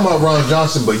 you're talking about Ron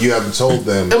Johnson, but you haven't told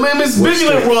them. I mean, it's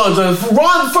bigger than Ron Johnson.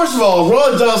 First of all,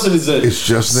 Ron Johnson is It's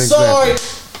just an sorry.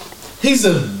 example. He's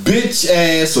a bitch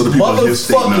ass So the people in his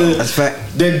state know. motherfucker That's fact.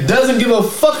 that doesn't give a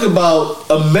fuck about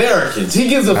Americans. He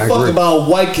gives a fuck agree. about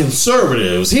white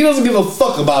conservatives. He doesn't give a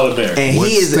fuck about Americans. And What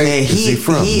he is he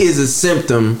from? he is a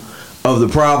symptom of the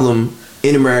problem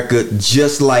in America,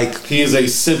 just like He is a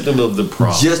symptom of the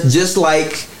problem. just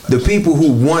like the people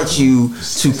who want you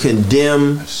to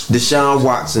condemn Deshaun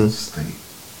Watson.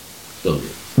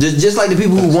 Just like the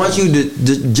people who want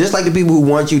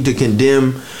you to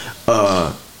condemn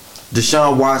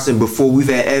Deshaun Watson before we've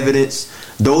had evidence.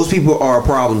 Those people are a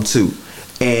problem too,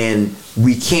 and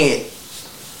we can't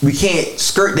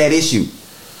skirt that issue.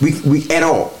 We at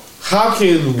all. How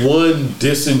can one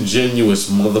disingenuous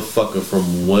motherfucker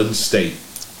from one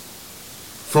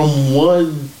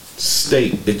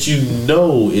state that you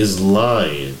know is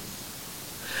lying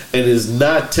and is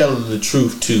not telling the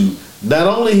truth to not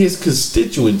only his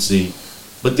constituency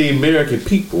but the American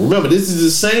people? Remember, this is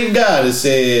the same guy that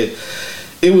said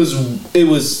it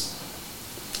was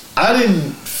I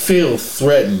didn't feel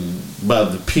threatened by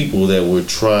the people that were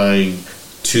trying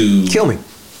to Kill me.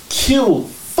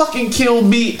 Fucking kill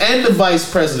me and the vice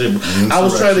president. I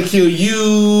was trying to kill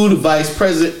you, the vice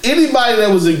president, anybody that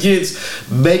was against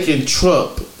making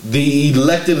Trump the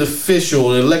elected official,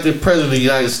 the elected president of the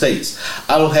United States.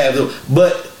 I don't have them.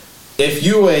 But if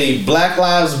you're a Black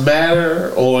Lives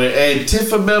Matter or an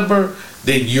Antifa member,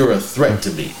 then you're a threat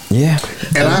to me. Yeah.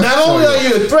 And not only are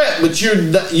you a threat, but you're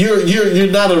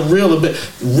not a real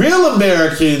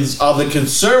Americans are the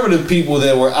conservative people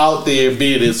that were out there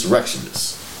being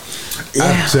insurrectionists.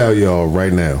 I tell y'all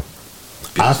right now,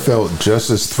 I felt just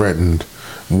as threatened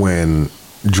when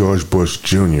George Bush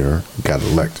Jr. got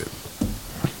elected.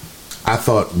 I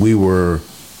thought we were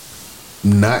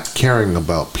not caring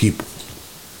about people.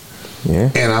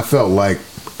 Yeah. And I felt like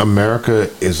America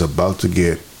is about to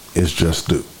get its just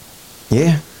due.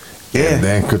 Yeah. Yeah. And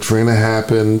then Katrina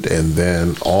happened, and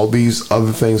then all these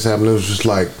other things happened. It was just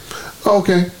like,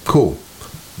 okay, cool.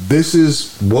 This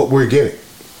is what we're getting.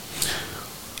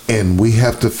 And we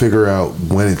have to figure out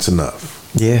when it's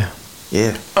enough. Yeah.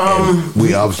 Yeah.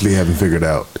 We obviously haven't figured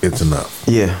out it's enough.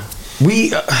 Yeah.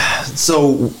 We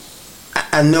so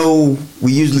I know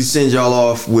we usually send y'all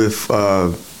off with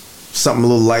something a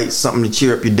little light, something to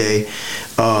cheer up your day.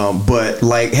 But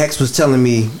like Hex was telling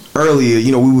me earlier,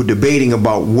 you know, we were debating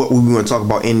about what we were going to talk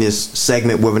about in this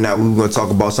segment, whether or not we were going to talk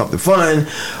about something fun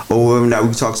or whether or not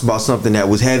we talked about something that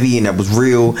was heavy and that was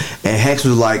real. And Hex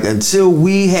was like, until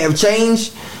we have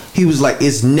change, he was like,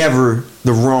 it's never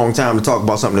the wrong time to talk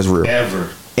about something that's real. Ever.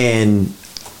 And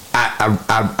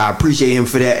I appreciate him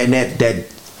for that, and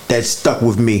that stuck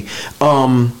with me.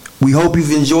 We hope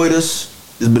you've enjoyed us.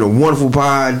 It's been a wonderful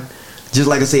pod. Just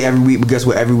like I say every week, but guess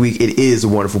what? Every week it is a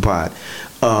wonderful pod.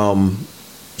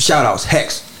 Shout outs,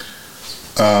 Hex.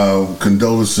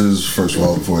 Condolences, first of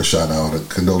all, before I shout out,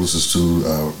 condolences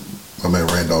to my man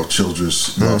Randolph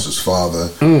Childress, lost his father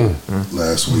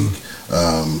last week.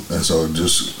 And so I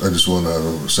just want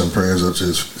to send prayers up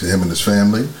to him and his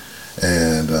family.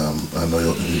 And I know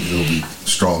he'll be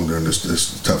strong during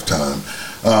this tough time.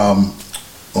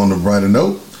 On a brighter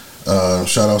note,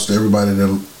 shout outs to everybody that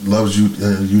loves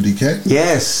UDK.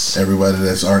 Yes. Everybody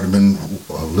that's already been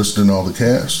listening to all the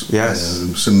cast. Yes.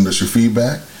 And sending us your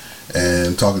feedback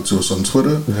and talking to us on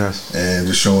Twitter. Yes. And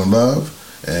just showing love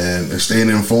and staying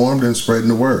informed and spreading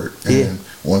the word. And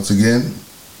once again,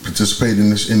 participate in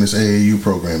this AAU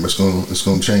program. It's going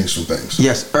to change some things.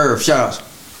 Yes. Irv, shout outs.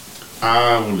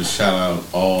 I want to shout out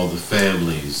all the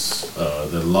families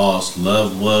that lost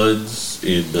loved ones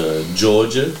in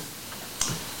Georgia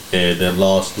and that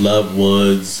lost loved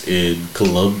ones in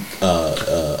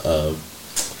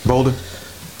Boulder,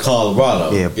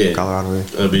 Colorado. Yeah. Colorado.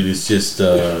 Yeah. I mean, it's just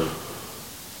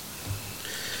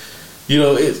you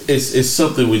know, it's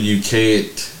something when you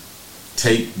can't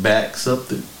take back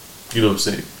something. You know what I'm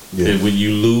saying? Yeah. And when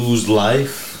you lose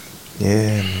life.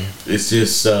 Yeah, man. It's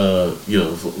just you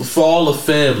know, for all the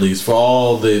families, for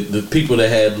all the people that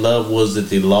had loved ones that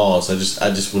they lost. I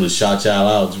just want to shout y'all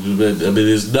out. I mean,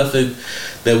 there's nothing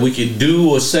that we can do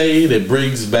or say that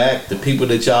brings back the people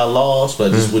that y'all lost.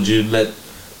 But I just want you to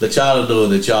let y'all know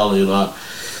that y'all, you know,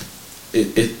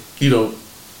 you know,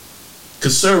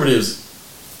 conservatives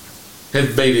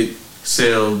have made it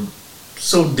sound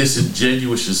so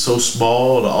disingenuous and so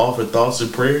small to offer thoughts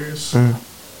and prayers.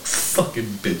 Fucking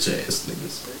bitch ass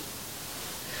niggas, man.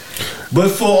 But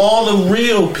for all the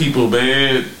real people,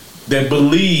 man, that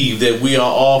believe that we are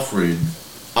offering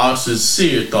our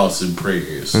sincere thoughts and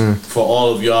prayers for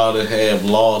all of y'all that have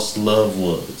lost loved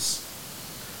ones,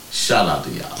 shout out to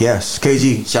y'all. Yes,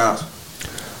 KG, shout out.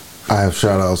 I have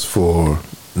shout outs for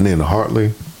Nina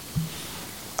Hartley.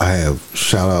 I have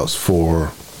shout outs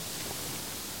for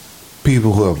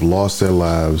people who have lost their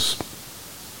lives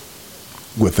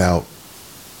without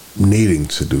needing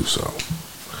to do so.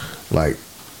 Like,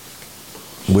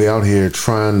 we out here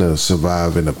trying to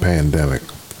survive in a pandemic,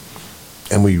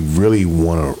 and we really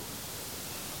want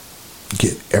to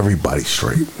get everybody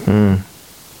straight.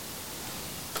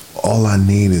 All I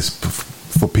need is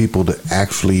for people to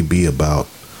actually be about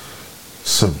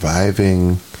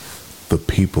surviving the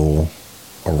people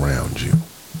around you.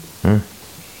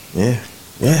 Yeah.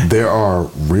 There are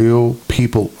real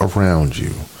people around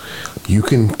you. You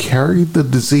can carry the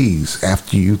disease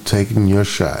after you've taken your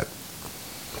shot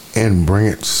and bring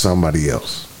it to somebody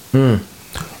else.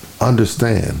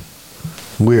 Understand,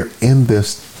 we're in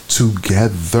this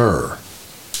together.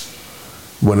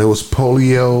 When it was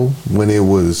polio, when it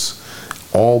was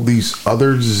all these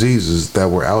other diseases that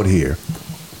were out here,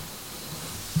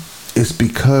 it's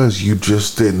because you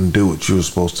just didn't do what you were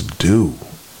supposed to do.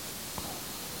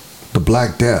 The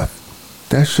Black Death,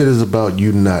 that shit is about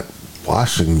you not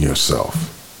washing yourself.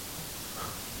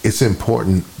 It's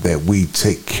important that we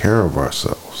take care of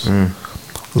ourselves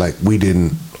like we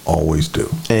didn't always do.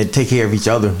 And take care of each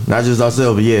other, not just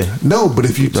ourselves, but yeah. No, but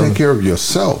if you take care of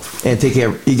yourself and take care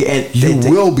of, you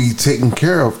will be taking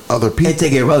care of other people. And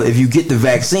take care of others. If you get the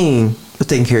vaccine, it's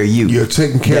taking care of you. You're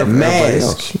taking care of everybody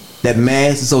else. That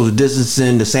mask, the social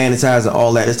distancing, the sanitizer,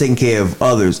 all that, it's taking care of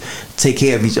others. Take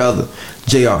care of each other.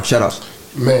 JR, shout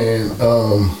outs. Man,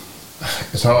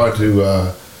 it's hard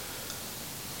to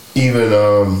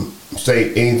even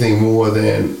say anything more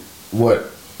than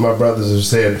what my brothers have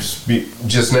said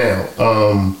just now.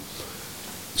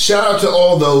 Shout out to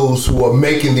all those who are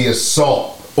making the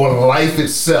assault on life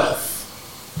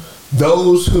itself.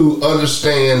 Those who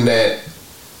understand that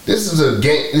this is a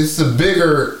game, this is a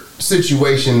bigger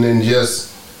situation than just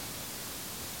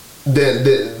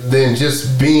than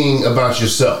just being about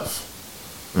yourself.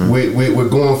 We're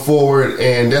going forward,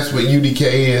 and that's what UDK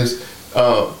is.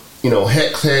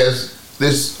 Hex has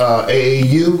this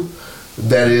AAU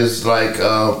that is like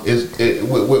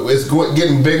it's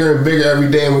getting bigger and bigger every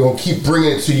day, and we're gonna keep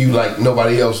bringing it to you like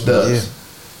nobody else does.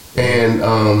 Yeah.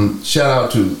 And shout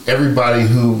out to everybody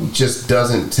who just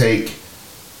doesn't take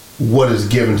what is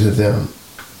given to them.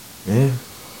 Yeah.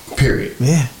 Period.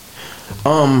 Yeah.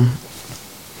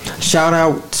 Shout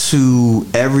out to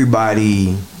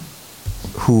everybody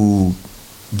who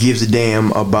gives a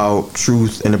damn about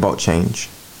truth and about change.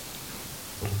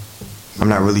 I'm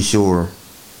not really sure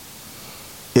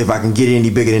if I can get any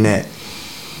bigger than that.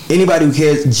 Anybody who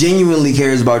genuinely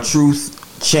cares about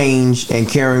truth, change, and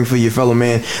caring for your fellow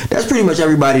man, that's pretty much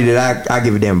everybody that I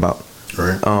give a damn about.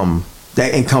 Right.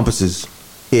 That encompasses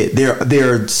it. There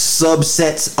are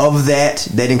subsets of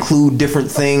that include different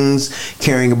things,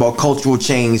 caring about cultural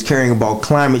change, caring about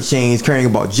climate change, caring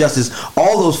about justice.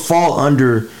 All those fall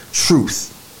under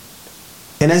truth.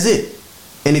 And that's it.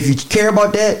 And if you care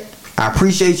about that, I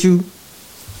appreciate you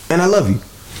and I love you.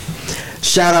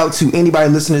 Shout out to anybody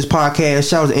listening to this podcast.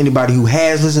 Shout out to anybody who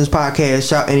has listened to this podcast.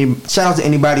 Shout out to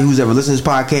anybody who's ever listened to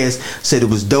this podcast, said it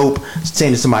was dope,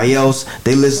 saying to somebody else.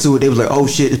 They listened to it. They was like, oh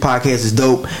shit, this podcast is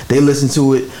dope. They listened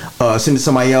to it, send it to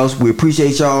somebody else. We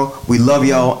appreciate y'all. We love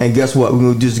y'all. And guess what? We're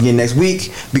going to do this again next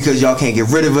week because y'all can't get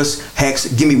rid of us. Hex,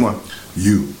 give me one.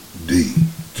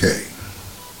 UDK.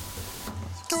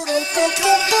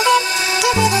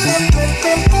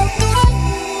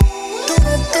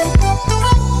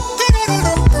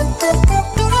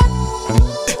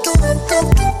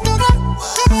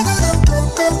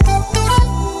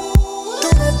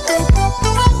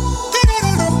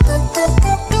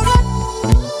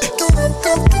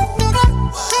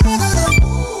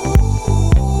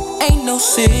 Ain't no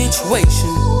situation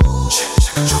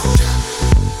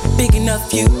big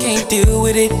enough you can't deal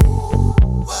with it.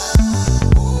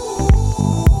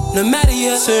 No matter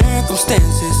your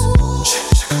circumstances,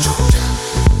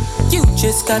 you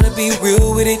just gotta be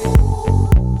real with it.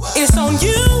 It's on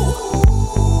you.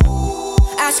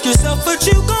 Ask yourself what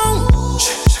you gon'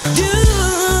 do.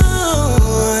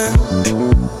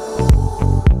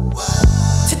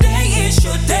 Today is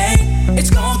your day. It's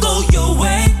gon' go your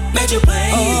way. Major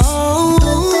plays.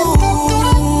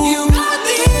 You got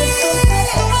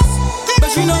this,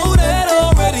 but you know that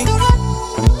already,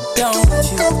 don't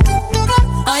you?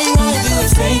 All you wanna do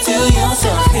is say to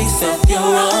yourself, piece up your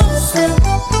arms.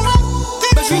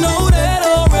 But you know that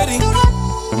already,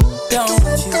 don't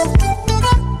you?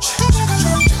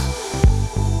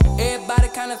 Everybody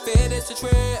kinda fed it's a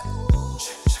trip.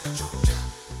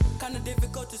 Kinda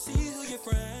difficult to see who your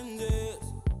friend.